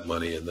replace that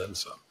money and then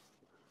some.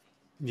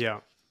 Yeah.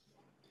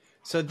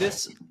 So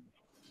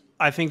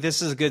I think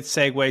this is a good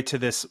segue to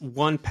this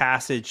one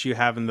passage you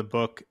have in the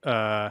book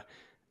that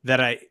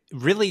I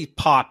really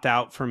popped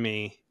out for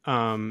me.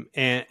 And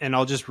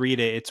I'll just read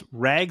it. It's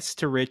rags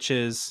to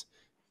riches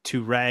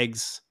to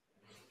rags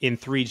in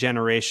 3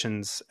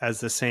 generations, as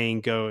the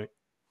saying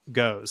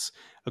goes.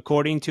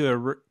 According to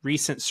a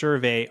recent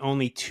survey,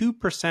 only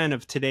 2%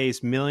 of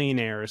today's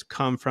millionaires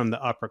come from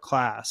the upper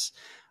class.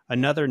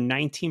 Another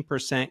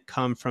 19%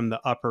 come from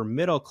the upper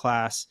middle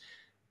class.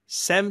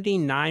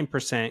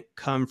 79%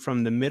 come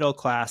from the middle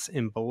class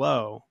and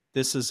below.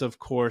 This is, of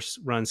course,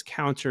 runs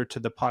counter to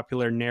the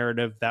popular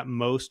narrative that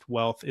most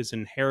wealth is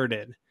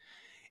inherited.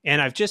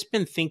 And I've just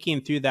been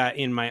thinking through that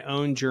in my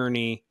own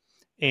journey.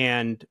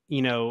 And,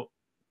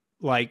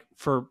 like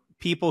for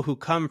people who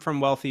come from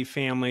wealthy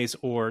families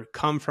or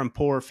come from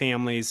poor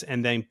families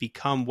and then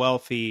become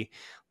wealthy,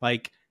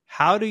 like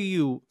how do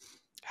you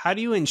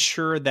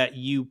ensure that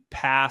you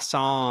pass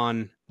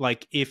on,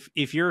 like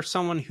if you're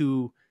someone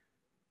who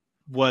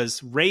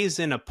was raised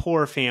in a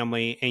poor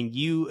family and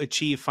you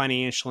achieve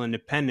financial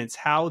independence,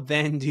 how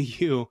then do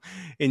you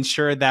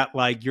ensure that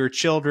like your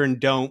children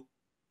don't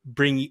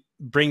bring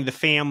the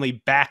family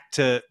back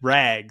to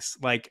rags?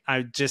 Like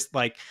I just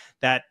like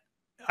that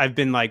I've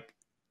been like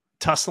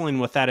tussling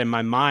with that in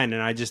my mind,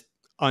 and I just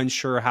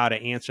unsure how to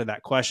answer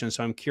that question.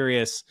 So I'm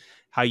curious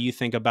how you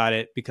think about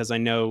it, because I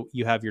know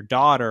you have your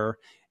daughter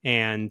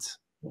and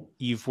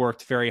you've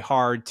worked very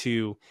hard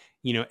to,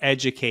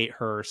 educate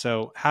her.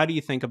 So how do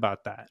you think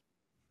about that?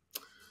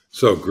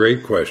 So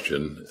great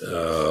question.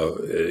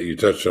 You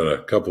touched on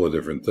a couple of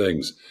different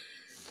things.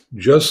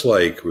 Just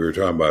like we were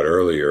talking about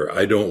earlier,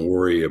 I don't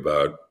worry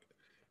about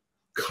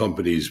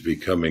companies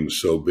becoming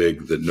so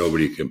big that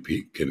nobody can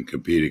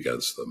compete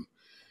against them,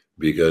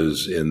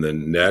 because in the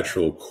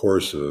natural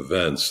course of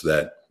events,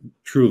 that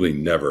truly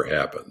never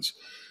happens.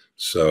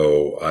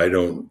 So I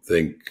don't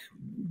think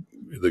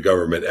the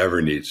government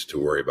ever needs to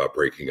worry about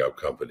breaking up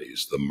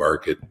companies. The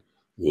market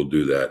will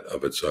do that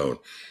of its own.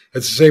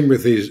 That's the same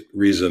with the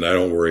reason I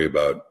don't worry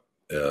about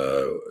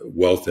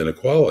wealth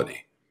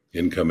inequality,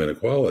 income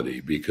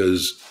inequality,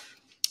 because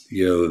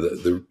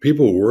the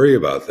people who worry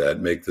about that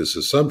make this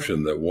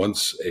assumption that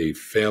once a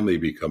family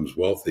becomes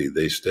wealthy,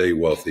 they stay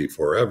wealthy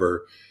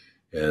forever,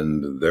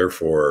 and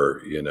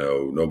therefore,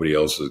 nobody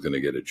else is going to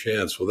get a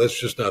chance. Well, that's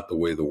just not the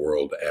way the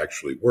world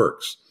actually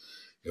works.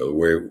 The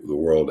way the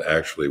world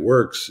actually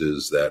works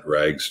is that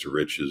rags to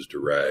riches to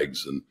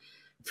rags and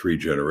 3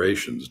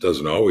 generations. It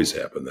doesn't always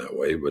happen that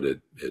way, but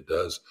it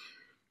does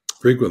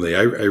frequently.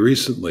 I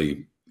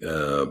recently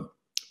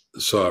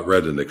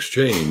read an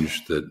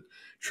exchange that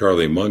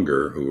Charlie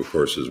Munger, who of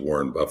course is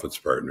Warren Buffett's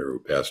partner, who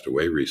passed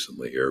away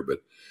recently here,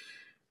 but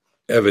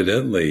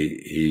evidently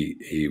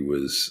he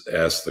was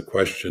asked the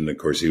question. Of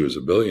course, he was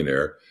a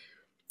billionaire.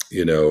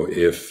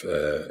 If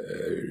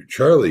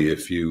Charlie,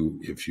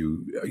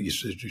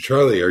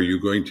 Charlie, are you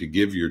going to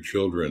give your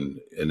children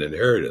an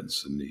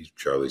inheritance? And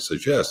Charlie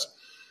says yes.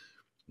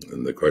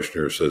 And the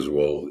questioner says,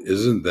 well,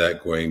 isn't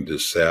that going to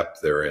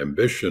sap their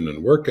ambition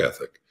and work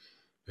ethic?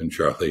 And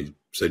Charlie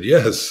said,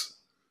 yes.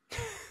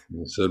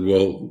 And he said,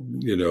 well,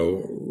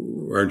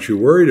 aren't you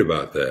worried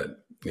about that?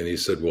 And he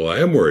said, well, I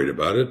am worried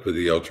about it, but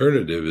the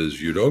alternative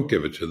is you don't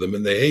give it to them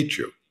and they hate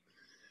you.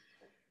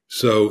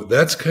 So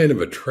that's kind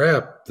of a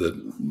trap that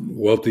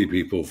wealthy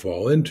people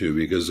fall into,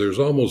 because there's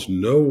almost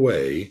no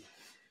way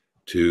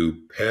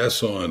to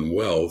pass on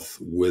wealth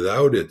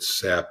without it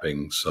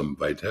sapping some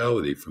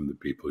vitality from the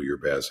people you're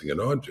passing it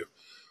on to,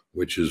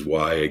 which is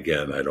why,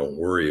 again, I don't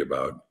worry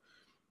about,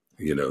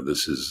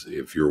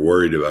 if you're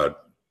worried about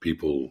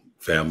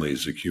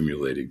families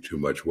accumulating too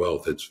much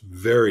wealth, it's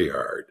very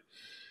hard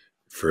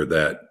for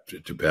that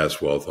to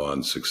pass wealth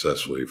on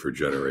successfully for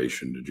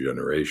generation to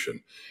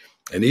generation.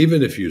 And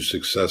even if you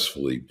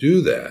successfully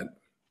do that,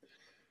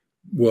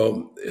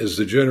 well, as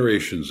the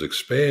generations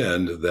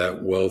expand,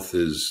 that wealth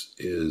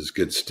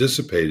gets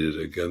dissipated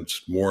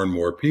against more and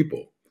more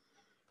people,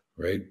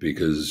 right?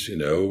 Because,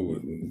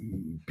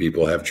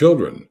 people have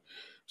children.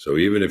 So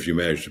even if you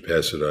manage to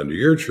pass it on to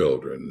your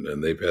children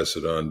and they pass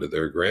it on to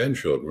their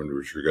grandchildren,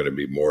 which are going to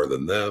be more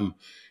than them,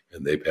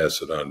 and they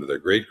pass it on to their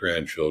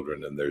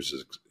great-grandchildren, and there's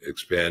this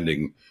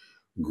expanding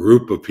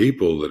group of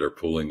people that are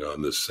pulling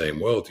on this same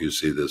wealth. You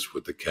see this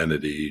with the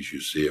Kennedys,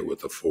 you see it with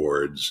the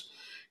Fords,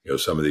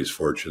 some of these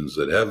fortunes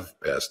that have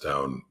passed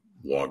down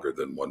longer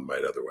than one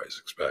might otherwise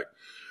expect.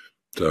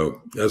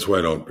 So that's why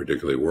I don't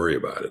particularly worry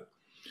about it.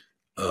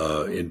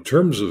 In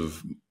terms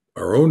of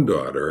our own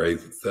daughter,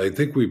 I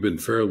think we've been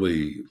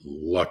fairly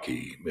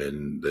lucky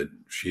in that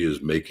she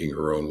is making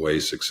her own way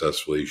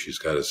successfully. She's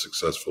got a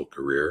successful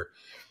career.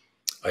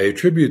 I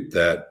attribute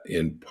that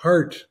in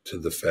part to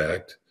the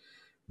fact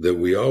that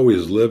we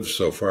always lived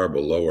so far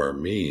below our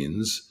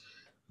means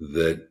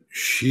that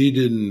she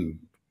didn't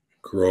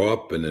grow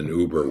up in an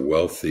uber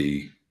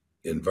wealthy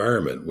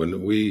environment.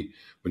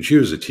 When she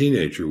was a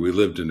teenager, we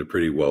lived in a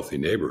pretty wealthy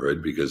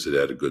neighborhood because it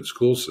had a good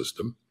school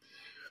system.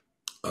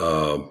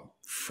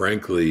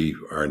 Frankly,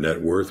 our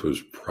net worth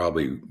was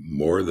probably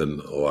more than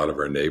a lot of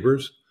our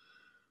neighbors,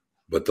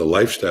 but the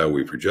lifestyle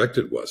we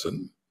projected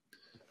wasn't.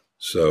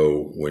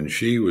 So when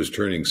she was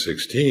turning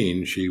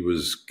 16, she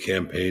was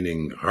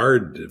campaigning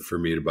hard for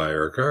me to buy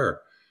her a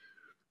car.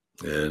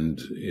 And,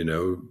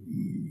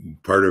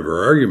 part of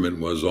her argument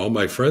was all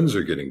my friends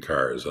are getting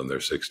cars on their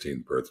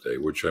 16th birthday,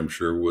 which I'm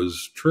sure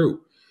was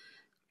true.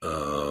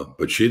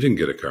 But she didn't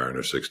get a car on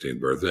her 16th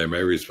birthday. My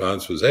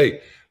response was,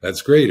 hey,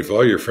 that's great. If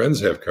all your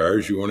friends have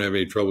cars, you won't have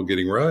any trouble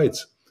getting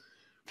rides.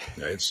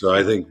 Right. So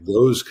I think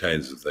those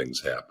kinds of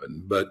things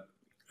happen. But,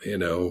 you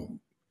know,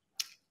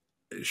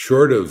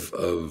 short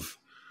of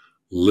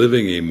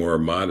living a more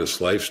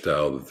modest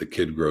lifestyle that the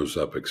kid grows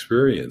up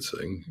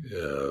experiencing,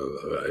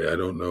 I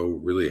don't know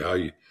really how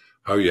you,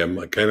 I'm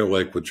kind of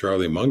like with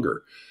Charlie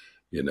Munger,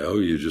 you know,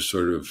 you just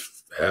sort of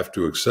have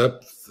to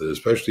accept,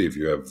 especially if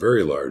you have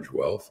very large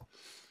wealth,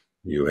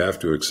 you have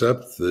to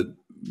accept that,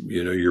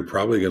 you know, you're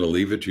probably going to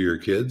leave it to your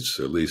kids,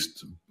 at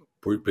least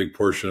a big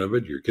portion of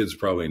it. Your kids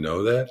probably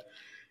know that.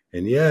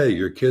 And yeah,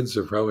 your kids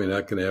are probably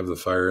not going to have the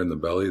fire in the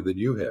belly that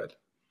you had.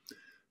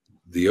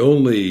 The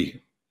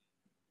only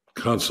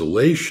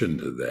consolation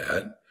to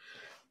that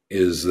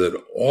is that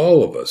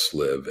all of us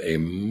live a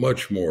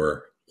much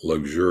more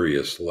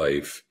luxurious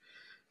life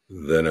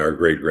than our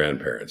great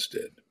grandparents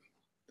did.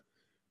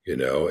 You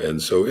know,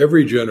 and so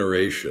every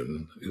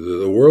generation,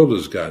 the world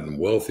has gotten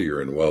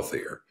wealthier and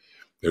wealthier.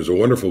 There's a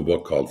wonderful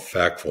book called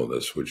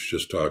Factfulness, which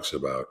just talks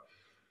about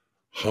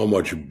how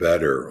much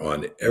better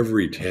on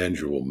every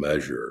tangible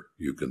measure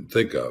you can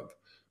think of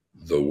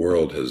the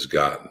world has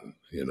gotten.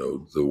 You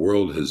know, the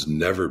world has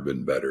never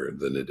been better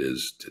than it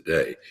is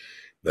today.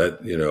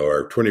 That, you know,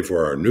 our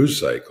 24-hour news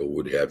cycle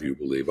would have you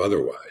believe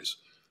otherwise.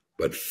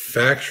 But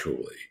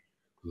factually,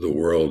 the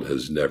world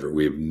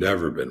we've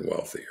never been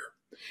wealthier.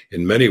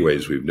 In many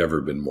ways, we've never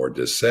been more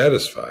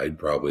dissatisfied,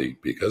 probably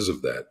because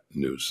of that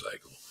news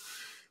cycle.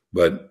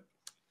 But,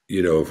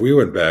 you know, if we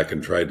went back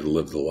and tried to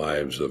live the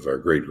lives of our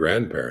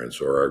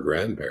great-grandparents or our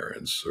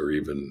grandparents or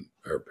even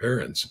our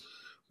parents,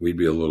 we'd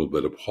be a little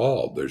bit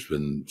appalled. There's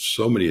been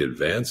so many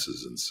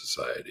advances in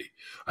society.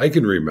 I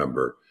can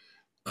remember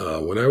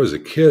when I was a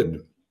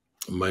kid,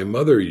 my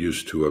mother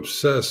used to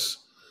obsess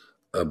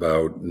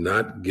about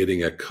not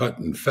getting a cut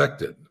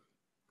infected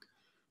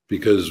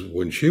because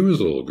when she was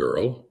a little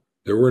girl,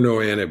 there were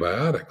no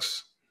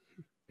antibiotics.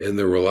 And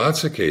there were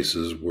lots of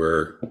cases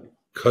where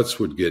cuts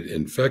would get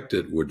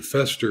infected, would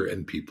fester,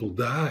 and people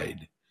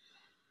died.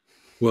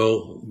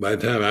 Well, by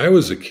the time I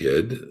was a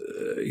kid,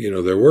 you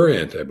know, there were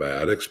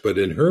antibiotics, but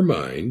in her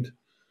mind,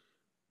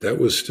 that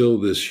was still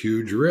this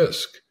huge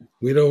risk.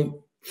 We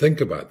don't think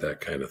about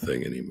that kind of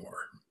thing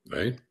anymore,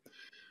 right?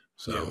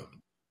 So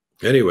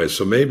anyway,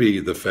 so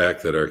maybe the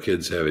fact that our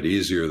kids have it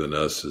easier than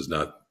us is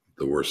not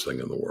the worst thing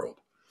in the world.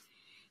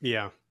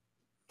 Yeah.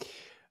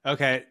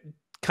 Okay.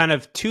 Kind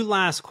of two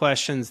last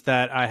questions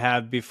that I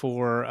have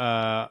before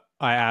I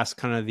ask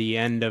kind of the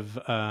end of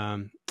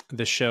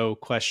the show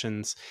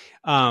questions.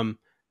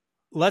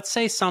 Let's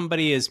say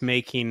somebody is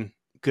making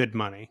good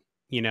money,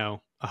 you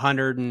know,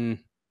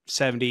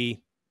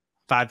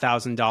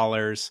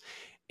 $175,000,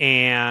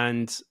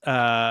 and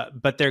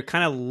but they're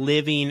kind of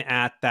living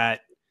at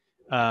that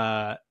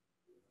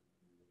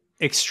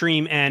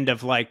extreme end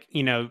of, like,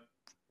 you know,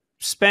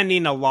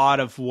 spending a lot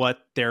of what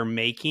they're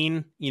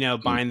making, you know,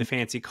 buying the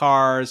fancy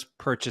cars,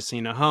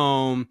 purchasing a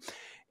home,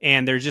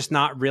 and they're just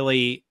not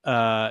really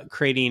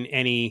creating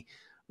any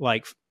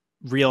like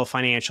real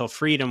financial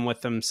freedom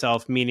with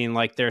themselves, meaning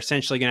like they're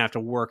essentially going to have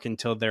to work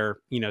until they're,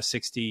 you know,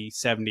 60,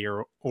 70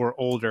 or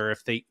older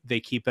if they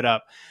keep it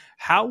up.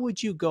 How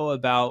would you go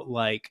about,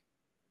 like,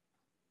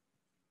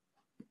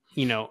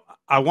 you know,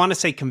 I want to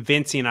say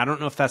convincing, I don't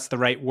know if that's the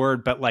right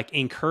word, but like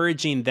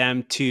encouraging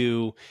them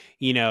to,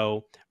 you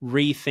know,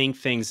 rethink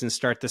things and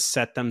start to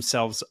set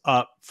themselves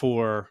up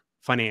for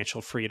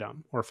financial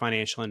freedom or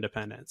financial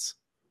independence?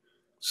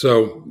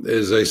 So,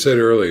 as I said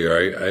earlier,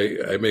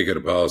 I make it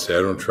a policy.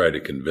 I don't try to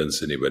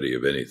convince anybody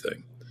of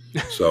anything.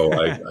 So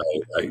I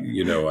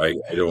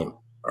don't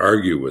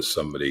argue with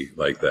somebody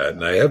like that.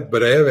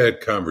 But I have had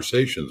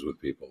conversations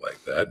with people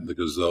like that,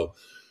 because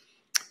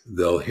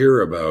they'll hear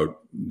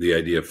about the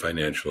idea of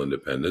financial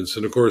independence.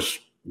 And of course,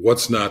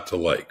 what's not to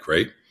like,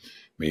 right?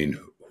 I mean,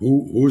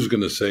 who's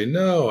going to say,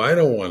 no, I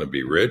don't want to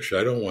be rich.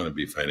 I don't want to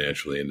be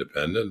financially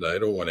independent. I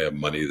don't want to have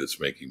money that's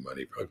making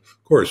money.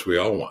 Of course, we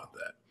all want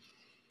that.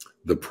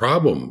 The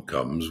problem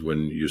comes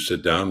when you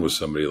sit down with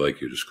somebody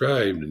like you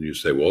described and you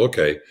say, well,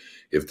 okay,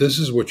 if this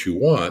is what you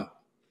want,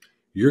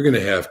 you're going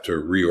to have to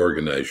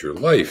reorganize your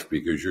life,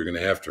 because you're going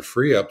to have to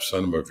free up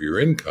some of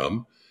your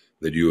income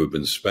that you have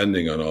been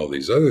spending on all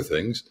these other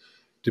things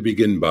to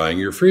begin buying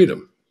your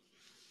freedom,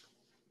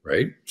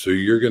 right? So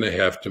you're going to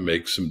have to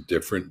make some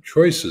different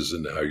choices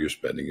in how you're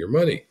spending your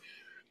money.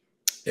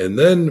 And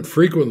then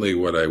frequently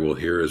what I will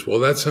hear is, well,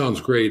 that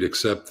sounds great,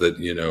 except that,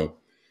 you know,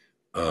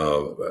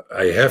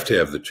 I have to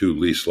have the 2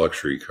 least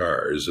luxury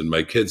cars, and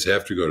my kids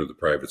have to go to the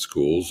private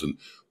schools, and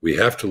we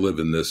have to live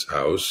in this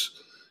house,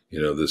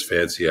 you know, this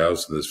fancy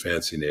house in this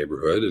fancy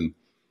neighborhood. And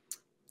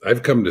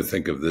I've come to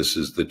think of this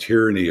as the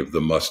tyranny of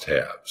the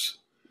must-haves.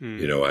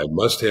 You know, I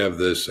must have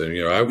this, and,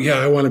 you know,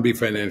 I want to be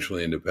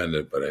financially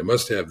independent, but I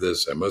must have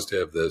this, I must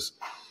have this.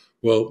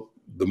 Well,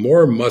 the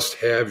more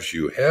must-haves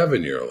you have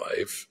in your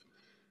life,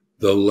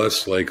 the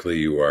less likely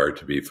you are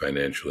to be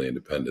financially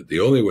independent. The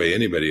only way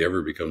anybody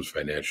ever becomes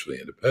financially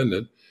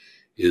independent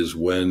is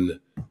when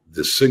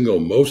the single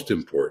most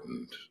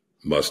important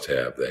must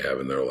have they have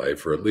in their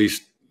life, or at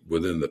least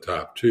within the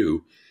top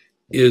two,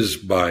 is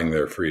buying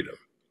their freedom.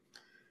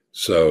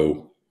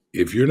 So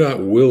if you're not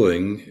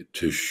willing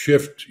to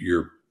shift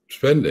your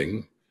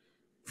spending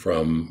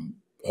from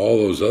all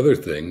those other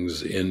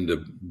things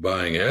into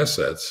buying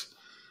assets,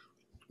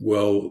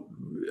 well,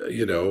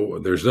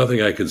 there's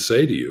nothing I can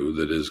say to you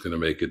that is going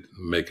to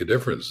make a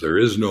difference. There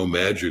is no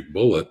magic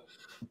bullet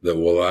that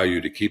will allow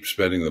you to keep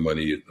spending your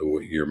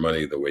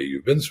money the way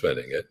you've been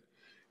spending it,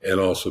 and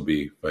also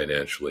be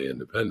financially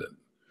independent.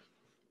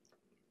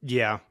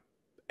 Yeah.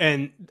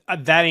 And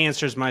that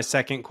answers my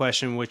second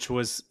question, which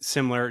was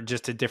similar,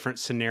 just a different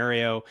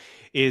scenario,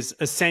 is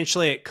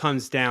essentially it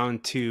comes down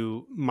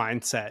to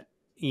mindset,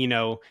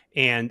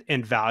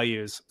 and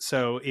values.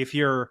 So if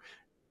your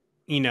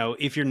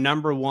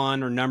number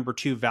one or number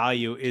two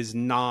value is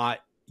not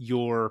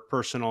your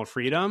personal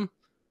freedom,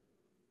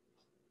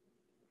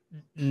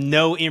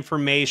 no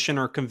information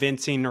or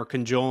convincing or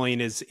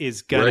cajoling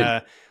is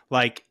gonna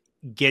like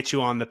get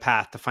you on the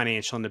path to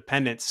financial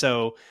independence.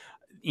 So,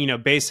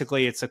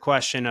 basically it's a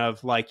question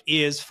of like,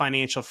 is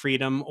financial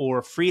freedom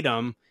or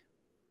freedom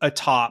a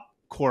top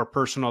core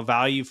personal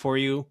value for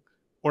you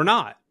or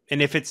not?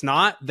 And if it's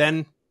not,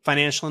 then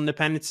financial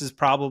independence is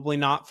probably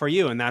not for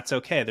you. And that's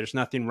okay. There's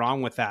nothing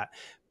wrong with that.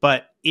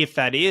 But if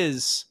that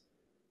is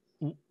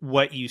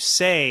what you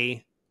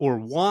say or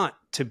want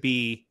to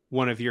be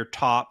one of your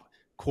top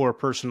core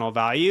personal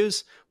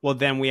values, well,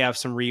 then we have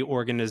some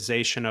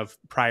reorganization of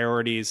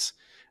priorities.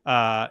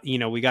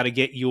 We got to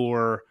get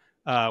your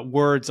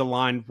words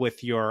aligned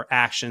with your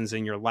actions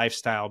and your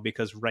lifestyle,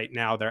 because right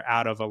now they're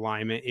out of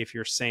alignment if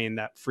you're saying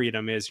that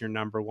freedom is your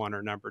number one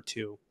or number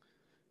two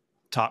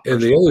top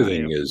And the personal other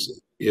value. thing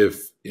is,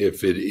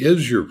 if it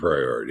is your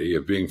priority,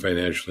 if being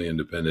financially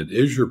independent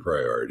is your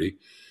priority,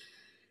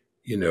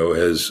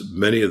 as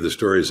many of the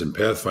stories in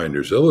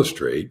Pathfinders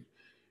illustrate,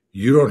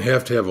 you don't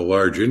have to have a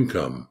large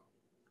income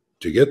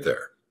to get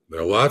there. There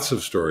are lots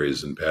of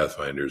stories in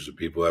Pathfinders of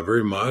people who have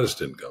very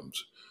modest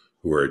incomes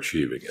who are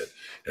achieving it.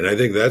 And I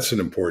think that's an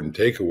important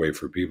takeaway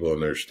for people to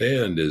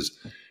understand, is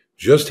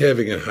just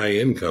having a high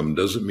income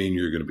doesn't mean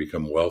you're going to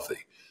become wealthy.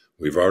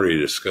 We've already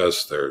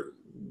discussed there are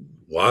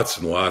lots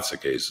and lots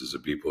of cases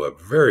of people who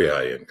have very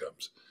high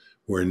incomes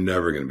who are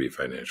never going to be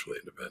financially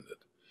independent.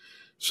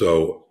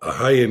 So a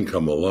high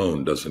income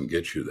alone doesn't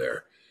get you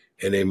there.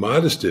 And a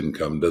modest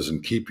income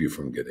doesn't keep you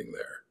from getting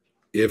there.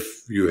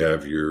 If you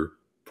have your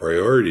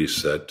priorities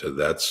set to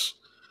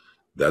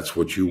that's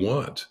what you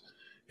want.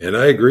 And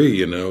I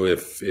agree,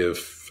 if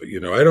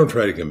I don't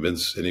try to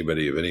convince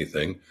anybody of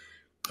anything.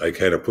 I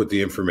kind of put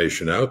the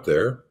information out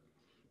there.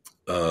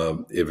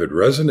 If it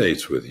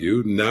resonates with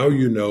you, now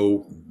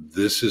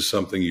this is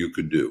something you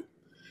could do.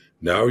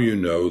 Now you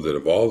know that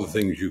of all the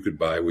things you could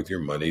buy with your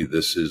money,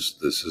 this is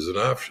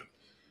an option.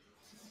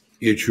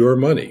 It's your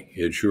money.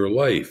 It's your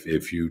life.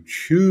 If you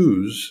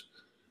choose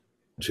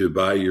to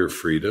buy your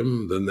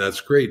freedom, then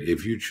that's great.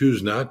 If you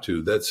choose not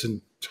to, that's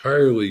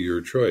entirely your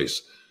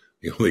choice.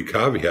 The only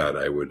caveat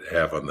I would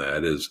have on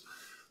that is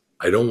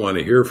I don't want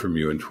to hear from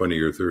you in 20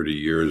 or 30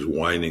 years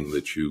whining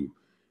that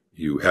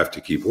you have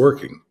to keep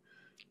working,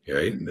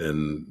 right?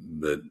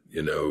 And that,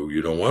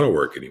 you don't want to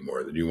work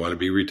anymore, that you want to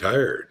be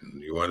retired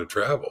and you want to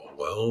travel.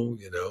 Well,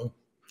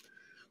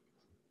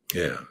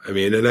 yeah. I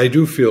mean, and I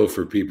do feel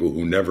for people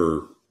who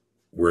never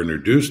were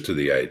introduced to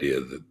the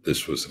idea that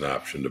this was an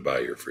option to buy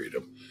your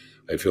freedom.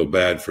 I feel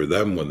bad for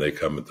them when they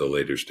come at the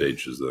later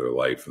stages of their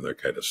life and they're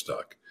kind of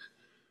stuck.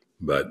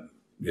 But,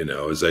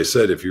 as I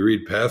said, if you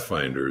read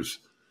Pathfinders,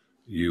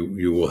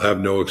 you will have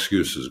no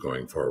excuses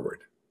going forward.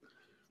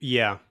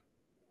 Yeah.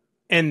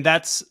 And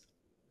that's,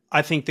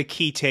 I think, the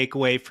key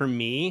takeaway for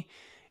me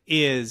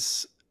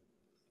is,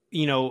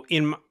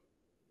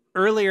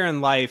 earlier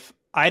in life,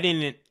 I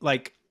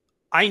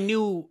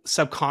knew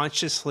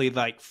subconsciously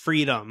like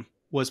freedom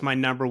was my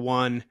number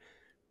one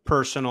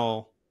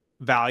personal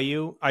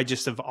value. I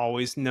just have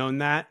always known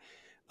that.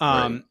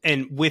 Right.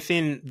 And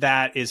within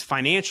that is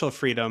financial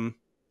freedom,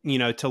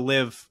 to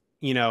live,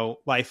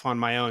 life on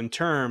my own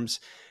terms.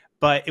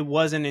 But it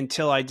wasn't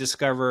until I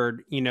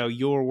discovered,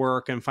 your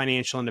work and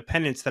financial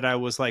independence that I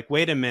was like,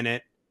 wait a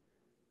minute,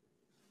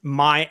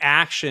 my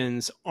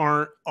actions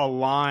aren't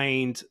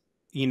aligned,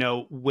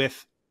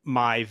 with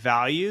my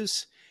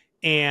values.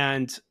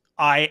 And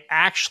I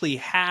actually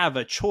have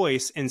a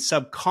choice, and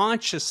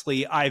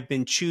subconsciously I've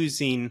been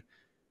choosing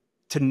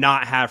to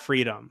not have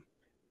freedom.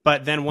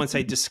 But then once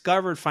I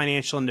discovered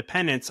financial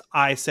independence,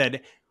 I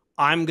said,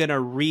 I'm going to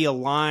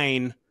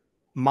realign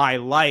my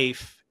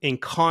life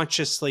and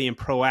consciously and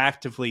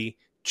proactively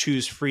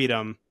choose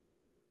freedom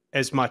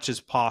as much as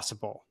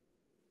possible.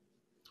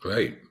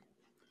 Right.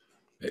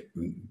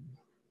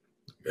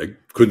 I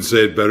couldn't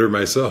say it better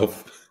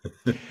myself.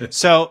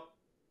 So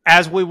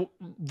as we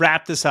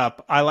wrap this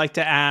up, I like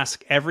to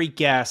ask every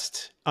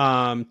guest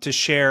to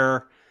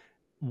share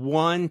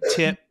one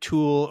tip,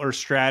 tool, or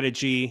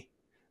strategy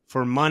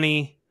for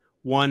money,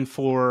 one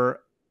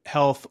for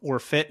health or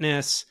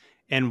fitness,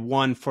 and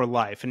one for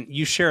life. And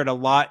you shared a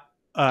lot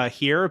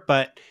here,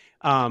 but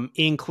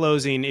In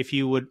closing, if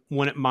you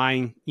wouldn't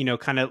mind,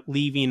 kind of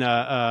leaving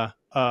a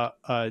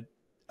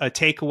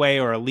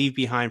takeaway or a leave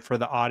behind for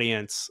the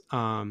audience.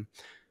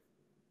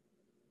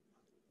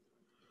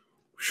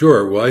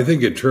 Sure. Well, I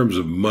think in terms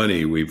of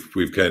money,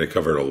 we've kind of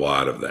covered a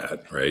lot of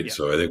that, right? Yeah.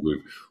 So I think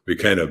we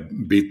kind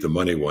of beat the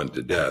money one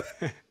to death.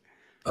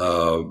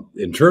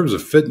 In terms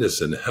of fitness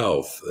and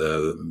health,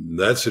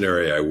 that's an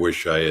area I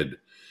wish I had.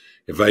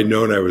 If I'd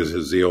known I was,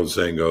 as the old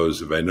saying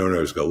goes, if I'd known I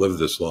was going to live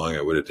this long,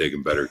 I would have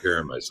taken better care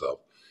of myself.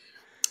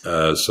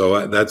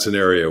 That's an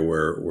area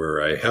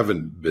where I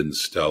haven't been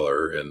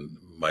stellar. And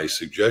my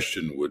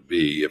suggestion would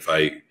be, if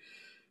I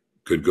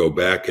could go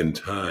back in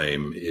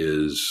time,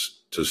 is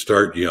to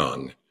start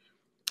young,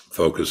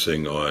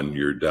 focusing on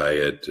your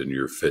diet and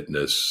your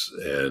fitness,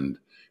 and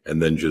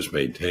then just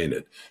maintain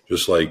it.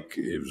 Just like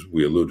as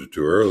we alluded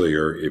to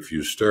earlier, if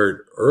you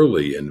start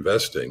early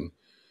investing,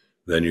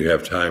 then you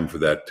have time for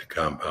that to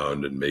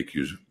compound and make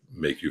you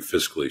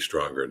fiscally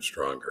stronger and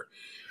stronger.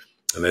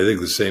 And I think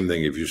the same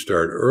thing, if you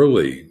start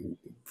early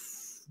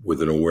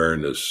with an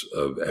awareness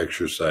of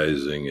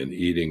exercising and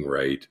eating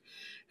right,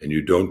 and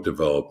you don't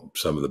develop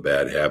some of the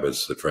bad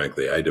habits that,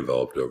 frankly, I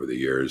developed over the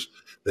years,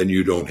 then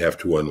you don't have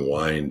to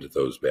unwind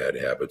those bad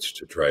habits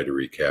to try to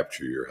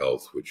recapture your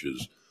health, which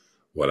is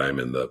what I'm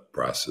in the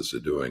process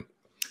of doing.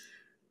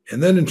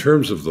 And then in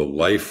terms of the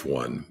life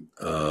one,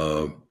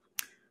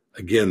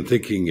 again,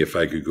 thinking if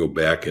I could go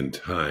back in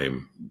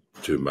time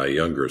to my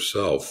younger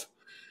self,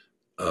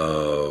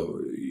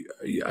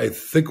 I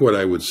think what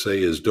I would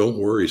say is don't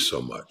worry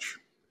so much.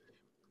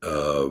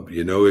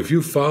 If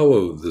you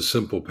follow the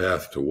simple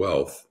path to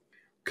wealth,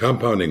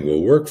 compounding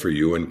will work for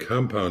you, and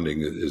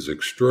compounding is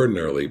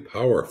extraordinarily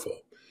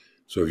powerful.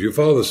 So if you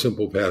follow the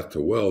simple path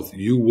to wealth,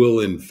 you will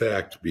in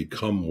fact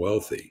become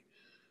wealthy.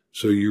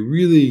 So you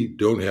really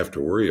don't have to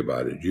worry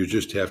about it. You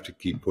just have to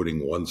keep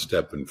putting one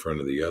step in front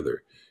of the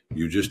other.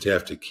 You just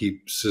have to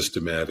keep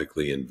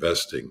systematically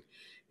investing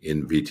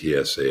in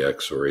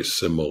VTSAX or a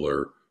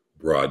similar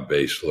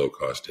broad-based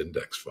low-cost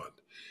index fund,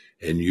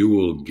 and you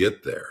will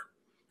get there.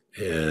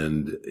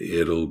 And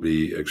it'll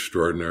be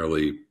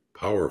extraordinarily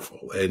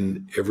powerful.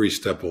 And every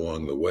step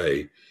along the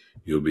way,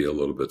 you'll be a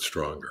little bit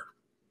stronger.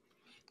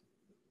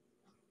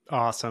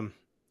 Awesome.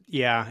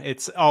 Yeah,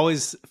 it's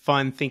always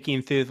fun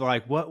thinking through,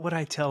 like, what would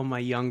I tell my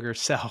younger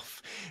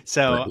self?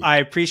 So Right. I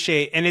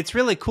appreciate, and it's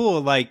really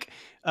cool. Like,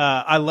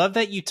 I love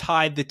that you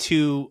tied the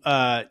two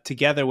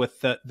together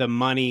with the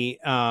money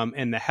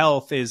and the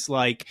health. Is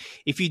like,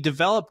 if you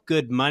develop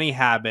good money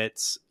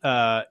habits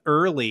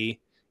early,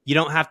 you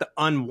don't have to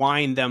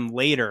unwind them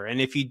later. And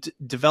if you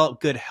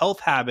develop good health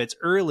habits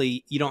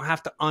early, you don't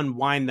have to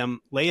unwind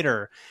them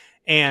later.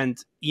 And,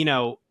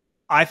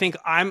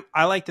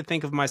 I like to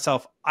think of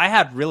myself, I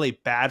had really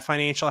bad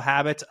financial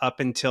habits up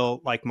until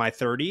like my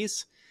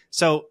 30s.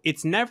 So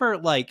it's never,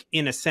 like,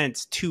 in a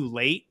sense, too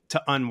late to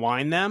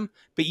unwind them,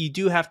 but you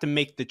do have to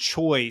make the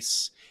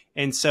choice.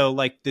 And so,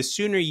 like, the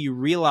sooner you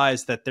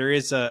realize that there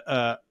is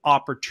a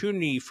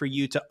opportunity for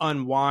you to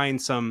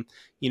unwind some,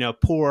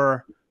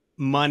 poor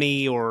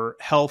money or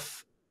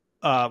health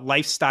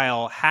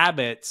lifestyle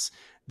habits,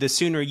 the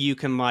sooner you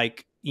can,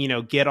 like,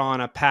 get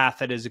on a path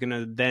that is going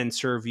to then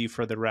serve you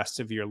for the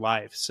rest of your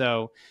life.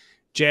 So,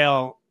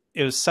 JL,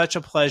 it was such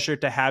a pleasure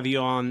to have you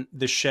on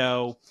the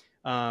show.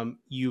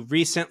 You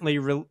recently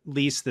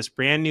released this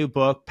brand new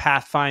book,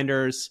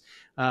 Pathfinders,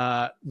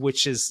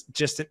 which is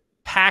just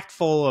packed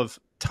full of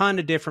ton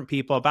of different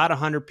people, about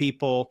 100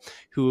 people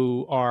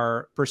who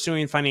are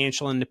pursuing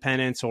financial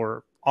independence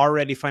or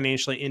already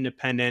financially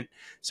independent.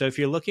 So if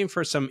you're looking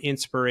for some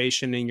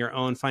inspiration in your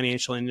own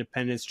financial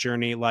independence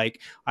journey,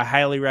 like, I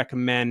highly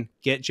recommend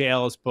get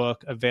JL's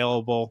book,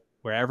 available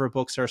wherever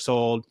books are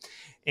sold.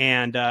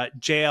 And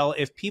JL,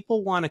 if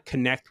people want to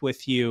connect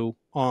with you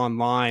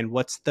online,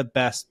 what's the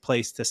best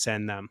place to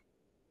send them?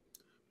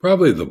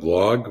 Probably the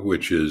blog,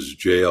 which is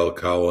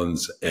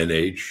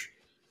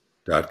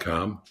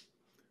jlcollinsnh.com.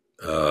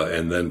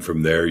 And then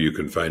from there, you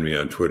can find me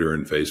on Twitter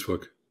and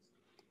Facebook.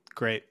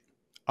 Great.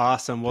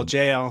 Awesome. Well,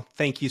 JL,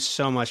 thank you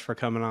so much for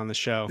coming on the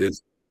show.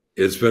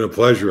 It's been a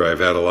pleasure. I've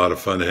had a lot of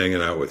fun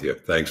hanging out with you.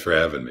 Thanks for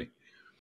having me.